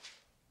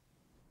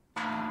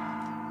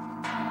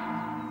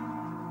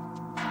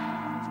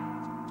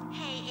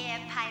 Hey,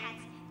 air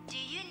pirates, do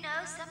you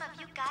know some of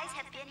you guys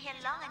have been here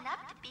long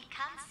enough to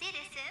become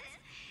citizens?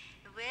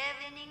 We're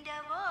winning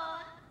the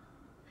war.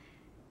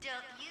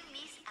 Don't you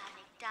miss our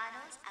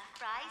McDonald's, our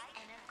fries,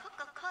 and a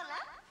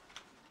Coca-Cola?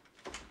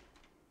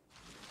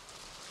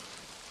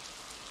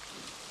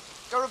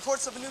 Got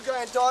reports of a new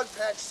guy in Dog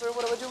Patch, sir.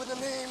 What do I do with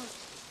the name?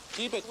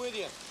 Keep it with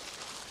you.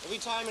 Every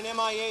time an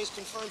MIA is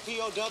confirmed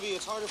POW,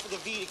 it's harder for the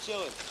V to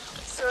kill him.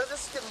 Sir,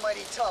 this is getting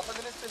mighty tough. I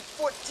mean, it's been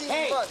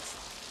 14 months.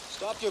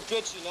 Stop your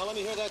bitching. Now let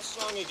me hear that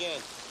song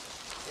again.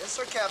 Yes,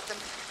 sir, Captain.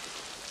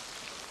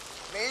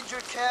 Major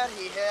Cat,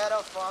 he had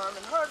a farm,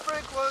 and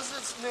Heartbreak was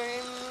its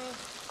name.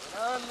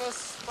 And on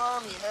this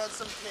farm, he had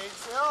some pigs.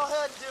 They all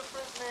had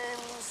different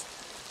names.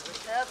 The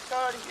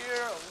Cathcart here,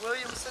 a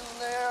Williamson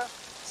there,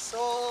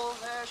 Soul,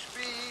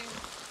 Ashby,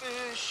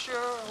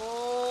 Fisher,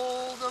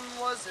 Oldham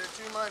was there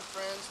too, my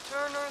friends.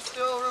 Turner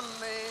still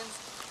remains.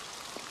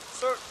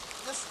 Sir,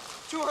 this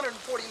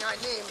 249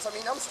 names, I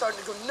mean, I'm starting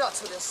to go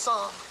nuts with this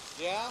song.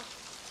 Yeah?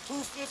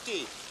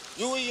 250.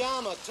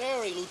 Uyama,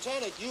 Terry,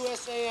 Lieutenant,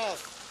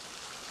 USAF.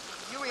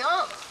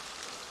 Uyama.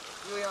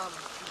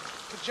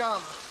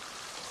 Pajama.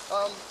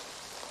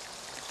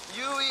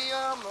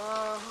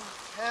 Uyama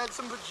had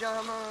some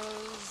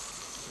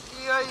pajamas.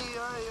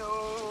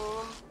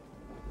 E-I-E-I-O.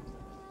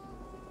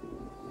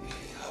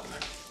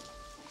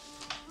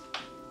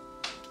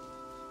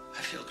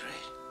 I feel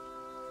great.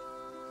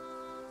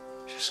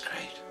 Just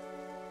great.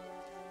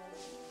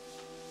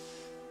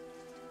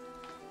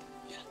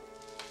 Yeah.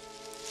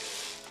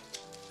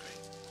 Great.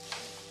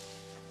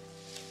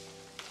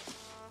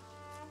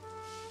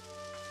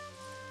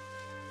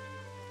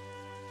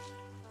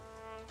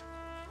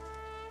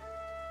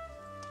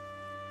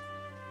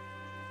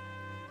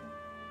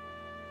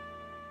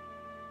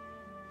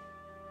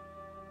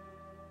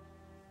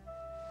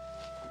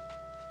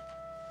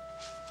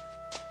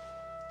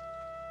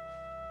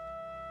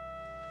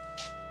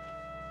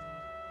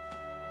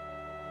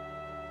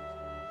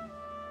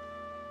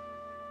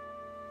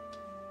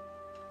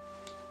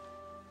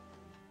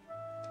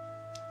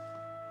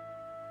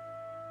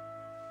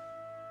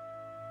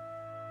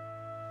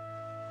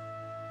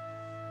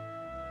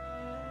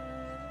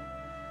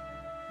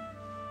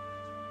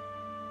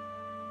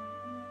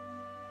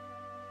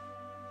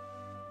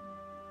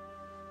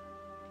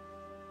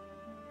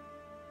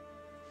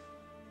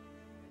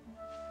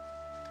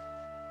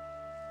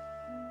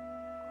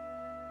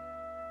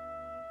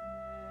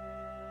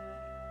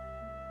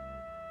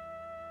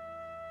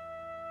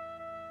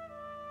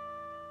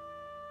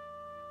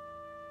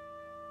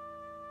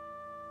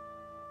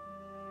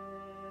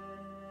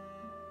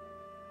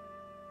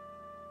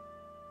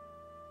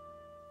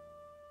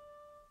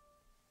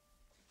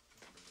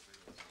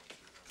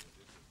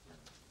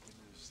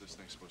 This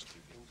thing's supposed to be.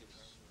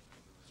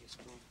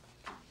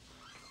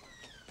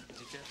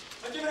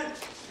 Edwin!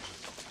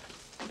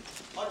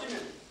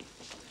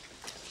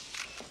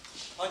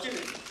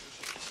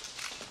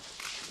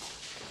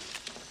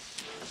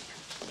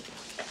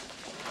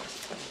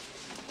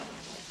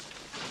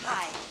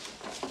 Hi.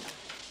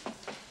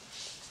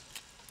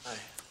 Hi.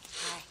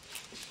 Hi.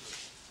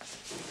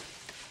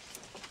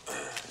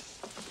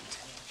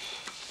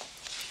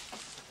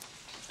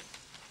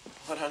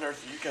 What on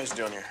earth are you guys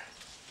doing here?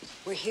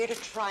 We're here to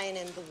try and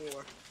end the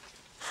war.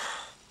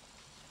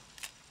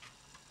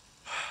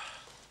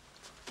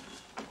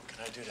 What can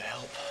I do to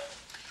help?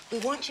 We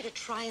want you to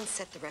try and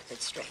set the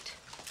record straight.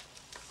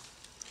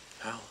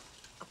 How?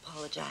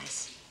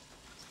 Apologize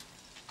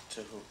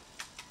To who?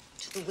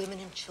 to the women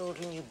and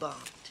children you bombed.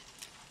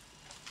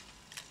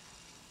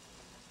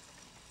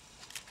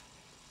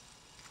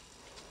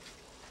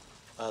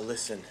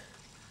 Listen.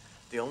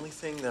 The only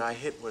thing that I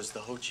hit was the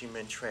Ho Chi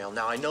Minh Trail.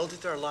 Now, I know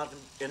that there are a lot of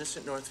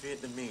innocent North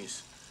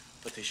Vietnamese,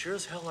 but they sure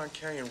as hell aren't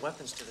carrying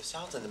weapons to the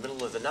south in the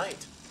middle of the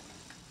night.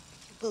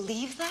 You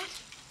believe that?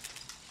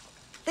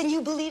 Then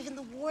you believe in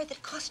the war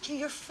that cost you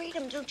your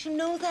freedom. Don't you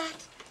know that?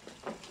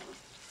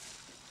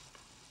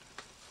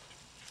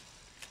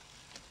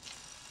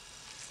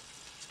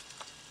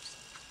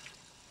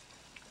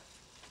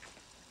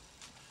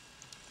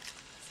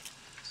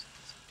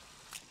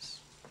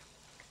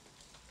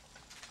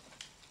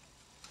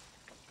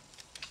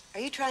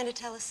 Are you trying to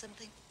tell us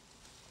something?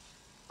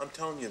 I'm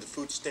telling you, the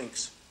food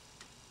stinks.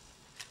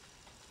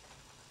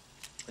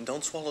 And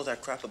don't swallow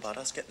that crap about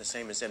us getting the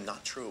same as them.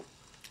 Not true.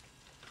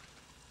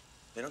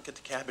 They don't get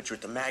the cabbage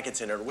with the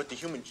maggots in it or with the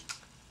human...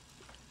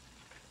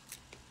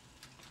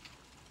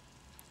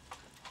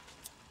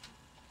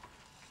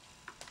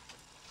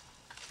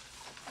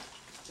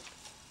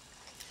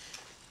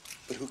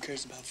 But who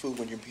cares about food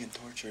when you're being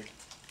tortured?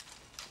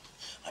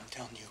 I'm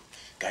telling you,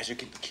 guys are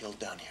getting killed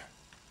down here.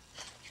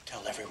 You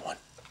tell everyone.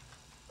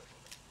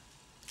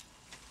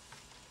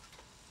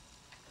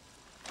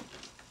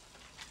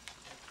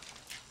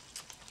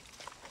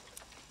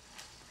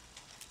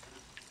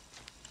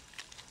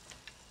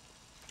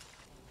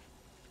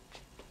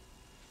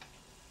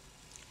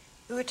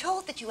 We were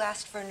told that you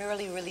asked for an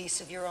early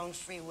release of your own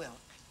free will.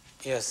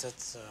 Yes,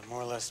 that's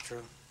more or less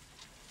true.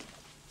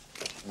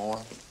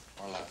 More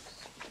or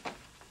less?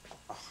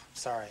 Oh,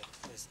 sorry.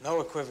 There's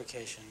no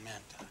equivocation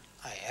meant.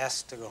 I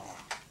asked to go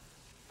home.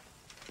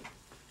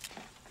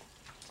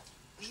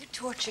 Were you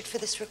tortured for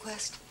this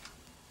request?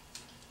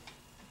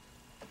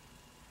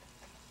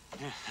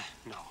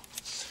 No.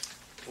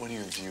 What are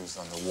your views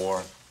on the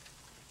war?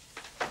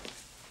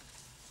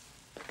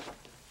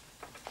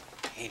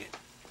 I hate it.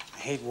 I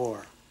hate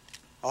war.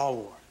 All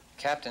war.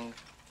 Captain,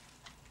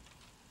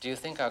 do you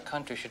think our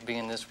country should be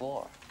in this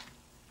war?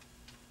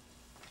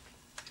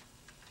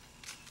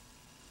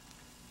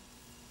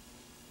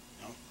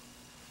 No.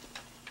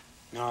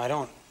 No, I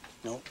don't.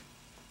 No,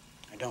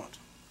 I don't.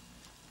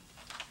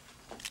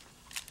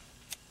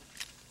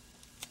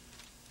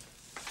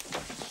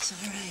 It's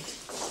all right.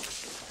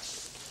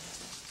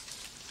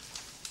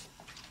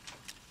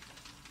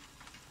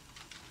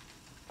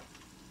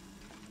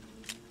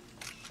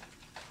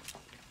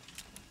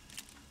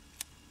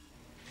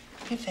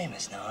 You're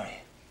famous now, are you?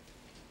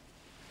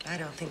 I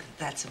don't think that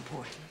that's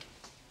important.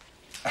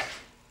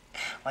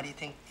 Why do you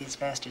think these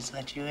bastards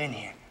let you in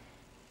here?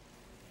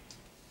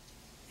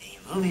 They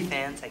ain't movie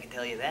fans, I can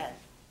tell you that.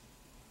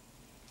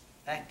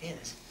 Fact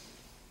is,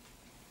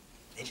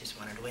 they just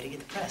wanted a way to get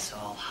the press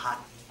all hot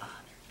and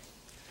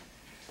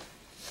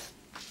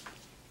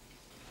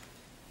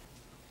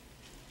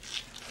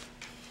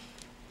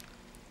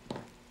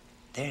bothered.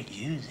 They're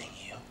using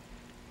you.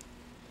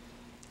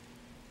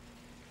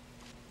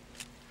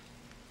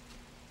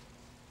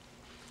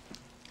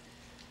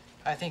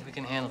 I think we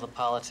can handle the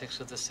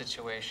politics of the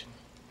situation.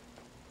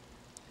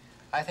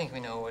 I think we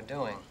know what we're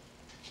doing.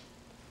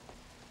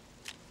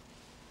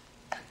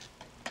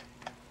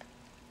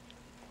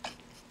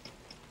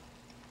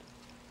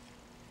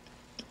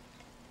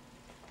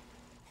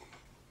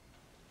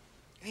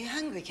 Are you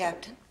hungry,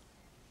 Captain?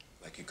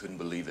 Like you couldn't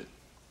believe it.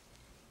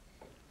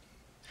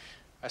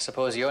 I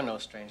suppose you're no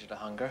stranger to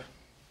hunger.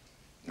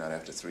 Not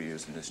after 3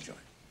 years in this joint.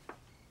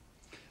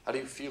 How do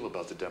you feel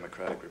about the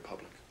Democratic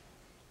Republic?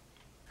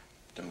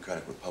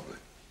 Democratic Republic?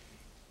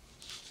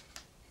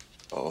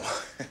 Oh,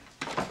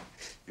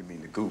 you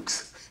mean the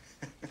gooks?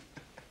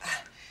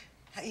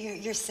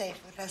 You're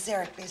safe with us,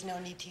 Eric. There's no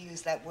need to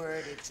use that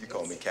word. You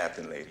call me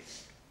captain, lady.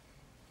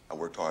 I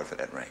worked hard for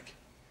that rank.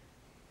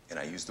 And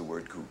I use the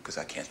word gook because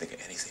I can't think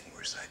of anything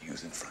worse I'd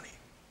use in front of you.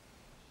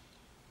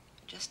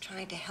 Just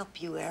trying to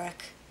help you,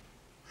 Eric.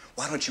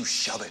 Why don't you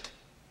shove it?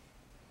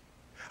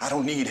 I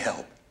don't need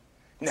help.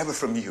 Never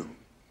from you.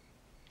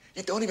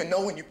 You don't even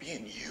know when you're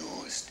being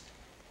used.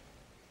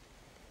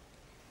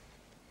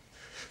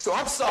 So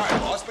I'm sorry,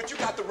 boss, but you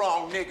got the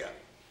wrong nigga.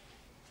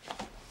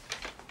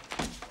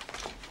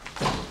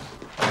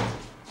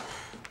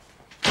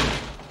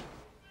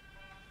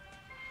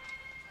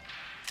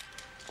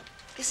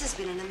 This has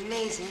been an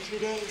amazing 2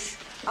 days.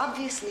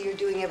 Obviously, you're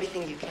doing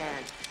everything you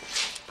can.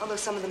 Although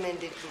some of the men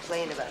did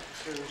complain about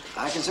the food.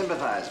 I can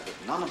sympathize, but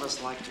none of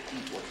us like to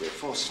eat what we're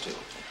forced to.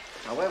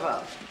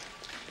 However,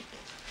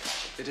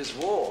 it is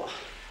war.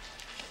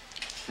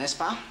 N'est-ce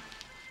pas?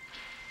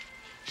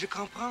 Je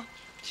comprends.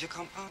 Je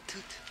comprends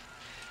tout.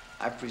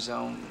 I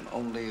presume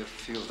only a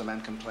few of the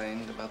men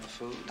complained about the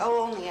food?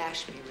 Oh, only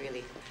Ashby,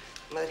 really.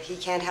 But he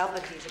can't help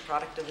it. He's a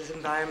product of his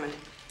environment.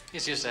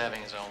 He's used to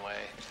having his own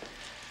way.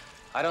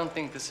 I don't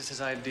think this is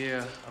his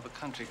idea of a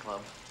country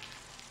club.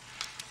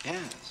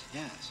 Yes,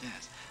 yes,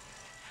 yes.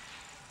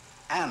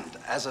 And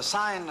as a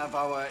sign of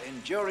our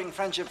enduring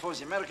friendship for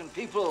the American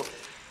people,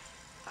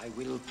 I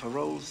will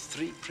parole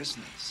 3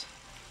 prisoners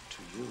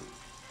to you.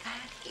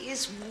 That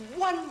is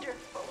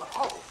wonderful.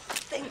 Oh,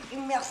 thank you.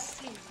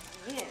 Merci.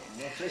 Bien.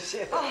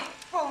 Oh,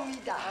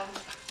 formidable.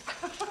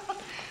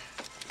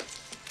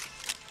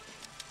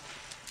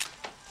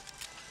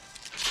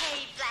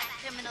 Hey, black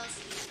criminals,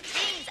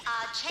 things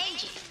are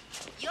changing.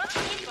 Your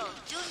people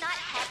do not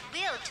have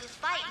will to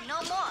fight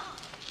no more.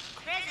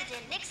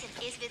 President Nixon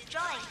is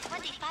withdrawing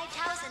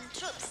 25,000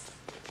 troops.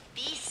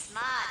 Be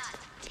smart.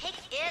 Take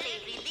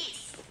early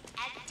release.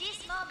 At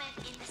this moment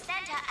in the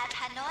center of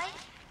Hanoi,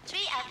 3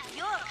 of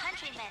your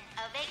countrymen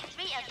awake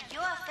 3 of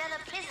your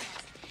fellow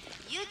prisoners.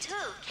 You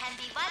too can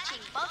be watching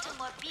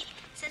Baltimore beat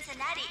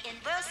Cincinnati in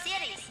World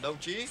Series.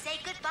 Don't Say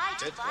goodbye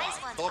to wise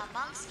ones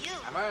amongst you.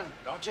 Amen,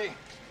 don't you?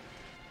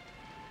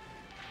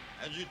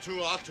 And you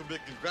two ought to be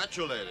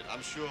congratulated.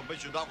 I'm sure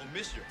Major Doc will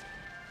miss you.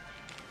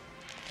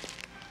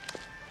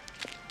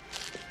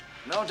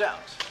 No doubt.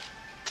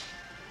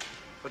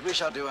 But we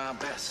shall do our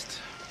best.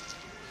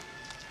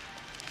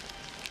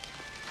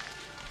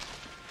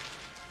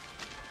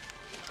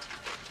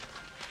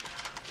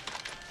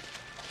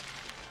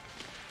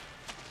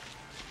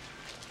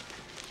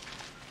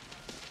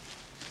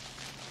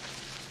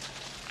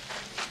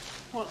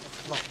 Well,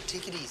 look,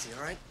 take it easy,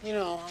 all right? You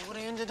know, I would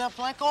have ended up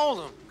like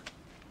Oldham.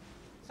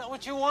 Is that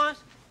what you want?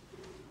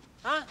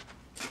 Huh?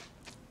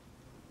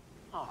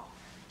 Oh.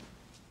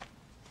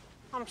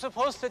 I'm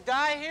supposed to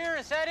die here?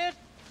 Is that it?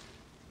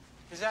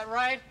 Is that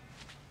right?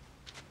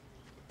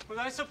 Was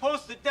I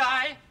supposed to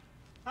die?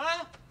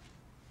 Huh?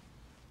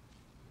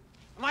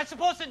 Am I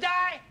supposed to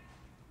die?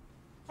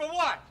 For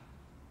what?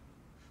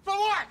 For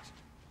what?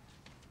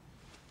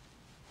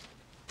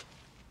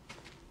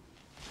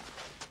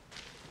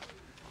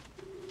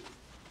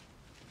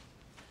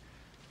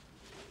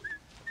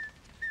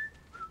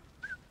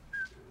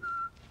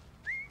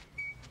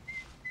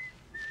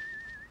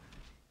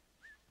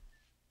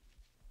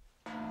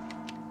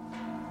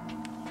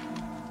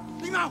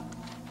 Limo!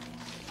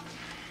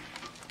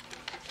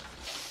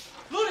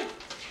 Looney!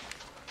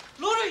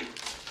 Looney!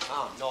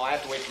 Oh, no, I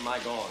have to wait for my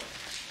gong.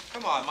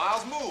 Come on,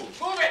 Miles, move.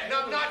 Move it!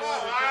 No, not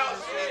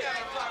Miles!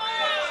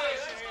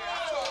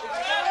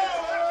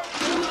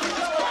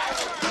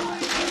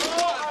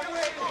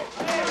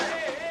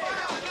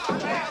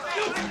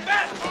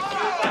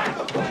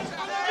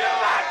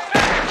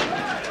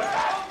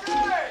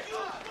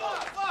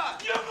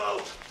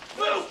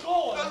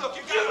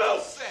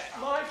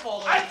 My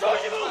fault. I told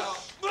you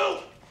move!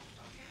 Move!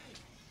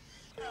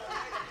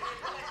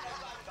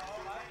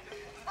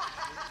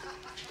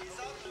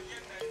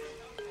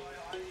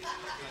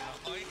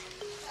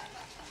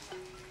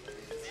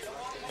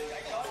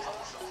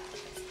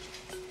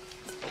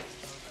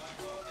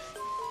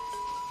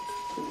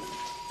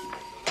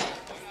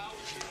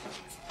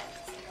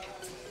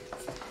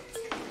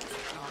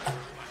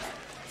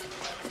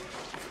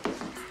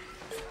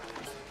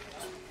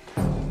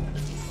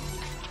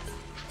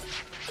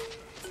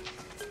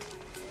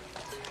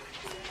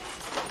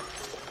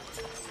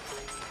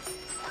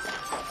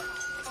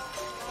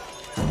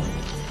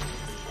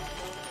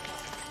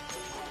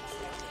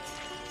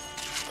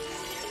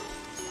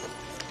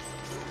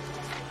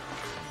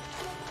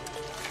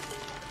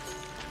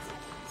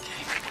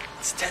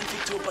 It's 10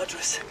 feet to a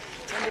buttress,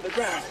 10 to the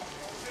ground.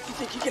 You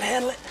think you can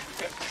handle it?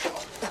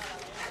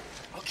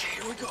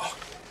 Okay, here we go.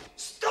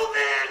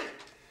 Stupid!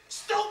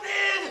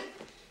 Stupid!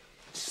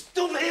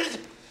 Stupid!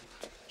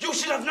 You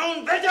should have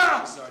known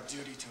better! It's our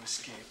duty to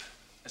escape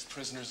as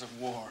prisoners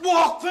of war.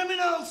 War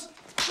criminals!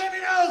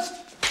 Criminals!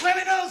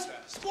 Criminals!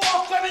 War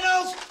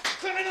criminals!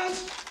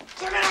 Criminals!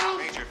 Criminals!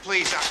 Major,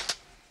 please.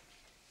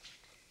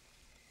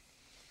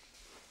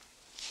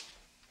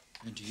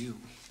 And you,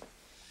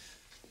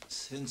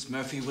 since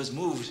Murphy was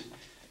moved,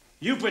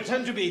 you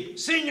pretend to be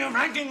senior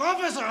ranking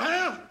officer,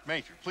 huh?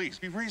 Major, please,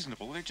 be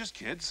reasonable. They're just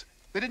kids.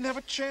 They didn't have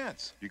a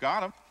chance. You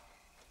got them.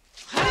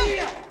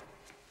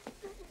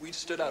 We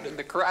stood out in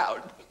the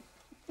crowd.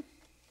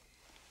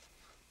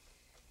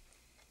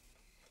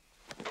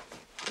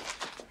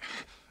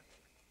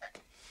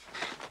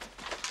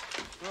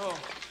 Oh.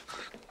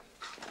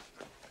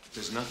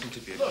 There's nothing to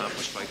be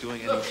accomplished by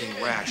doing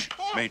anything rash.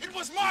 Major, It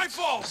was my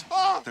fault!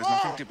 there's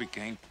nothing to be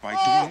gained by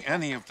doing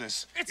any of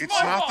this. It's my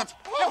not fault!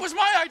 It was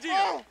my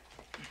idea!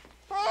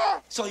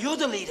 So you're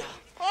the leader.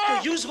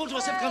 You're useful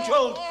to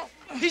self-control.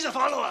 He's a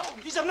follower.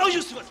 He's of no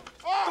use to us.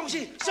 Come on,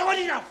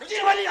 somebody now.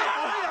 Somebody You're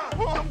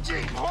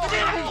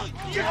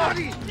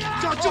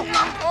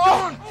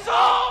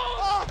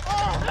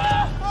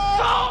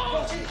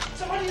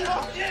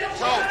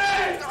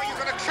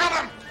gonna kill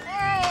him!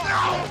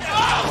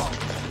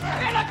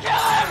 I'm gonna kill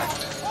him!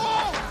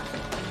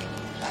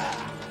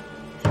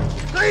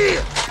 No!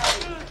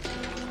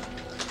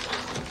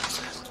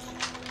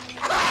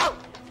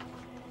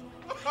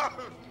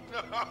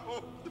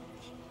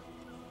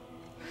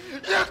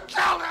 You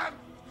killed him!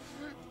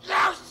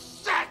 You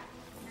sick!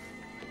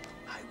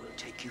 I will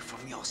take you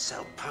from your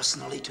cell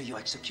personally to your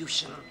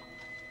execution.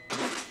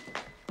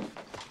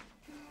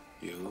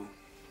 You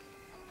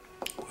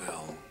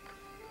will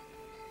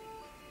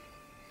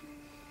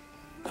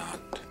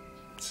not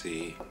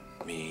see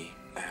me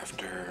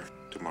after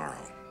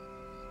tomorrow.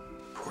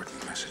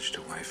 Important message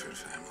to wife and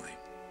family.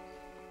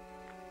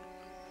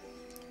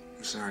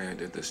 I'm sorry I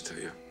did this to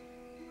you.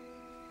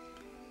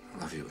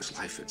 I love you as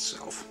life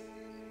itself.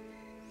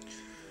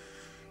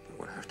 But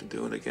we'll have to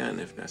do it again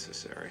if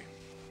necessary.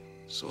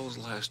 Saul's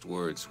last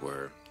words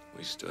were,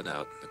 we stood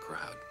out in the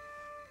crowd.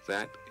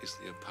 That is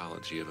the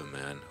apology of a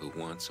man who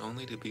wants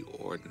only to be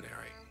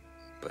ordinary.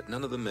 But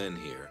none of the men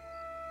here,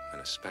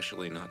 and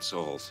especially not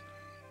Saul's,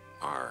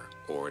 are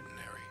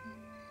ordinary.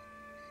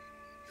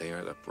 They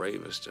are the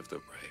bravest of the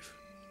brave.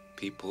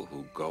 People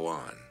who go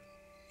on,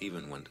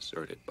 even when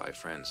deserted by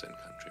friends and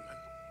countrymen.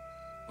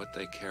 What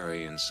they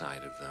carry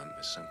inside of them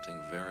is something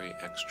very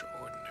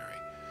extraordinary.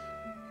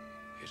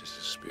 It is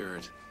a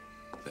spirit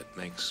that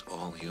makes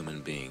all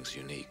human beings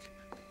unique.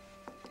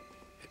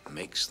 It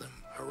makes them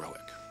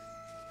heroic.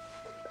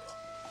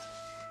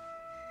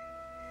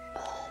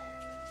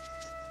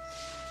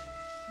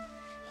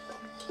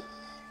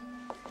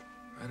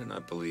 I do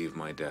not believe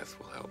my death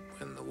will help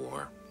win the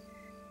war.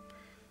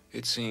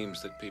 It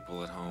seems that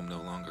people at home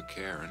no longer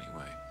care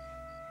anyway.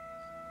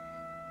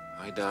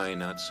 I die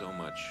not so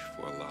much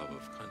for love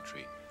of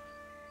country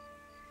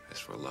as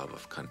for love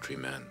of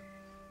countrymen.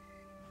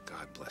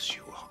 God bless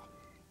you all.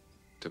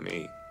 To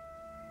me,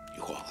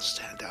 you all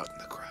stand out in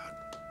the crowd.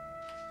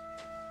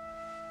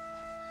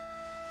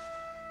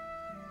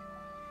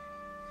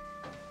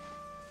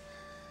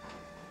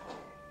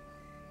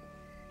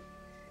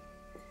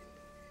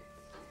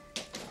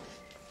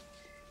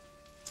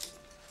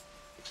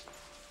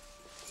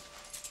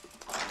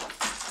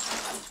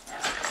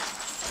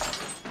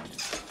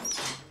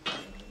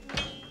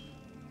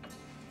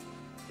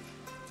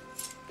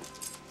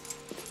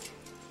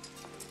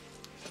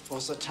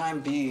 For the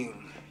time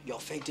being, your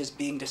fate is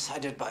being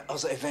decided by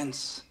other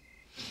events.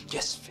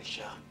 Yes,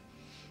 Fisher.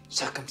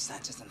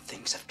 Circumstances and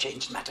things have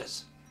changed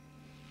matters.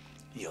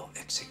 Your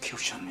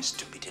execution is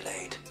to be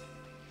delayed.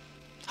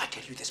 I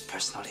tell you this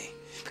personally,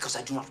 because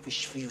I do not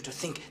wish for you to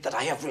think that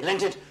I have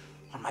relented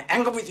on my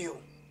anger with you.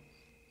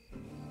 In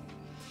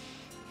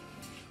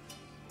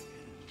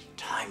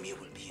time, you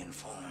will be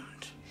informed.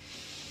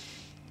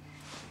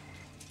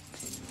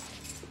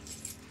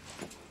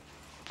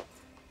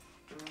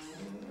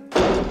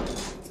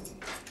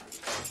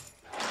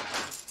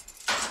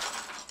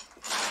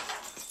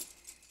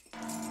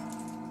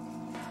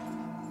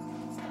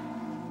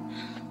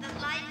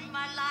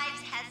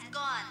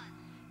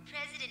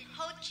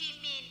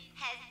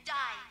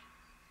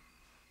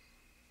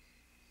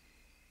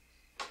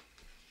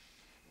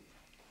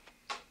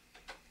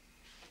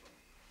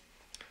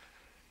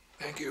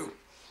 Thank you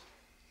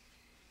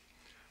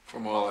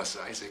from all us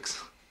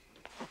Isaacs.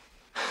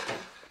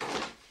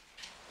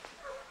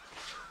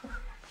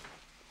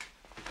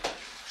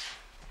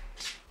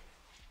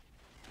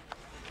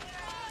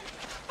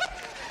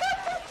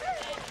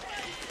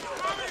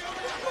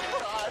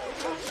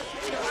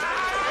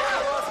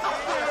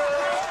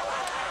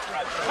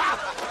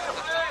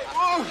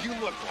 Oh, you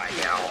look like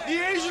hell.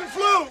 The Asian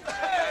flu.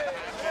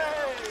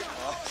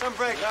 Some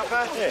break, not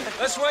bad.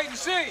 Let's wait and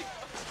see.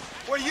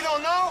 What, you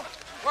don't know?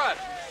 What?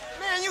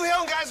 Man, you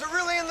Hill guys are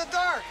really in the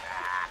dark.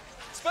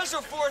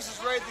 Special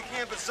Forces raided the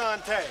camp at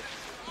Sante.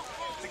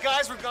 The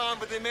guys were gone,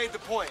 but they made the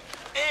point.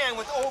 And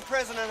with old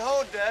President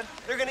Ho dead,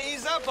 they're gonna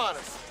ease up on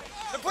us.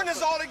 They're putting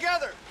us all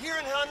together, here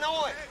in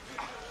Hanoi.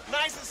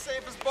 Nicest,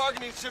 safest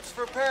bargaining chips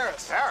for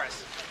Paris.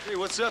 Paris? Hey,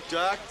 what's up,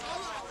 Doc?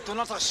 Do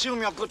not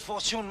assume your good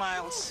fortune,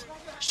 Miles.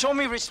 Show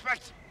me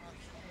respect,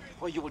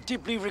 or you will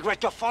deeply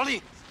regret your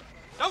folly.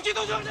 Don't you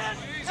do that!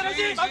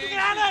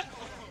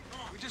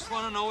 We just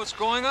want to know what's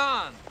going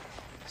on.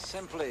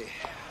 Simply,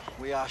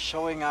 we are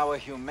showing our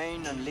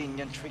humane and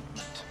lenient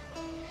treatment.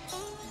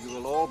 You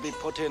will all be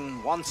put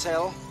in one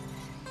cell.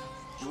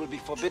 You will be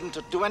forbidden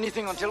to do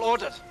anything until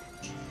ordered.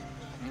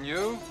 And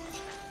you?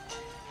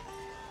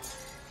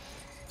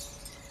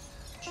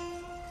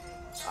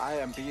 I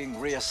am being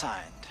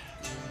reassigned.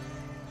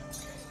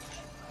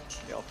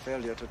 Your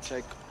failure to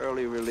take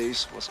early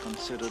release was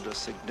considered a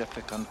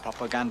significant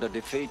propaganda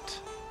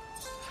defeat.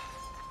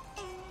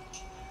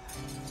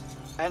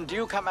 And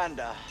you,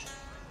 Commander,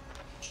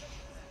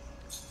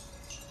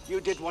 you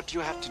did what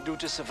you had to do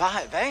to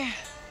survive, eh?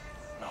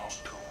 No,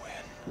 to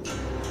win.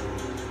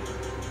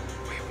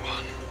 We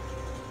won.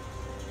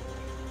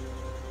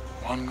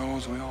 One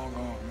goes, we all go,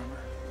 remember?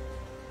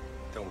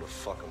 Tell him to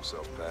fuck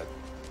himself, Pat.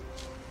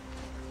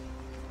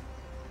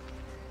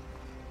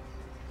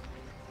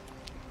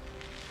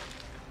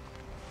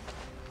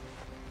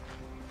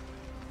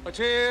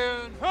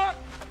 Attend, hut!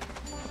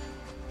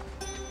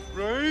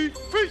 Right,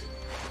 feet!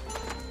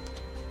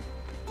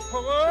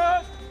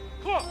 Forward,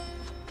 clock!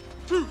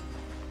 2,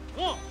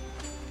 1,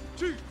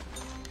 2,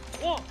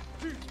 1,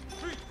 2,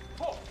 3,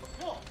 4,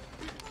 1,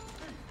 2, 3,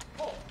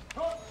 4,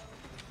 hut!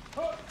 Hut!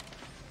 Hut!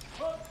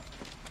 Hut!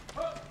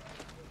 Hut!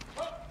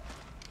 Hut!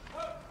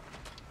 Hut!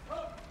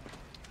 Hut!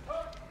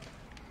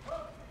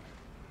 Hut!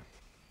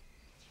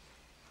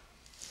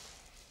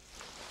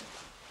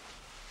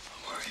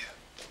 How are you?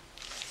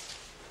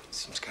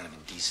 Seems kind of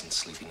indecent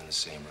sleeping in the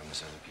same room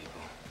as other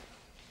people.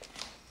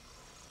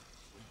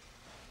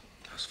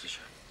 How's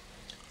Fisher?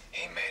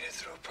 He made it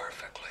through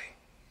perfectly.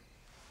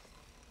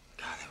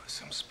 God, there was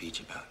some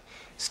speech about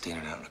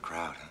standing out in the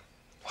crowd, huh?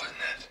 Wasn't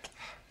it?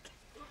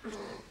 You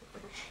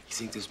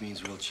think this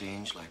means real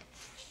change? Like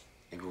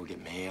maybe we'll get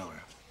mail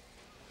or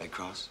Red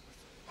Cross?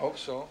 Hope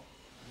so.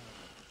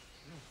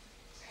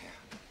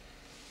 Yeah.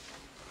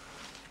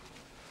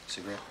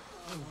 Cigarette?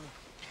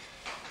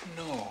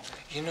 No,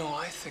 you know,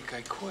 I think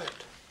I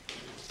quit.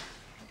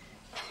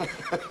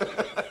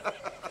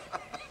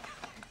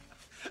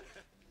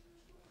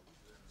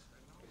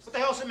 What the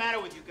hell's the matter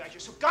with you guys? You're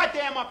so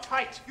goddamn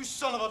uptight. You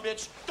son of a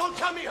bitch. Don't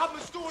tell me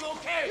Hubman's doing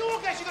okay. You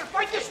guys, you're gonna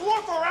fight this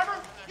war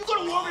forever? You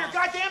gonna war over your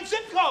goddamn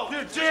zip code.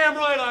 You're damn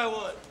right I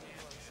would.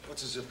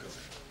 What's a zip code?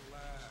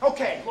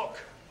 Okay, look.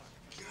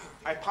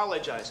 I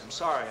apologize. I'm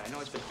sorry. I know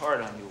it's been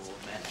hard on you,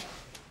 old man.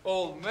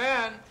 Old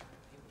man?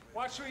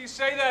 Watch who you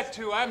say that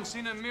to. I haven't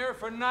seen a mirror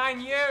for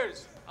 9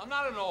 years. I'm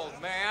not an old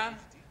man.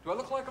 Do I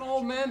look like an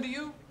old man to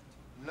you?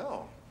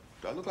 No.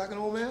 Do I look like an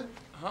old man?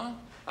 Huh?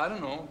 I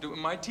don't know. Do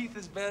my teeth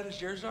as bad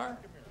as yours are? Are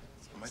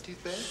my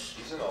teeth bad?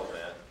 He's an old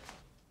man.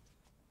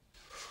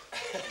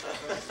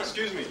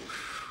 Excuse me.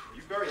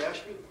 You Barry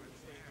Ashby?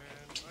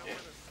 Yeah.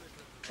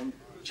 I'm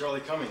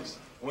Charlie Cummings.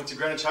 I went to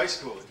Greenwich High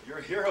School. You're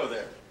a hero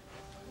there.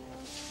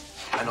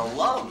 An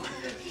alum.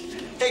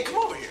 Hey, come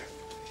over here.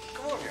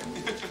 Come over here.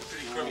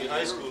 Pretty crummy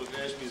high school if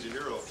Ashby's a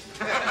hero.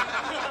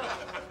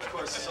 Of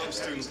course, some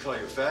students call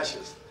you a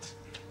fascist.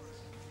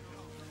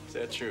 Is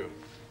that true?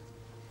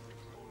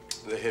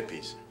 The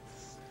hippies.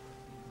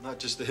 Not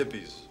just the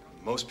hippies.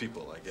 Most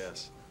people, I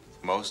guess.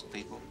 Most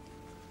people?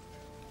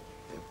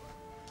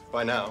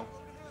 By now,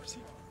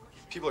 see,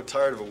 people are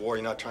tired of a war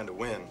you're not trying to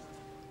win.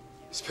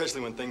 Especially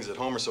when things at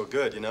home are so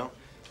good, you know?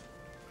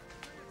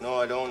 No,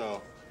 I don't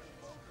know.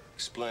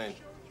 Explain.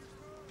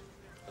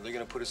 Are they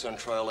gonna put us on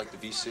trial like the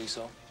VC say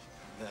so?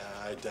 Nah,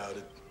 I doubt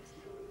it.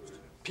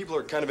 People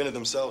are kind of into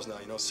themselves now,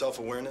 you know,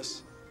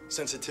 self-awareness,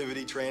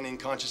 sensitivity training,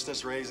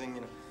 consciousness raising,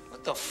 you know.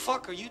 What the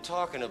fuck are you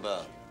talking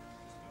about?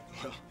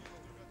 Well,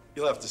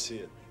 you'll have to see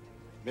it.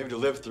 Maybe to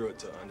live through it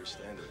to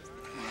understand it.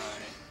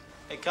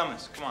 Hey,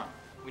 Cummins, come on.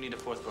 We need a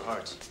fourth for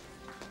Hearts.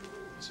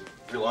 It's a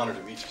real honor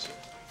to meet you, sir.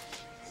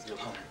 Real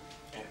honor.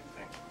 Yeah,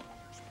 thanks.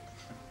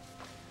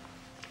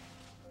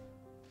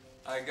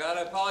 I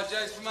gotta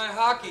apologize for my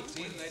hockey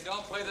team. They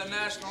don't play the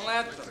national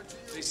anthem.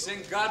 They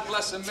sing God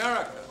Bless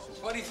America.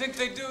 Why do you think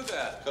they do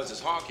that? Because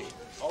it's hockey.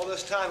 All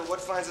this time, what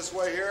finds its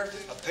way here?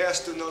 A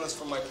past due notice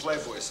from my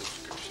Playboy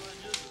subscription.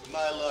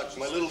 My luck.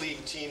 My little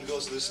league team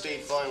goes to the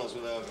state finals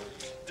without me.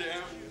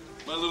 Damn.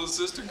 My little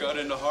sister got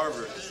into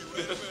Harvard.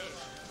 Damn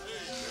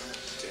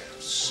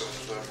son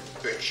of a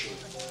bitch. You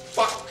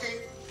fucking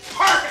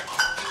target!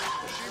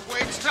 She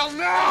waits till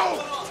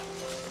now!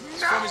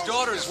 It's from his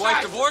daughter. His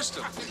wife divorced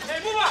him. Hey,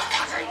 move on!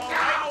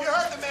 You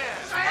heard the man!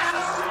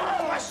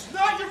 That's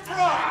not your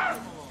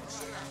problem!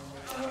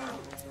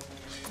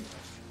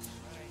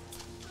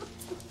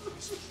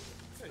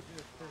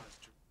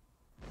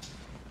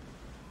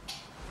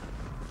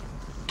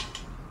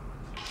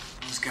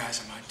 Those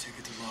guys are my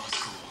ticket to law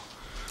school.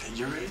 At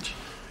your age?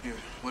 Yeah.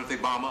 What if they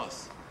bomb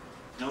us?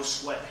 No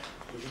sweat.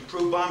 We've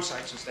improved bomb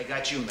sights since they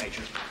got you,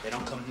 Major. They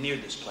don't come near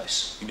this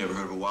place. You never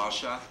heard of a wild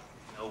shot?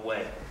 No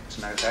way. As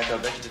a matter of fact, I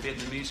bet you the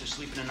Vietnamese are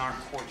sleeping in our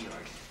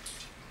courtyard.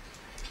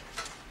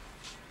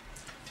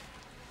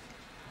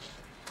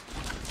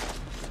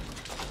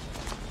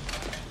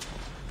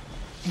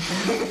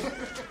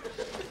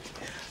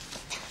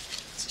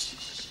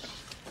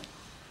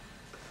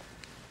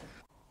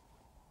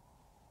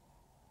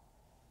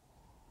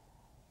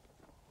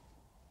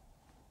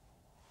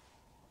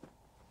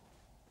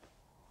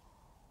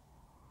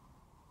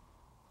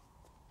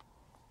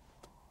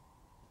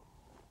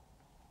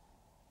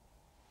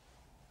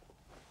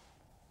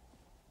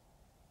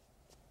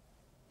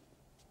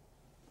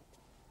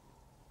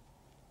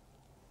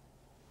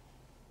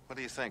 What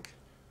do you think?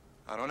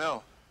 I don't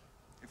know.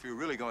 If we were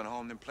really going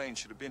home, then planes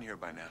should have been here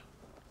by now.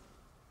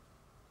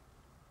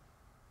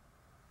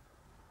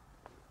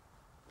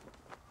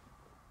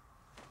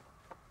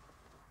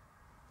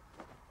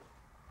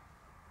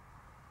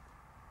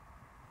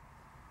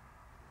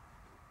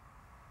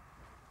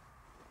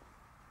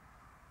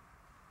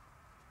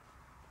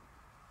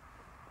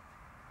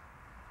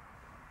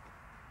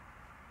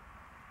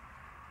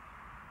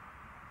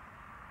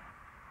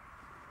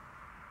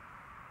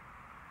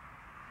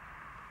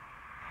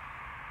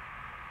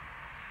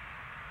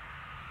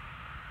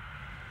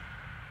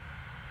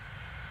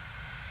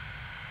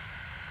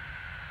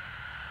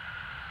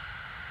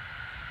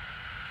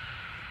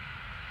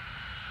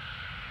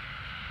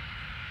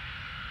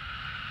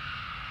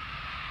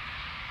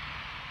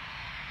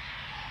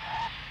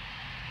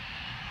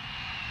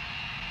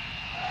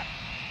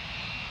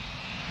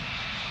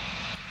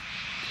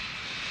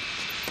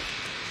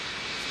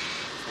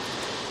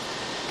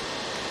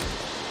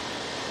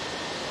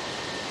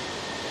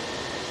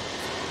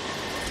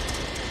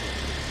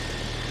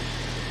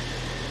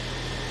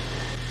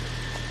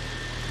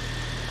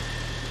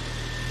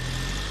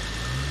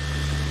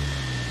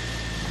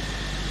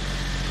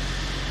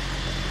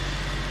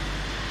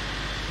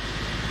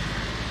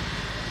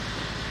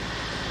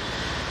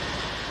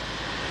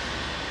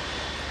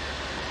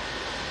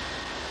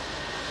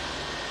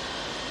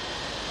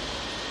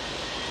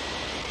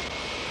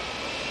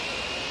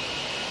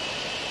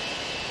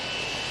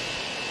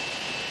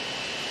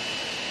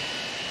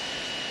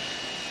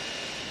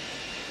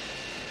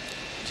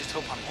 Just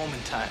hope I'm home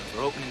in time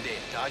for opening day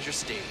at Dodger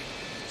Stadium.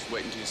 Just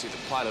wait until you see the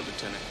pilot,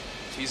 Lieutenant.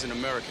 If he's an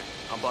American,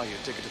 I'll buy you a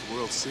ticket to the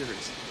World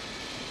Series.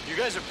 You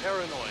guys are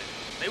paranoid.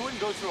 They wouldn't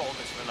go through all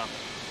this for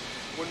nothing.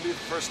 Wouldn't be the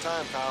first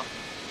time, pal.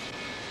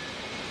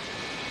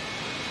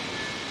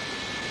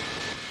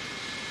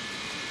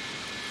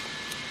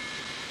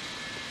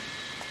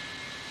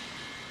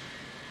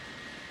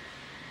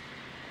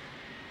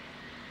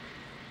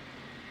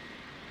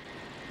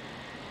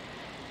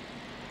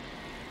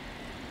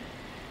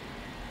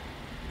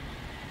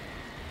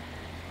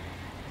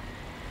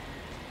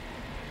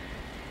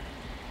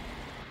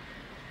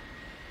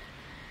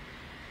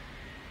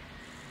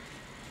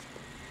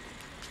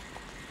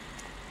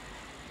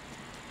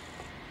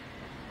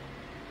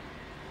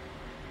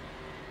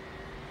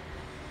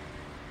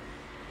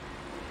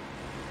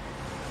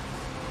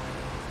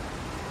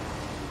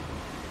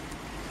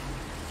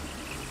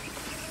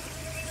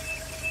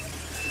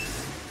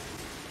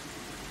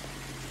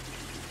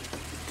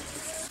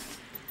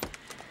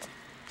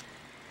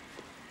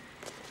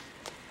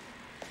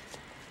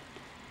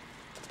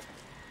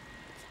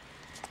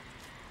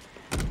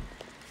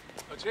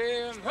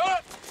 Team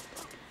up!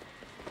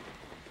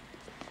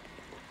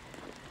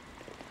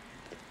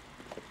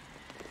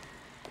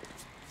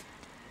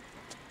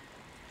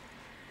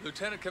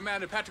 Lieutenant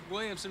Commander Patrick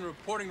Williamson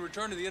reporting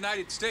return to the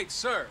United States,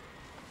 sir.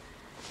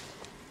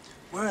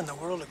 Where in the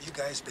world have you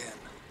guys been?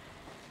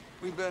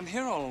 We've been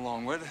here all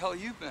along. Where the hell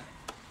you been?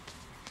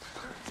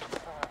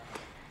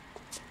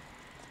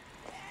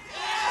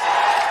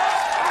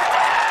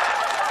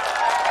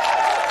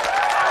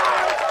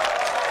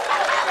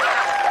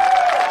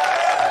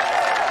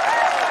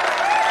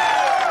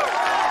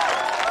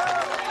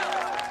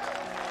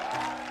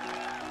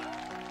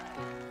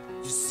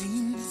 You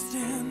seem to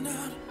stand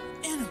out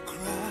in a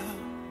crowd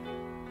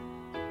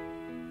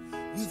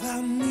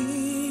without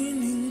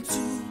meaning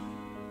to,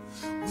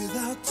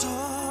 without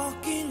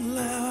talking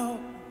loud.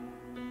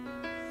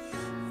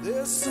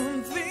 There's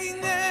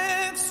something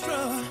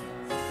extra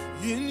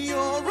in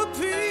your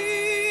appeal.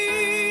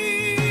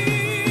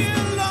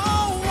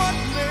 Oh, what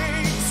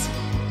makes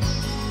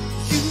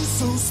you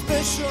so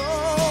special?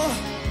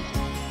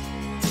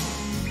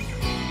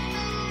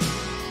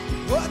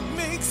 What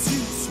makes you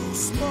so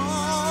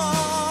smart?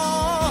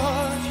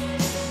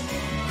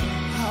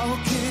 How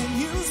can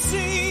you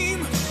seem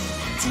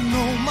to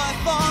know my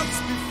thoughts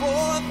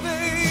before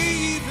they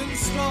even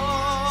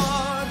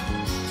start?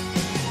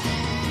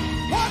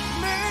 What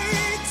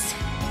makes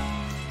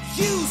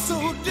you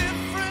so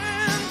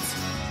different?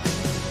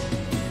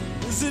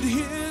 Is it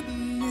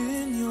hidden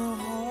in your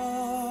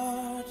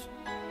heart?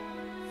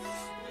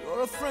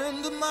 You're a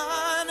friend of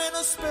mine and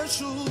a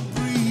special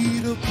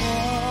breed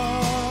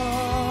apart.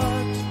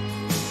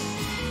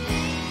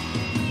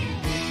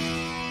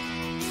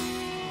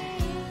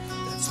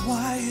 That's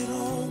why it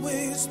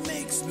always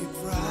makes me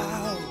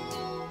proud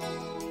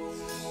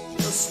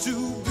just to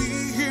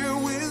be here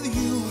with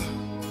you,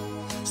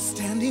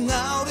 standing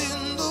out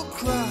in the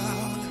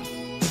crowd.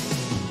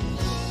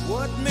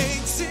 What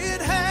makes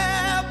it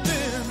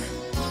happen?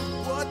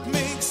 What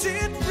makes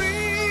it real?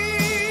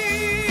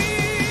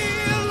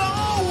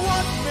 Oh,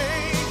 what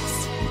makes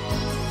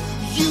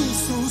you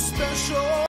so special?